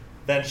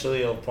 Eventually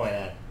you'll point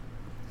at.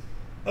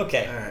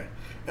 Okay. All right.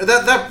 And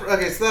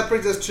so that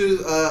brings us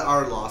to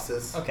our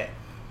losses. Okay.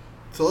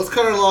 So let's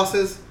cut our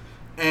losses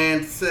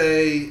and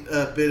say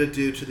a bit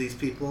adieu to these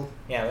people.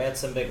 Yeah, we had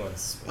some big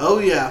ones. Oh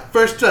yeah.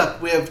 First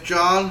up, we have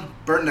John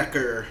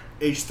Bernecker,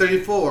 age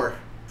 34.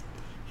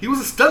 He was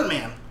a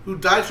stuntman who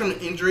died from an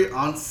injury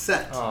on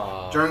set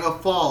during a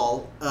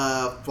fall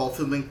while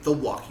filming The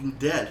Walking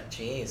Dead.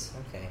 Jeez.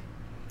 Okay.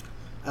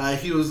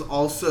 He was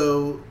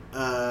also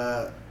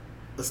a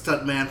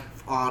stuntman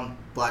on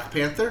Black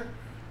Panther,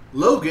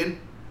 Logan,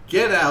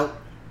 Get Out,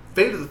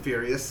 Fate of the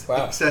Furious,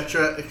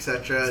 etc.,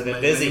 and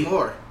many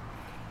more.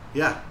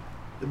 Yeah,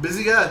 a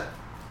busy guy.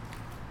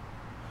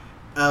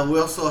 We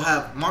also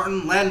have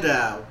Martin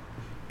Landau,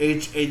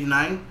 age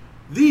 89,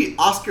 the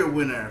Oscar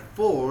winner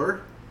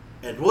for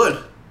Ed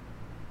Wood.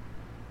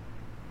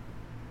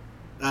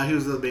 He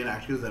was the main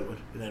actor. He was Ed Wood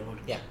in Ed Wood.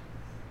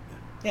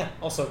 Yeah,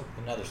 also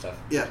in other stuff.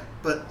 Yeah,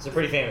 but... He's a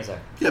pretty famous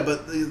actor. Yeah,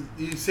 but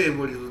you say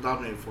what he was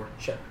nominated for.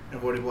 Sure.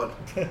 And what he won.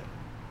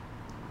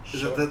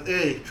 Sure.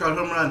 Hey, Trout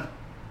home run.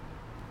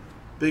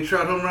 Big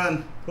Trout home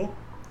run. Cool.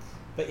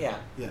 But yeah.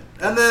 Yeah.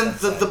 And then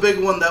the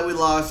big one that we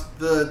lost,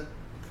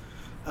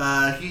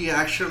 he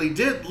actually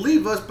did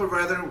leave us, but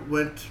rather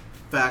went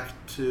back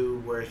to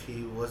where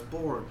he was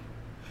born.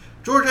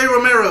 George A.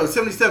 Romero,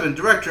 77,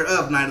 director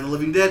of Night of the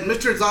Living Dead,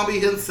 Mr. Zombie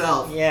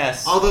himself.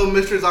 Yes. Although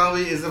Mr.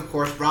 Zombie is, of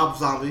course, Rob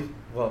Zombie.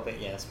 Well,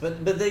 but yes. But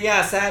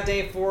sad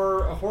day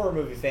for horror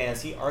movie fans.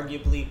 He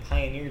arguably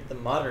pioneered the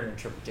modern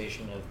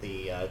interpretation of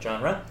the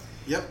genre.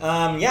 Yep.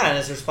 And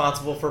is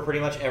responsible for pretty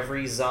much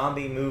every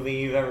zombie movie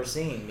you've ever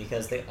seen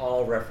because they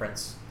all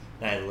reference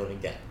Night of the Living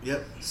Dead.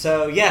 Yep.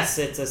 So, yes,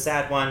 it's a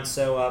sad one.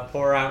 So,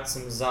 pour out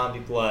some zombie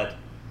blood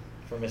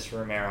for Mr.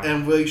 Romero.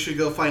 And we should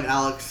go find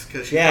Alex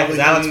because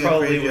Alex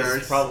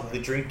was probably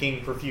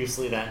drinking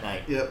profusely that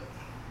night. Yep.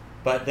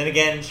 But then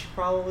again, she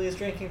probably is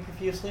drinking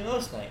profusely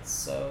most nights.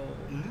 So,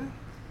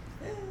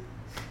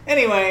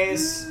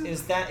 anyways,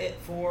 is that it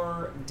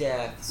for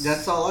deaths?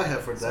 That's all I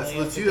have for deaths.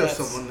 Unless you have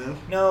someone new.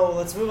 No,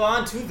 let's move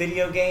on to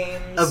video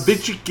games.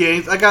 Avicii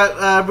Games. I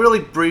got really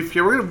brief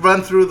here. We're gonna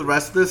run through the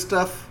rest of this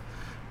stuff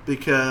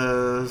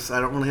because I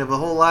don't really have a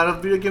whole lot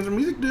of video games or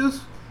music news.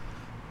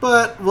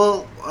 But,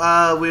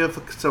 we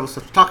have several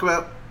stuff to talk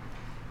about.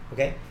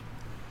 Okay.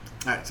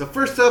 Alright, so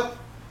first up,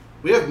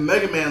 we have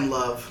Mega Man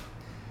Love.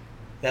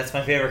 That's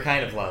my favorite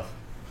kind of love.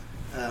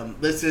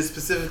 This is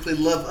specifically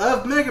love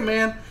of Mega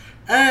Man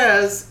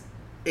as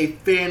a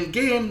fan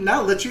game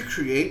now lets you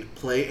create,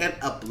 play, and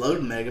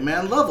upload Mega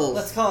Man levels.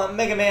 Let's call it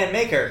Mega Man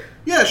Maker.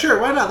 Yeah,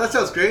 sure, why not? That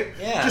sounds great.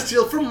 Yeah. Just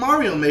steal from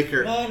Mario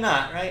Maker. No,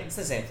 not, right? It's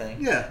the same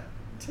thing. Yeah.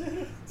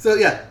 So,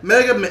 yeah,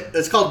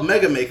 it's called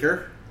Mega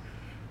Maker.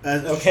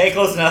 Okay,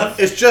 close enough.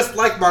 It's just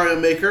like Mario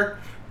Maker,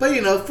 but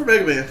for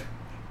Mega Man.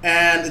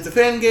 And it's a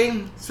fan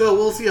game, so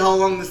we'll see how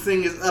long this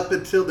thing is up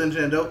until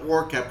Nintendo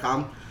or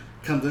Capcom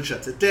comes and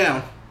shuts it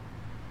down.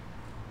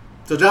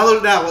 So download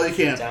it now while you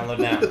can. Download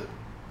now.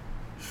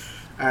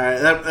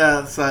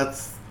 Alright, so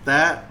that's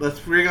that. Let's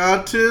bring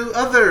on to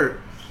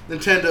other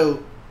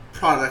Nintendo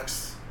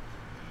products.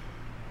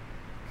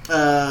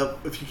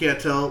 If you can't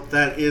tell,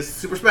 that is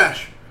Super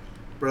Smash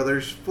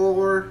Brothers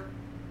 4.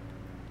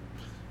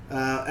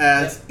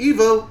 As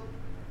Evo.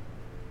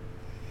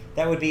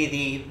 That would be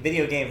the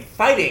video game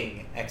fighting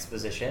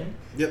exposition.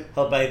 Yep.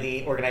 Held by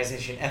the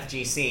organization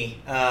FGC.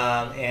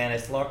 And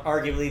it's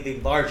arguably the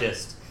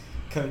largest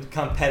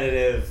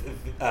competitive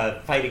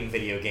fighting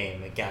video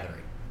game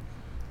gathering.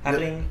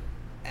 Happening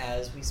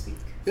as we speak.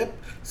 Yep.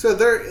 So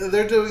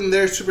they're doing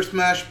their Super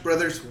Smash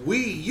Brothers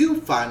Wii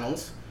U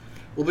finals.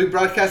 Will be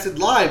broadcasted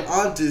live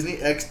on Disney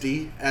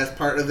XD as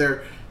part of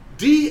their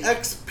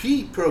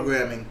DXP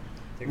programming.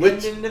 They're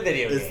which getting into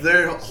video games. is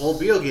their whole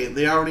video game.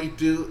 They already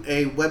do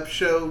a web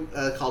show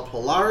called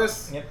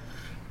Polaris. Yep.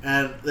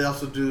 And they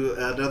also do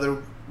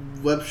another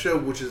web show,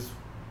 which is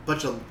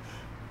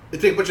they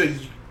take a bunch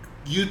of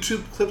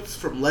YouTube clips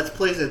from Let's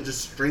Plays and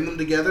just string them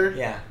together.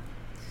 Yeah.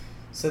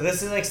 So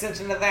this is an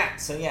extension of that.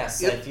 So yes,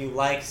 Yep. if you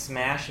like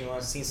Smash and you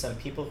want to see some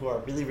people who are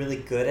really, really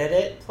good at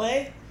it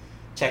play,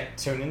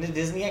 tune into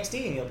Disney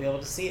XD and you'll be able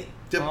to see it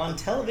Yep. on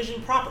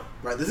television proper.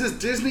 Right. This is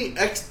Disney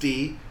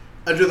XD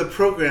under the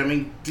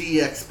programming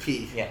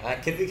DXP. Yeah,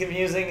 that could be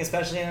confusing,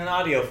 especially in an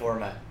audio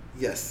format.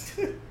 Yes.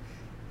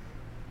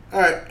 All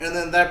right, and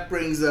then that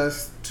brings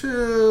us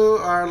to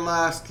our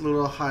last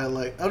little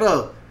highlight. Oh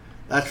no,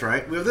 that's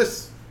right. We have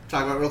this to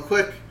talk about real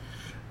quick.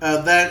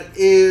 That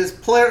is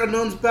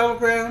PlayerUnknown's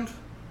Battleground.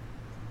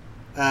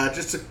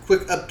 Just a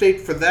quick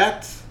update for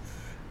that.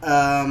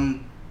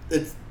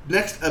 Its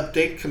next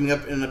update coming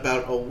up in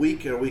about a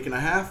week or a week and a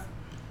half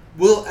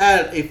will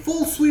add a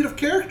full suite of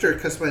character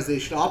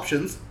customization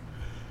options,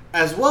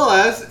 as well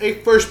as a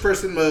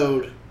first-person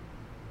mode.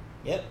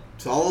 Yep.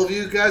 So all of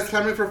you guys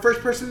clamoring for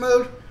first-person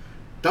mode,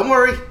 don't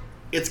worry,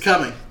 it's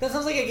coming. That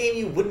sounds like a game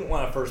you wouldn't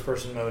want a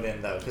first-person mode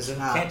in, though, because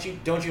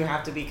don't you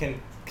have to be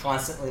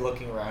constantly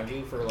looking around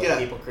you for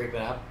people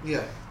creeping up?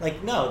 Yeah.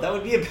 Like, no, that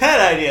would be a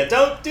bad idea.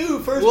 Don't do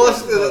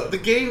first-person mode. The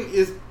game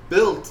isn't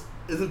built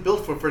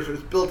for first-person.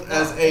 It's built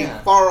as a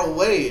far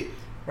away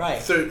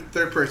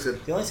third person.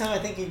 The only time I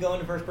think you go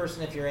into first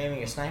person if you're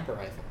aiming a sniper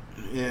rifle.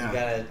 Yeah. You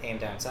gotta aim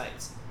down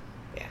sights.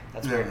 Yeah,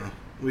 that's weird.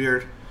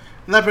 Weird.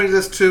 And that brings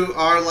us to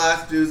our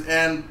last news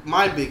and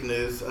my big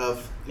news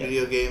of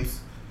video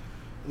games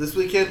this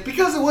weekend.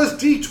 Because it was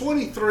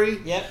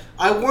D23,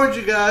 I warned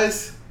you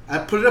guys. I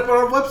put it up on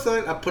our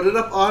website. I put it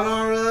up on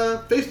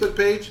our Facebook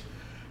page.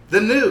 The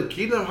new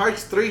Kingdom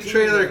Hearts 3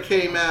 trailer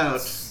came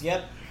out.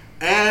 Yep.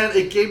 And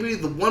it gave me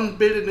the one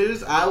bit of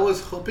news I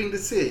was hoping to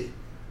see.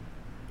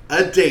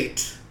 A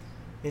date.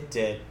 It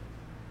did.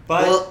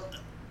 But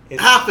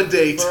it's half a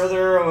date.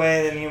 Further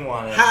away than you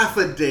wanted. Half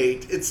a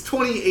date. It's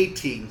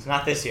 2018. It's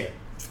not this year.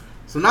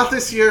 So not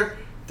this year.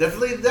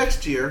 Definitely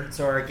next year.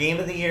 So our Game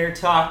of the Year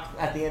talk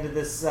at the end of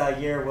this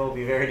year will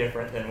be very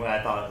different than what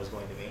I thought it was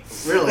going to be.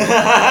 Really?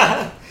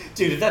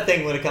 Dude, if that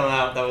thing would have come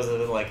out, that was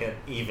like an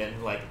even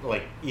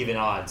even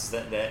odds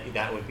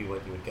that would be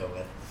what you would go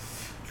with.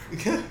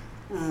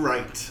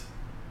 Right.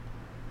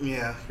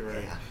 Yeah, you're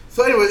right. Yeah.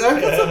 So anyways,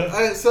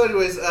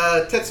 Tetsuya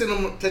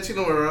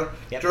Nomura,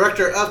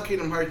 director of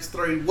Kingdom Hearts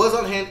 3, was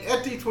on hand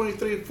at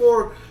D23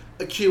 for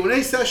a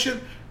Q&A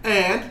session,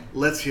 and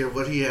let's hear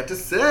what he had to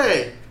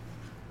say.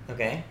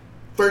 Okay.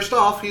 First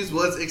off, he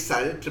was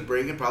excited to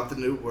bring about the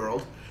new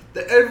world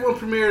that everyone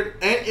premiered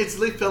and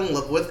instantly fell in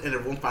love with, and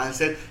everyone finally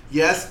said,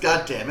 yes,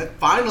 goddammit,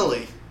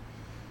 finally.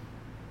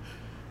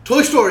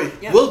 Toy Story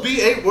will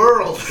be a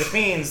world. Which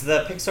means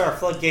the Pixar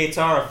floodgates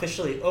are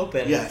officially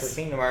open for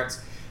Kingdom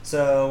Hearts.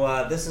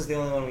 So this is the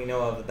only one we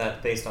know of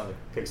that's based on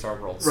the Pixar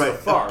world so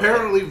far.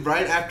 Apparently,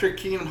 right after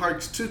Kingdom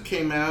Hearts 2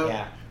 came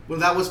out, when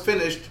that was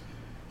finished,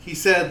 he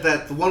said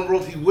that the one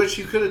world he wished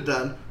he could have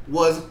done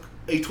was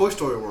a Toy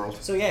Story world.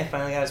 So yeah, he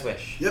finally got his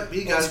wish. Yep,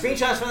 he got it.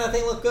 Screenshots from that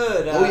thing look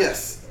good. Oh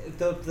yes.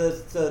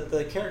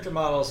 The character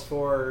models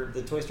for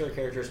the Toy Story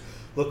characters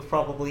look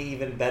probably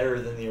even better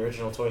than the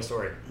original Toy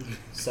Story.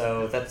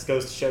 So that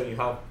goes to show you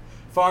how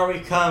far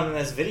we've come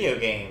as video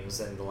games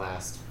in the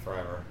last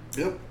forever.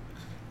 Yep.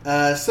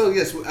 So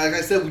yes, like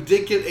I said, we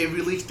did get a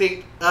release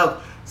date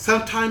of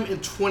sometime in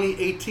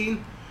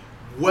 2018.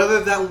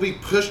 Whether that will be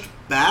pushed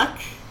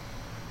back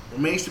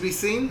remains to be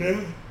seen.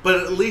 Mm-hmm.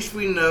 But at least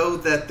we know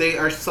that they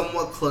are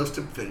somewhat close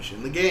to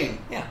finishing the game.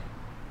 Yeah.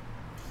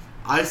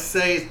 I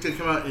say it's going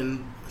to come out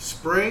in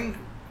spring,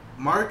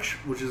 March,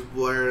 which is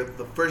where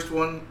the first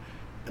one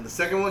and the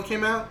second one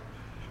came out.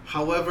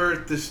 However,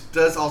 this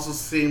does also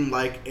seem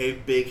like a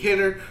big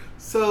hitter,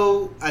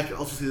 so I can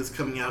also see this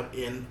coming out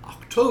in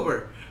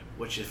October,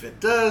 which if it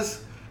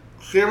does,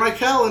 clear my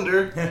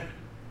calendar.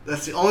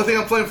 That's the only thing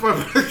I'm playing for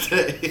my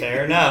birthday.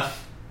 Fair enough.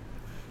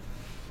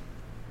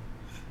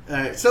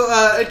 Alright, so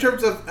in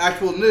terms of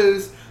actual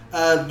news,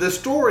 the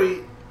story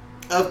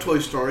of Toy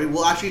Story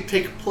will actually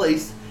take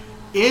place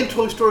in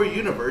Toy Story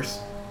Universe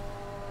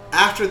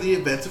after the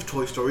events of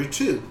Toy Story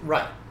 2.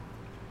 Right.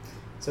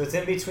 So it's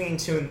in between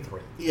 2 and 3.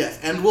 Yes,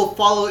 and will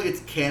follow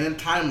its canon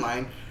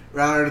timeline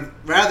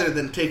rather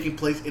than taking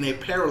place in a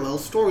parallel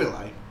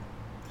storyline.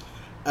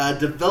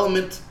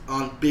 Development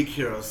on Big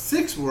Hero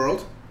 6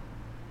 World,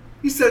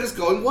 he said, is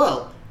going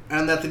well,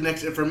 and that the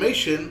next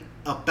information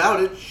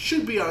about it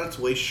should be on its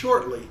way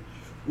shortly,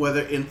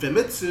 whether in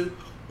Famitsu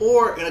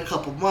or in a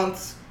couple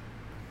months,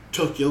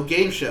 Tokyo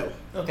Game Show.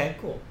 Okay,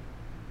 cool.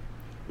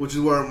 Which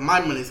is where my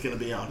money's going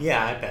to be on.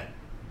 Yeah, I bet.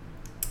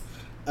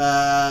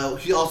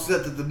 He also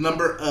said that the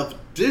number of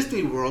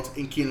Disney worlds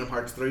in Kingdom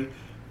Hearts 3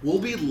 will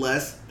be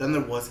less than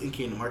there was in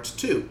Kingdom Hearts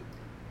 2.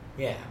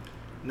 Yeah.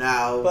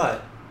 Now,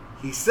 but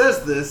he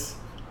says this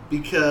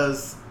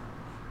because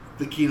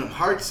the Kingdom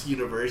Hearts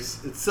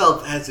universe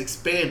itself has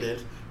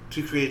expanded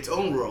to create its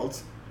own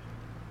worlds.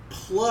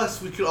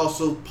 Plus, we could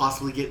also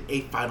possibly get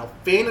a Final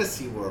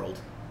Fantasy world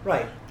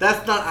Right.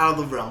 That's not out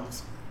of the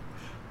realms.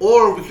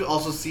 Or we could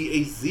also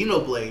see a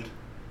Xenoblade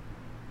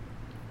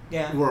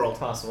world.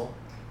 Possible.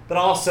 But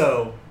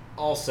also,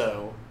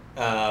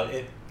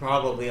 it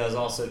probably is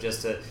also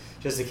just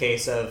a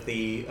case of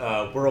the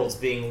worlds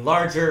being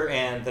larger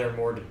and there are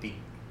more to be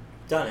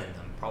done in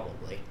them,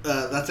 probably.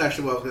 That's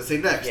actually what I was going to say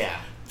next.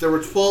 Yeah. There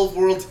were 12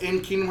 worlds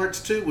in Kingdom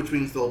Hearts 2, which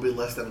means there will be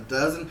less than a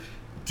dozen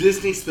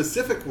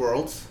Disney-specific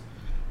worlds,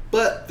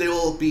 but they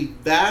will be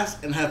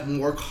vast and have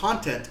more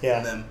content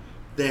in them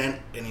than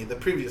any of the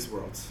previous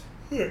worlds.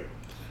 The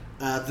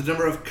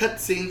number of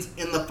cutscenes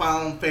in the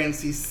Final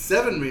Fantasy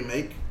VII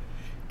Remake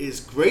is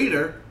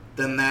greater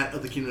than that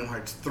of the Kingdom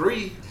Hearts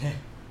 3.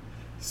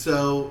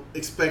 So,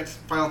 expect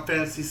Final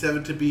Fantasy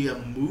VII to be a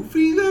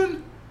movie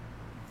then?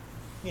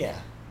 Yeah.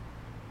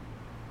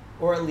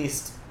 Or at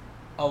least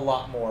a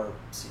lot more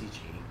CG.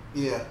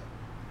 Yeah.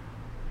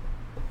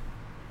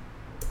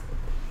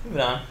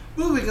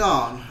 Moving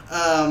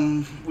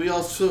on. We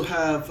also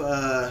have...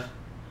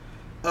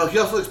 he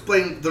also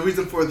explained the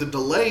reason for the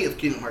delay of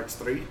Kingdom Hearts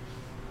 3.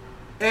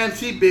 And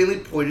he mainly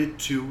pointed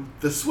to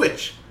the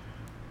Switch.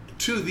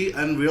 To the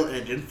Unreal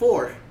Engine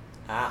 4.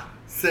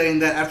 Saying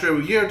that after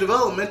a year of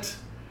development,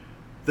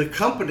 the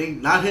company,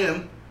 not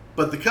him,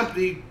 but the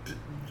company,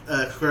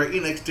 Square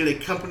Enix, did a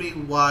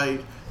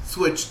company-wide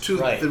switch to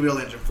the Unreal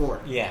Engine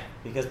 4. Yeah,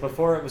 because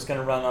before it was going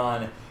to run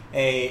on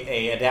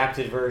a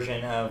adapted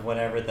version of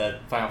whatever the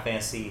Final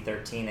Fantasy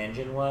 13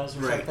 engine was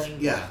or something.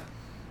 Yeah.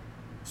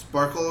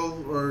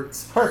 Sparkle or...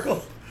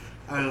 Sparkle.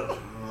 I don't know.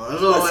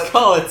 Let's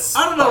call it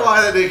Sparkle. I don't know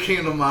why that name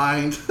came to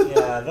mind.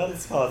 Yeah,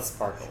 let's call it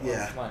Sparkle.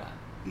 Yeah. Why not?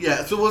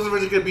 Yeah, so it wasn't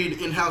really going to be an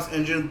in-house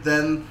engine.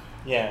 Then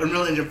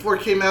Unreal Engine 4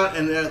 came out,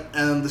 and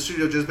the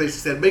studio just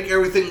basically said, make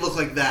everything look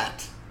like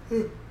that.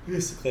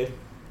 Basically.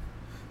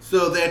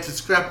 So they had to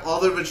scrap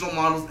all the original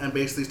models and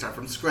basically start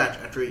from scratch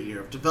after a year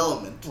of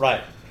development.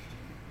 Right.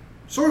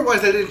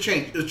 Story-wise, that didn't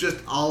change. It was just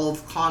all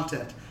of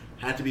content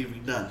had to be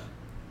redone.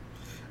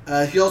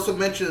 He also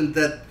mentioned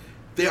that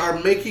they are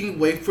making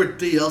way for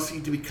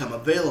DLC to become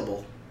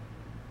available.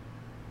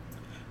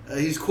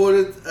 He's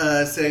quoted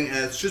saying,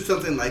 as should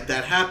something like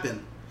that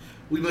happen,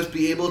 we must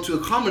be able to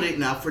accommodate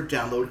now for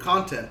download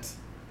content.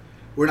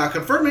 We're not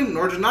confirming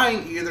nor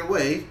denying either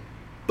way,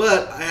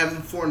 but I have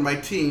informed my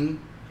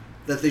team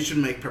that they should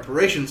make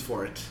preparations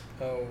for it.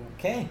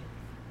 Okay.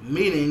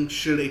 Meaning,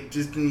 should a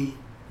Disney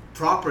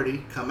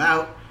property come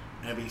out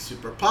and be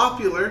super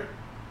popular,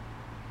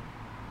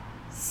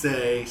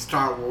 say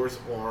Star Wars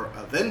or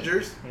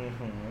Avengers,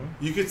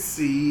 you could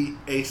see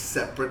a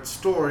separate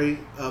story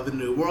of the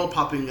new world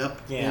popping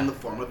up in the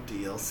form of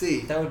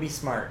DLC. That would be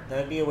smart. That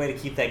would be a way to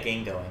keep that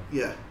game going.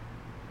 Yeah.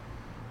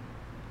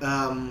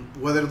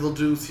 Whether they'll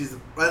do season...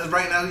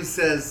 Right now he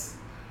says...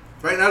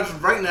 Right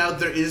now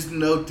there is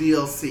no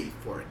DLC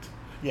for it.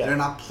 Yeah. They're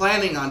not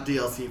planning on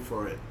DLC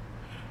for it.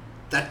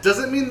 That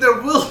doesn't mean there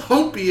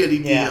won't be any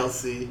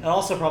DLC. It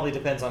also probably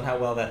depends on how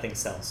well that thing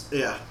sells.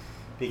 Yeah.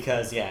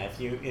 Because if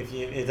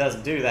it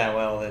doesn't do that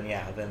well,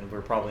 then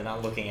we're probably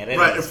not looking at it.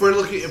 Right. If we're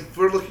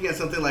looking at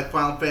something like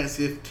Final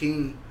Fantasy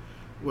 15,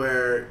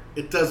 where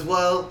it does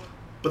well,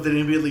 but then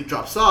immediately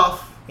drops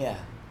off. Yeah.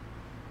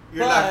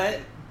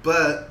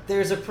 But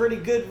there's a pretty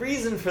good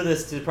reason for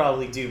this to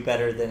probably do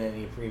better than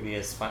any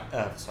previous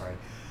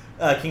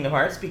Kingdom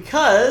Hearts,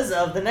 because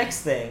of the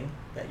next thing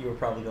that you were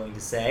probably going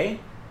to say,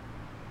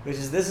 which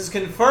is this is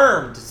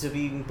confirmed to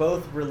be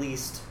both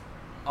released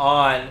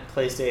on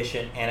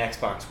PlayStation and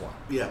Xbox One.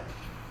 Yeah.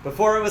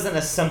 Before it was an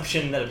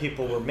assumption that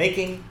people were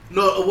making.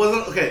 No, it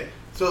wasn't. Okay,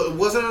 so it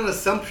wasn't an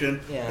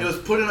assumption. Yeah. It was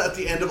put in at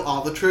the end of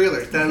all the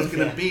trailers that it was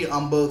going to be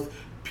on both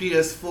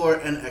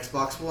PS4 and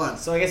Xbox One.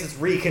 So I guess it's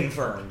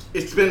reconfirmed.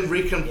 It's been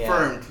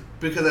reconfirmed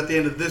because at the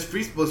end of this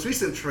most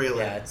recent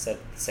trailer, it said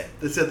the same.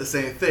 It said the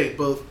same thing,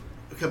 both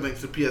coming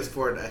to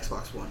PS4 and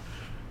Xbox One.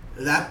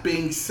 That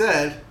being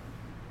said,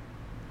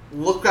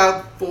 look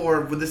out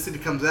for, when this thing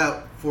comes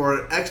out,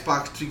 for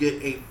Xbox to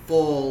get a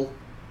full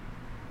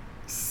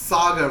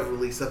saga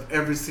release of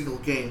every single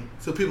game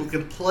so people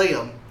can play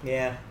them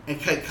and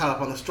get caught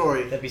up on the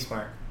story. That'd be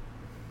smart.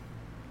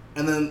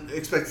 And then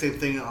expect the same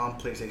thing on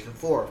PlayStation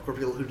 4 for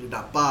people who did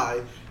not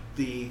buy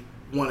the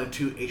 1 and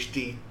 2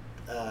 HD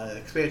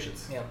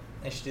expansions. Yeah,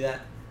 they should do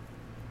that.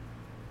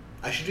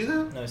 I should do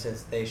that? No, it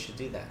says they should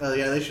do that. Oh,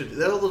 yeah, they should.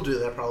 They'll do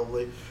that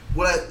probably.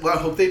 What I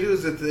hope they do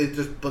is that they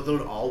just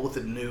bundle it all with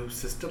a new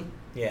system.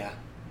 Yeah.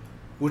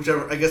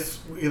 Whichever, I guess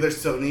either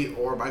Sony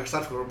or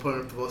Microsoft will put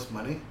up the most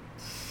money.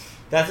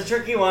 That's a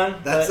tricky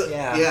one.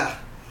 Yeah.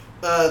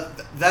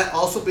 That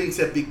also being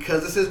said,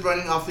 because this is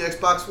running off the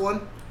Xbox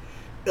One,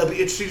 it'll be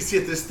interesting to see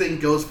if this thing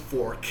goes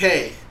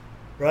 4K.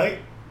 Right?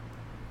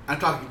 I'm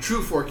talking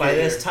true 4K. By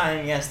this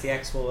time, yes, the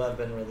X will have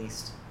been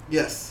released.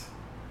 Yes.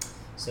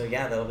 So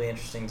yeah, that'll be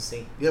interesting to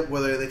see. Yep,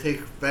 whether they take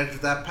advantage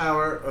of that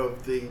power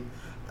of the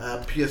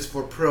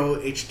PS4 Pro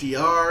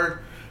HDR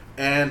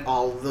and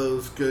all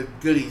those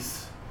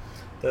goodies.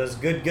 Those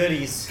good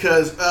goodies.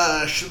 Because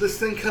should this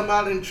thing come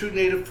out in true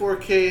native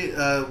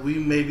 4K, we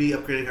may be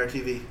upgrading our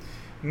TV.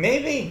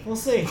 Maybe. We'll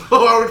see.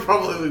 Or we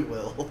probably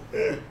will.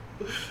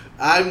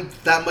 I'm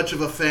that much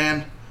of a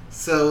fan.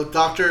 So,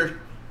 Doctor,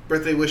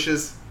 birthday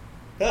wishes.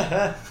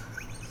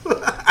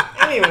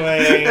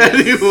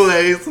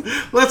 Anyways,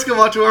 let's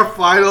go on to our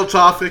final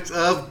topics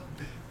of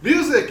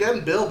music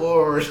and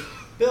Billboard.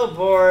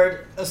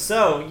 Billboard.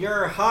 So,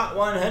 your Hot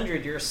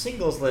 100, your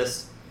singles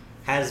list,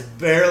 has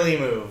barely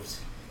moved.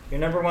 Your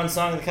number one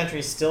song in the country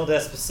is still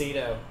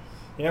Despacito.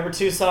 Your number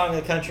two song in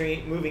the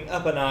country, moving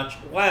up a notch,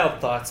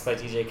 Wild Thoughts by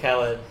DJ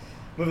Khaled.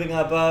 Moving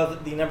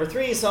above the number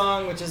three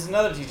song, which is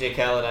another DJ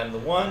Khaled, I'm the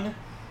One.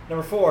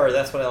 Number four,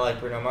 That's What I Like,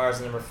 Bruno Mars.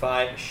 And number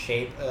five,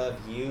 Shape of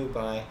You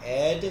by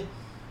Ed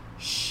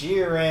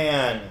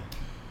Sheeran.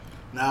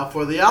 Now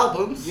for the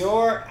albums.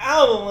 Your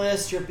album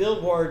list, your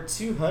Billboard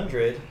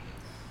 200.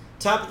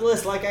 Top of the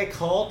list, like I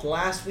called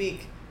last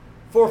week,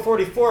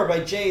 444 by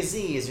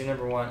Jay-Z is your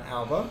number one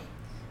album.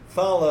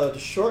 Followed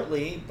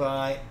shortly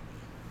by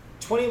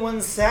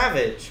 21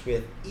 Savage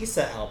with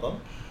Issa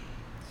album.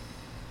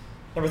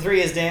 Number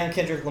three is Dan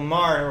Kendrick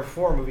Lamar. Number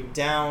four, moving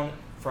down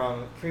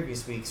from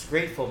previous week's,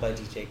 Grateful by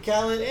DJ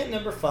Khaled. And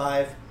number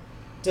five,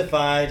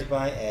 Defied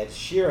by Ed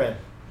Sheeran.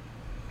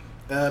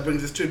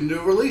 Brings us to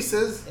new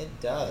releases.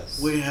 It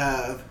does. We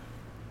have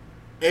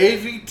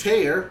Avery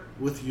Taylor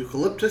with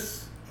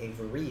Eucalyptus.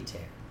 Avery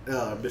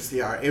Taylor. Miss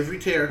the R. Avery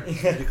Taylor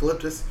with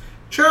Eucalyptus.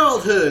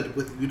 Childhood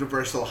with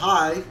Universal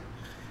High.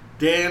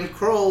 Dan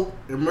Kroll,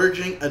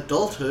 Emerging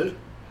Adulthood.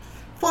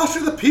 Foster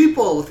the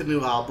People with a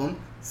new album,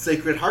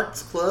 Sacred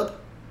Hearts Club.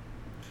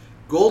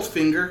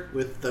 Goldfinger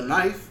with The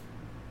Knife.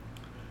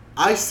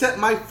 I Set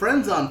My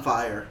Friends on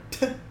Fire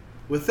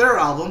with their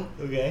album,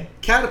 Okay.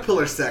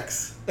 Caterpillar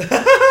Sex.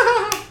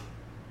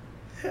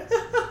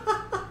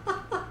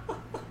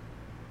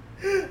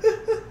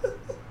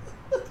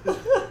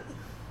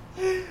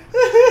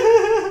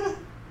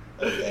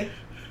 Okay.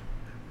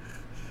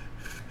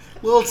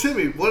 Little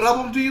Timmy, what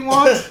album do you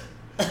want?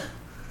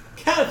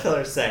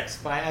 Caterpillar Sex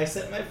by I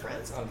Set My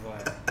Friends on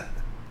Fire.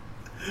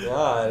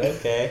 God,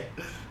 okay.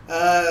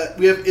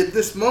 We have In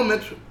This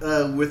Moment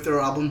with their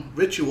album,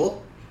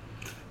 Ritual.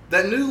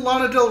 That new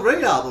Lana Del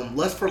Rey album,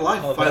 Lust for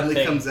Life,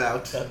 finally comes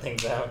out. That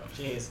thing's out.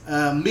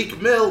 Jeez.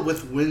 Meek Mill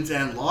with Wins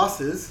and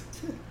Losses.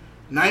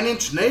 9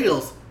 Inch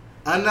Nails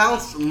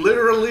announced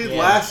literally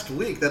last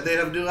week that they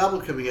have a new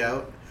album coming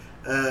out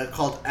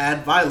called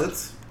Add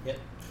Violence. Yep.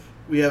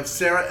 We have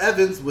Sarah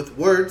Evans with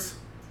Words.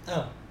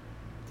 Oh.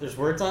 There's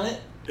words on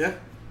it? Yeah.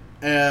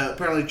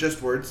 Apparently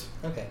just words.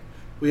 Okay.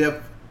 We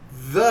have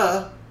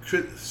The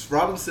Chris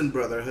Robinson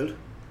Brotherhood,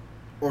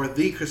 or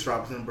The Chris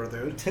Robinson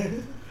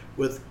Brotherhood,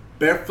 with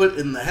Barefoot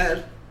in the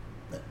Head.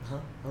 Huh?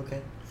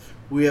 Okay.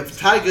 We have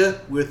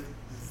Tyga with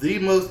the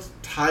most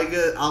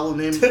Tyga album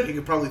name you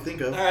could probably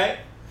think of. Alright.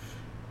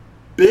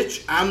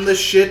 Bitch, I'm the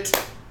Shit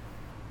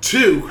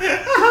 2.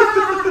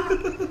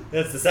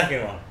 That's the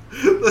second one.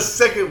 The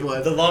second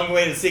one. The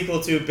long-awaited sequel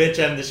to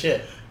Bitch, I'm the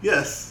Shit.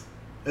 Yes.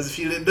 As if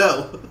you didn't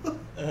know.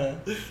 Uh-huh.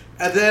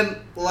 And then,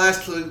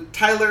 lastly,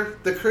 Tyler,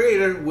 the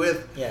Creator,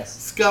 with Yes.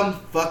 Scum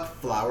Fuck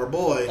Flower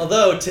Boy.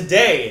 Although,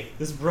 today,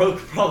 this broke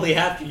probably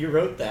after you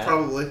wrote that.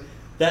 Probably.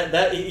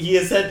 That he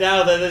has said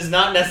now that is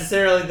not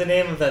necessarily the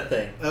name of that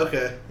thing.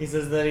 Okay. He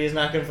says that he has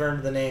not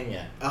confirmed the name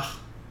yet. Ugh.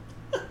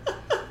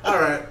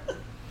 Alright.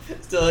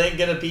 Still ain't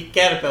gonna beat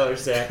Caterpillar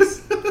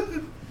Sex.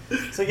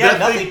 So yeah,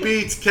 nothing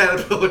beats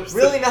Caterpillar Sex.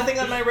 Really nothing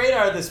on my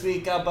radar this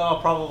week, but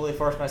I'll probably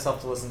force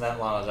myself to listen to that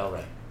Lana Del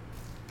Rey.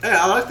 Hey,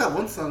 I like that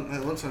one song.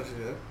 That one song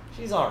she did.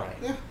 She's alright.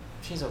 Yeah.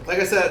 She's okay. Like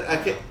I said, I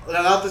can't.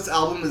 Now that this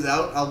album is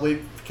out,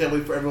 can't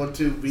wait for everyone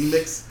to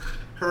remix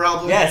her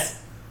album. Yes.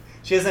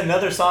 She has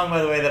another song, by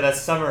the way, that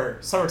has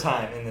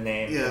summertime in the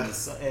name, Yeah.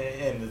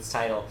 in its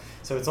title.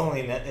 So it's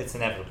it's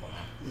inevitable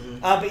now. Mm-hmm.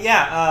 But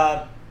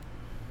yeah,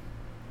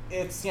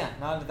 it's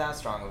not that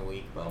strong of a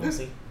week, but we'll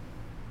see.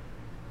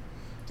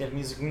 Do you have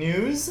music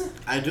news?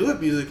 I do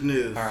have music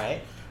news. All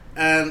right.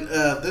 And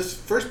this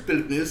first bit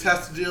of news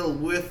has to deal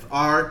with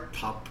our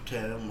top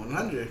 10 and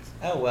 100.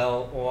 Oh,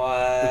 well,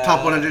 what? The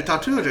top 100,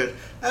 top 200.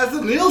 As the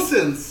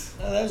Nielsen's.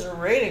 Oh, those are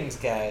ratings,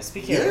 guys.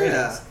 Speaking of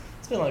ratings,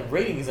 it's been like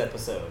ratings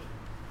episode.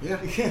 Yeah.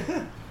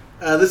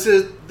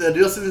 The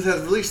Nielsen's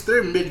has released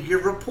their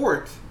mid-year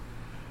report.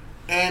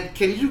 And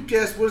can you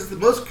guess what is the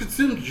most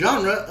consumed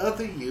genre of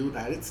the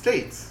United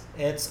States?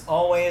 It's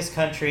always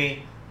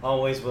country,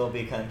 always will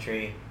be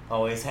country,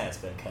 always has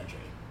been country.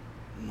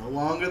 No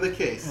longer the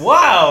case.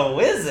 Wow,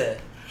 is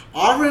it?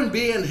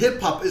 R&B and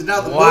hip-hop is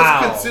now the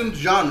most consumed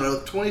genre,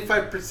 with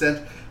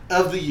 25%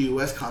 of the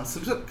U.S.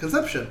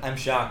 consumption. I'm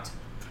shocked.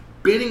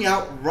 Beating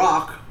out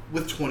rock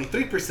with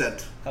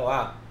 23%. Oh,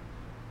 wow.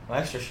 I'm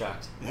extra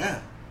shocked.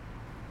 Yeah.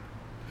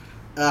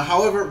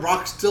 However,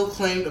 rock still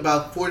claimed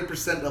about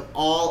 40% of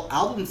all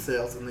album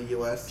sales in the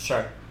U.S.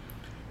 Sure.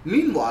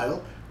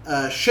 Meanwhile,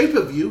 Shape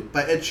of You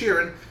by Ed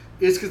Sheeran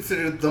is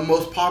considered the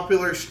most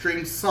popular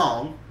streamed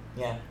song.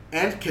 Yeah.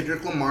 And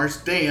Kendrick Lamar's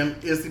Damn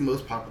is the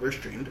most popular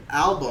streamed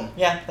album.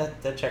 Yeah,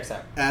 that checks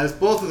out. As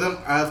both of them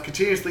have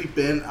continuously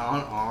been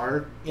on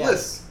our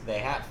list. They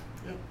have.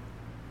 Yep.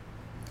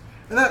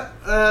 And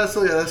that's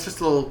just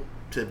a little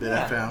tidbit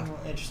I found. Well,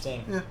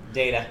 interesting. Yeah.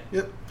 Data.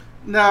 Yep.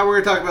 Now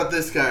we're going to talk about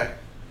this guy.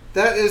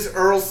 That is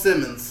Earl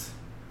Simmons.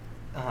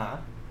 Uh-huh.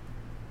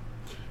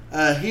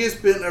 He has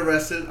been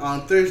arrested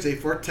on Thursday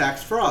for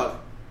tax fraud.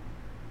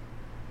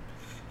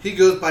 He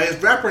goes by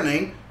his rapper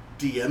name,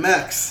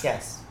 DMX.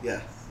 Yes.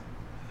 Yes.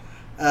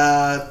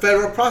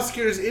 Federal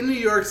prosecutors in New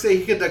York say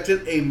he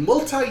conducted a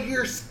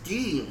multi-year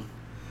scheme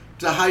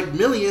to hide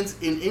millions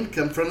in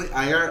income from the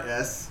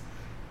IRS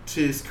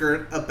to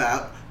skirt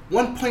about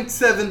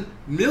 $1.7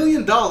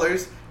 million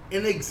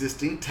in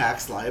existing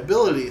tax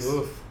liabilities.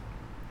 Oof.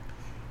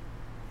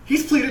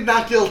 He's pleaded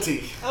not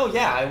guilty. Oh,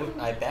 yeah,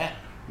 I bet.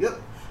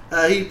 Yep.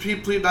 He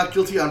pleaded not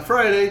guilty on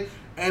Friday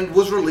and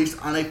was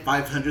released on a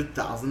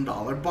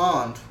 $500,000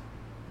 bond.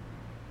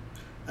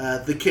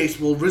 The case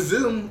will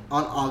resume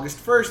on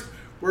August 1st,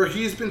 where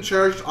he's been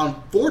charged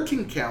on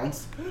 14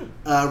 counts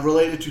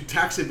related to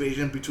tax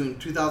evasion between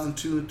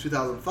 2002 and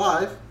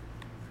 2005,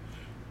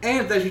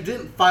 and that he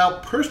didn't file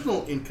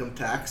personal income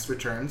tax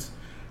returns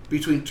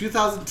between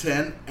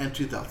 2010 and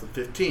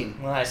 2015.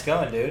 Well, nice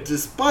going, dude.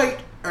 Despite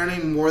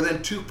earning more than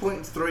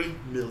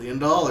 $2.3 million.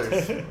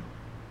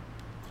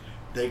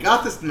 They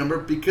got this number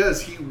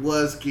because he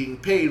was getting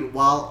paid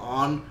while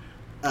on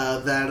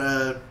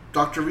that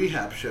Dr.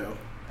 Rehab show.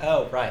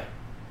 Oh, right.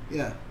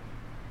 Yeah.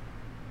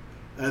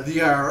 The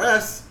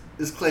IRS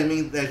is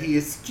claiming that he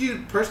has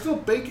skewed personal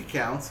bank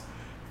accounts,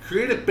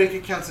 created bank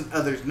accounts in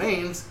others'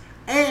 names,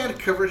 and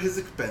covered his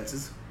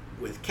expenses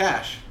with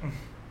cash.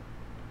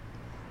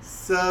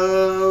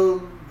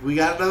 So, we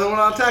got another one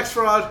on tax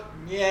fraud.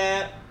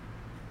 Yeah.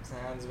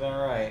 Sounds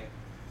about right.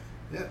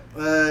 Yeah.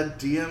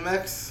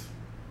 DMX.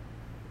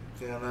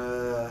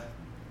 Gonna.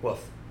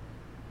 Woof.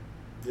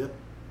 Yep.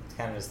 It's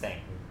kind of his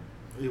thing.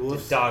 He was.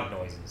 Just dog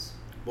noises.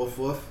 Woof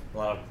woof. A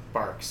lot of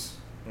barks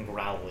and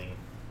growling.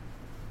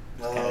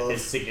 Kind of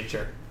his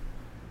signature.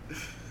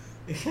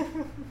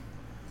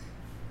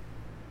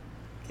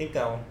 Keep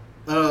going.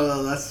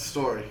 No, that's the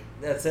story.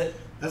 That's it?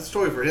 That's the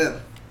story for him.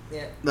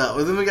 Yeah. No,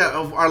 and then we got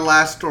our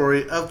last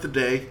story of the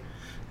day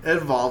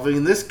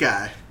involving this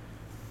guy.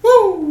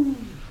 Woo!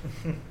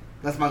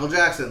 That's Michael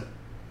Jackson.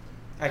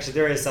 Actually,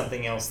 there is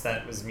something else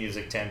that was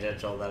music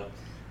tangential that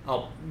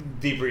I'll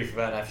be brief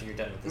about after you're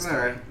done with this.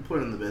 Alright, put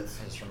it in the bits.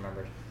 I just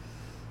remembered.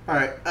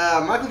 Alright,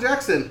 Michael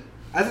Jackson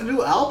has a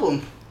new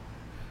album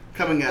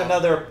coming out.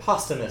 Another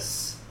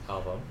posthumous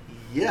album.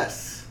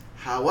 Yes.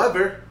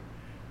 However,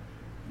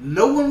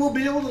 no one will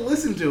be able to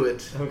listen to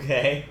it.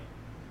 Okay.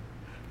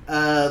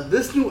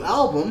 This new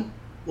album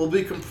will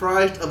be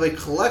comprised of a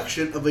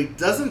collection of a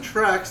dozen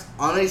tracks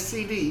on a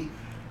CD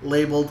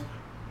labeled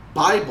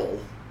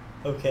Bible.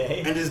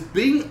 Okay. And is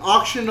being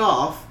auctioned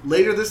off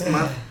later this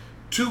month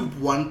to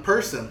one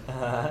person.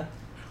 Uh-huh.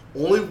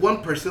 Only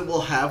one person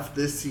will have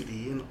this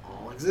CD in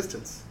all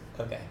existence.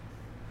 Okay.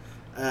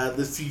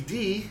 The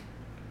CD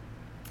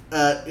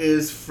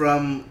is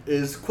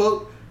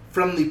quote,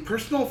 from the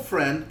personal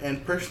friend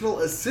and personal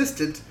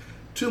assistant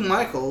to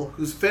Michael,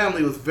 whose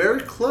family was very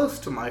close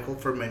to Michael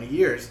for many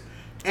years,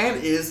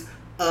 and is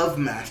of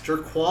master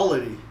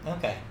quality.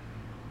 Okay.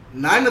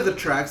 9 of the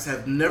tracks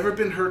have never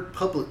been heard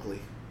publicly.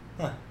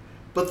 Huh.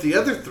 But the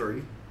other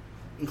 3,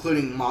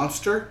 including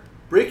Monster,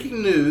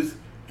 Breaking News,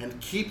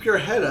 and Keep Your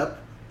Head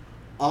Up,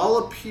 all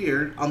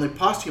appeared on the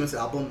posthumous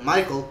album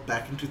Michael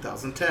back in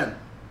 2010.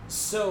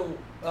 So,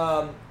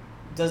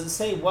 does it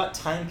say what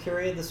time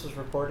period this was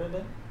recorded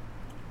in?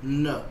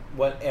 No.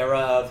 What era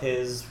of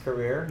his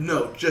career?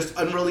 No, just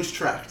unreleased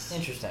tracks.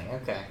 Interesting,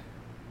 okay.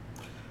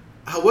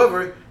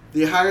 However,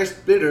 the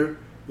highest bidder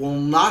will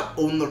not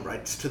own the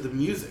rights to the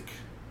music.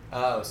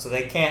 Oh, so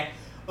they can't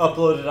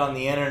upload it on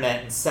the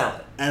internet and sell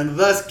it. And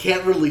thus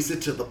can't release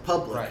it to the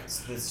public. Right,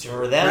 so it's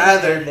for them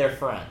Rather, and their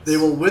friends. They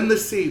will win the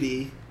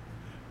CD,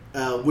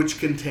 which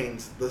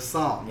contains the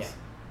songs. Yeah.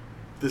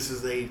 This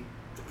is a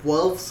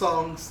 12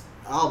 songs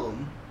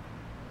album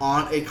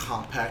on a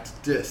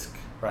compact disc.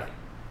 Right.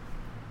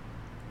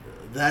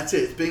 That's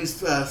it. It's being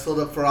sold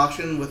up for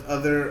auction with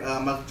other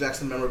Michael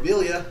Jackson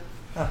memorabilia,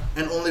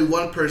 and only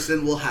one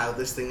person will have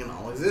this thing in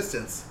all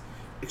existence.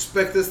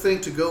 Expect this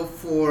thing to go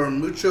for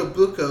mucho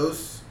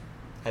bucos.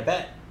 I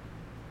bet.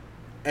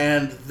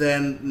 And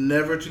then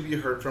never to be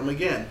heard from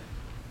again.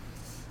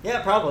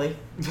 Yeah, probably.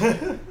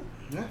 Yeah.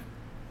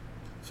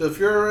 So if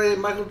you're a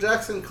Michael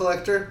Jackson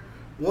collector,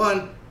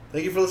 one,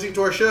 thank you for listening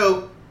to our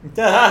show.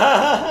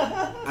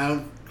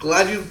 I'm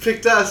glad you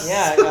picked us.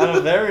 Yeah, I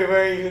don't know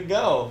where you could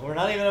go. We're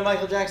not even a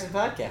Michael Jackson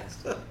podcast.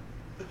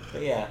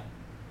 But yeah.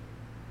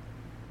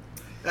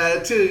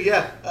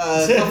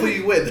 Hopefully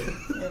you win.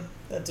 Yeah,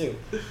 that too.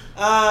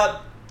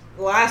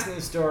 Last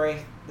news story.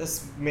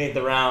 This made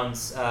the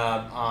rounds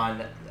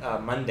on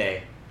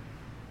Monday.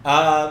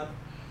 R.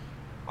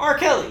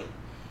 Kelly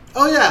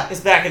Oh yeah. is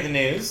back in the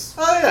news.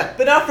 Oh yeah.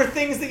 But not for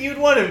things that you'd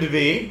want him to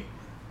be.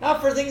 Not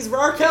for things where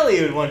R.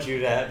 Kelly would want you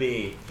to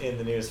be in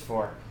the news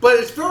for. But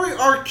it's very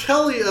R.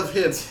 Kelly of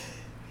him. It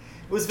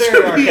was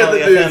very R. be in Kelly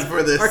the of news him.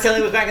 for this. R.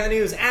 Kelly was back in the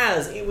news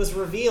as it was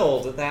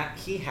revealed that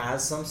he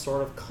has some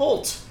sort of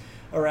cult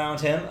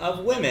around him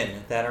of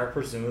women that are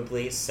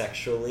presumably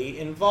sexually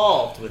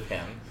involved with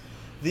him.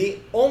 The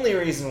only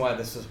reason why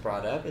this was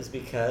brought up is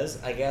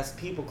because, I guess,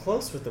 people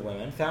close with the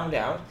women found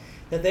out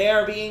that they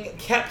are being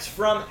kept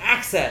from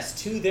access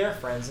to their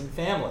friends and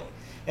family.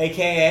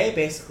 AKA,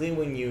 basically,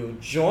 when you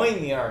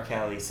join the R.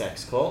 Kelly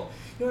sex cult,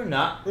 you're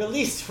not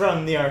released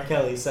from the R.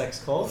 Kelly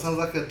sex cult. Sounds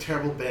like a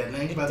terrible band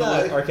name, by the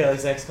does. way. R. Kelly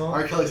sex cult?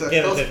 R. Kelly sex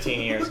Give cult. it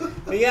 15 years.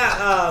 But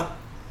yeah,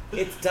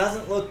 it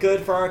doesn't look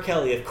good for R.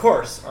 Kelly. Of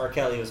course, R.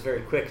 Kelly was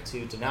very quick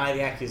to deny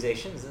the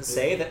accusations and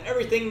say that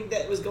everything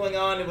that was going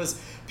on, it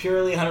was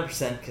purely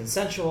 100%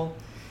 consensual.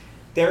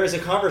 There is a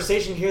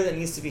conversation here that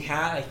needs to be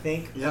had, I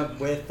think,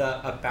 with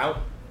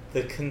about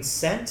the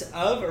consent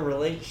of a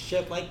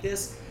relationship like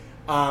this.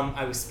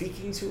 I was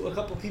speaking to a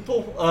couple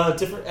people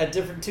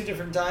two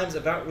different times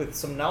with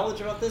some knowledge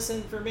about this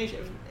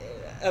information,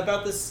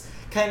 about this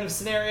kind of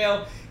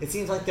scenario. It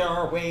seems like there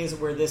are ways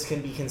where this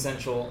can be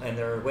consensual, and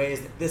there are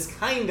ways that this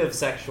kind of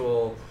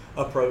sexual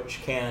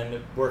approach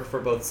can work for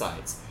both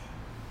sides.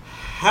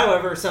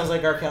 However, it sounds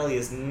like R. Kelly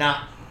is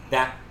not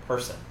that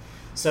person.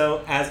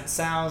 So, as it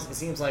sounds, it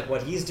seems like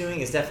what he's doing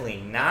is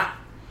definitely not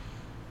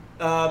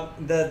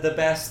the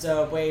best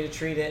way to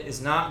treat it,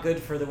 is not good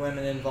for the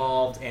women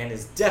involved, and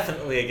is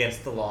definitely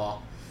against the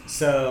law.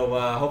 So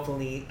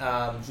hopefully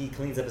he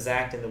cleans up his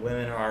act and the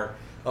women are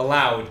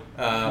allowed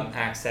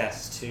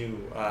access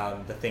to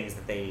the things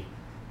that they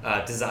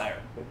desire,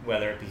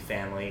 whether it be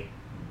family,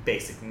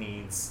 basic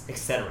needs,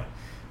 etc.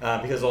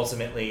 Because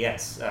ultimately,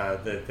 yes,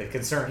 the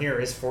concern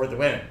here is for the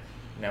women.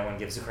 No one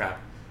gives a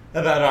crap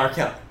about R.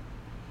 Kelly.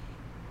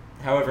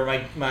 However,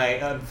 my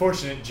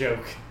unfortunate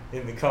joke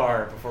in the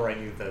car before I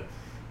knew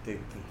the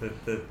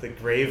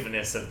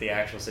graveness of the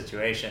actual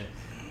situation.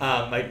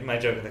 My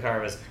joke in the car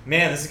was,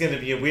 man, this is going to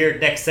be a weird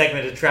next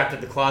segment of Trapped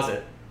in the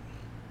Closet.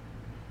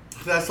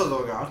 That's still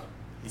going on.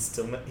 He's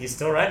still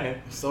writing it.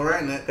 Still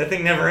writing it. That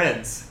thing never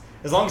ends.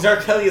 As long as R.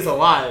 Kelly is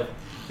alive,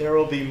 there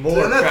will be more.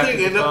 Didn't that Trapped thing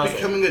in the end up Closet.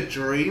 becoming a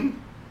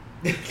dream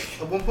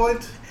at one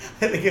point?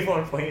 I think at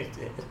one point it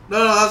did.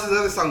 No, that's the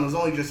other song. It was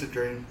only just a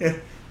dream.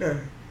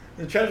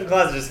 The Trapped in the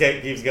Closet just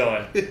keeps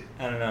going.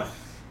 I don't know.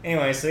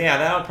 Anyway, so yeah,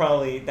 that's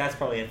probably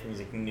it for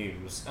music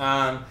news.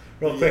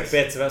 Real quick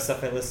bits about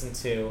stuff I listened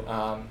to.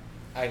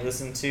 I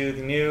listened to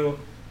the new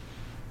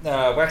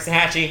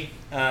Waxahachie,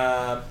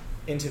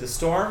 Into the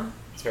Storm.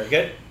 It's very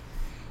good.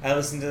 I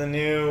listened to the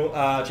new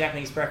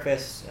Japanese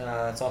Breakfast.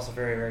 It's also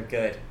very, very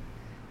good.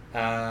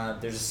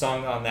 There's a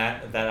song on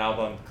that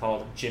album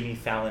called Jimmy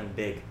Fallon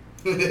Big.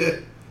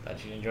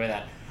 Thought you'd enjoy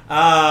that.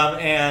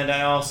 And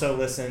I also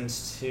listened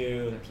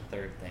to... There's a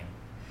third thing.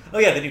 Oh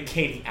yeah, the new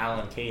Katie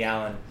Allen. Katie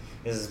Allen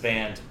is a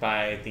band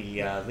by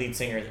the lead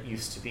singer that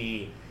used to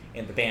be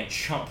in the band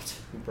Chumped,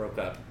 who broke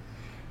up.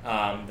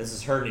 This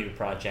is her new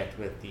project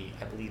with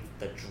I believe,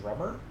 the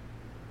drummer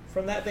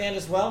from that band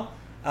as well.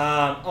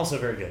 Also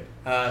very good.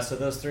 So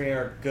those three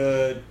are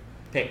good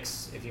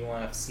picks if you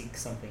want to seek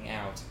something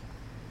out.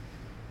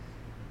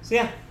 So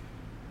yeah,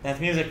 that's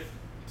music.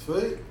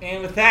 Sweet.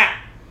 And with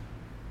that,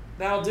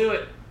 that'll do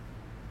it.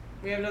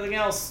 We have nothing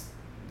else.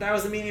 That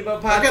was the Media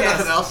Boat Podcast. I got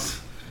nothing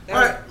else.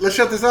 Alright, let's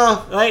shut this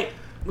off. Right,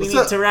 we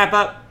need to wrap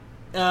up.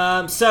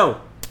 So,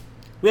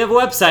 we have a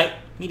website,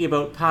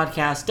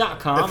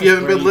 MediaBoatPodcast.com. If you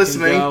haven't been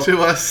listening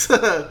to us,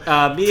 try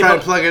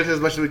and plug it as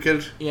much as we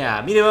could.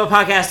 Yeah,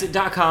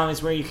 MediaBoatPodcast.com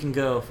is where you can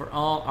go for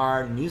all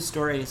our news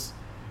stories,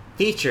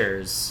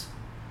 features,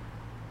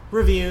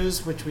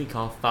 reviews, which we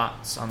call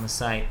thoughts on the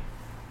site,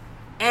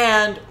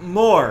 and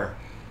more.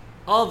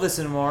 All of this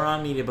and more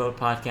on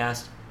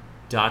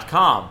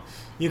MediaBoatPodcast.com.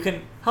 You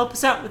can help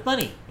us out with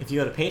money if you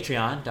go to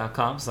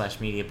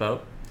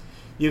patreon.com/MediaBoat.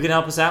 You can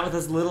help us out with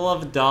as little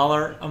of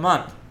 $1 a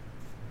month.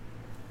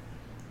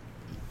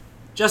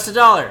 Just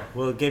 $1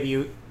 will give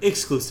you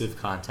exclusive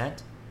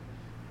content.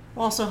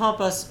 Will also help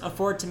us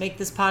afford to make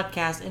this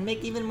podcast and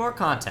make even more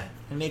content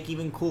and make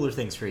even cooler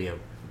things for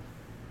you,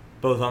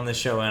 both on the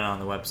show and on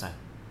the website.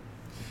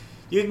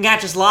 You can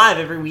catch us live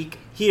every week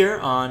here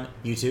on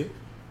YouTube.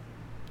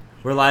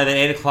 We're live at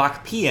 8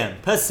 o'clock p.m.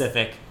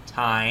 Pacific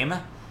time.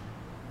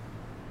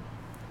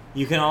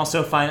 You can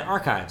also find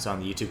archives on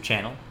the YouTube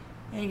channel,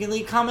 and you can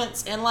leave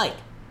comments and like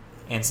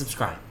and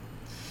subscribe.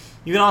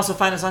 You can also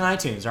find us on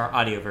iTunes, our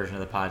audio version of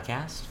the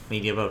podcast,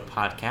 Media Boat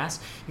Podcast.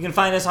 You can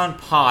find us on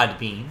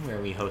Podbean, where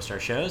we host our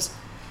shows.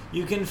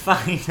 You can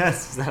find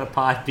us... Is that a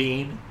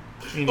Podbean?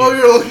 Oh,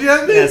 you're looking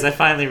at me? Yes, I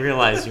finally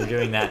realized you were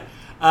doing that.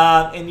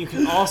 And you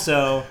can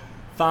also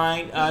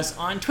find us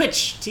on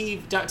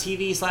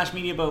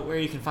twitch.tv/MediaBoat, where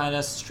you can find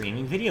us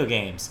streaming video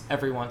games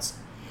every once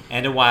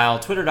and a while.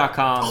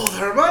 Twitter.com. Oh,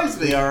 that reminds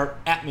me. We are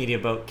at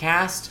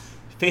MediaBoatCast.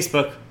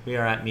 Facebook, we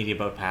are at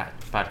MediaBoat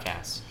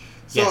Podcast.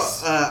 So,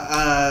 Yes.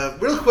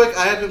 Real quick,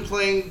 I have been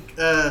playing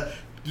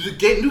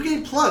New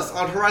Game Plus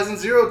on Horizon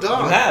Zero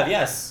Dawn. You have,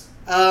 yes.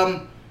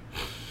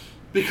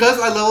 Because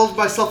I leveled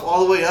myself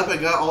all the way up, I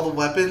got all the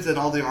weapons and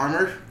all the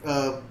armor,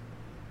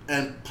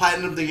 and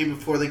platinum the game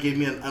before they gave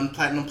me an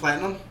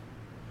unplatinum.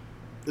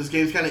 This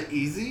game's kind of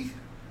easy,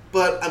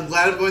 but I'm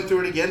glad I'm going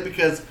through it again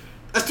because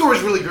that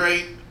story's really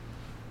great.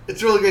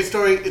 It's a really great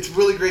story. It's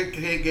really great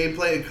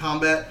gameplay and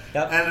combat.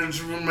 Yep. And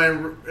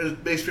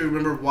it makes me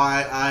remember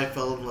why I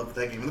fell in love with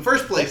that game in the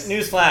first place.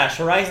 Newsflash,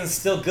 Horizon's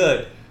still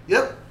good.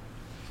 Yep.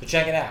 So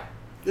check it out.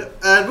 Yep.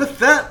 And with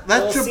that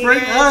We'll should see bring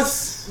you guys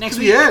us next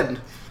to week. the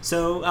end.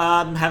 So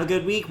have a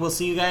good week. We'll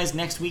see you guys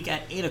next week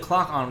at 8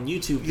 o'clock on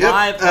YouTube Yep.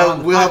 Live. On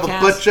the We'll have a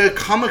podcast. bunch of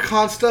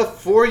Comic-Con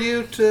stuff for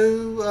you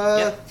to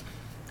Yep.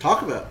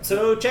 talk about.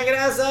 So check it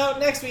out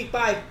next week.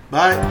 Bye.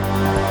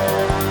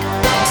 Bye.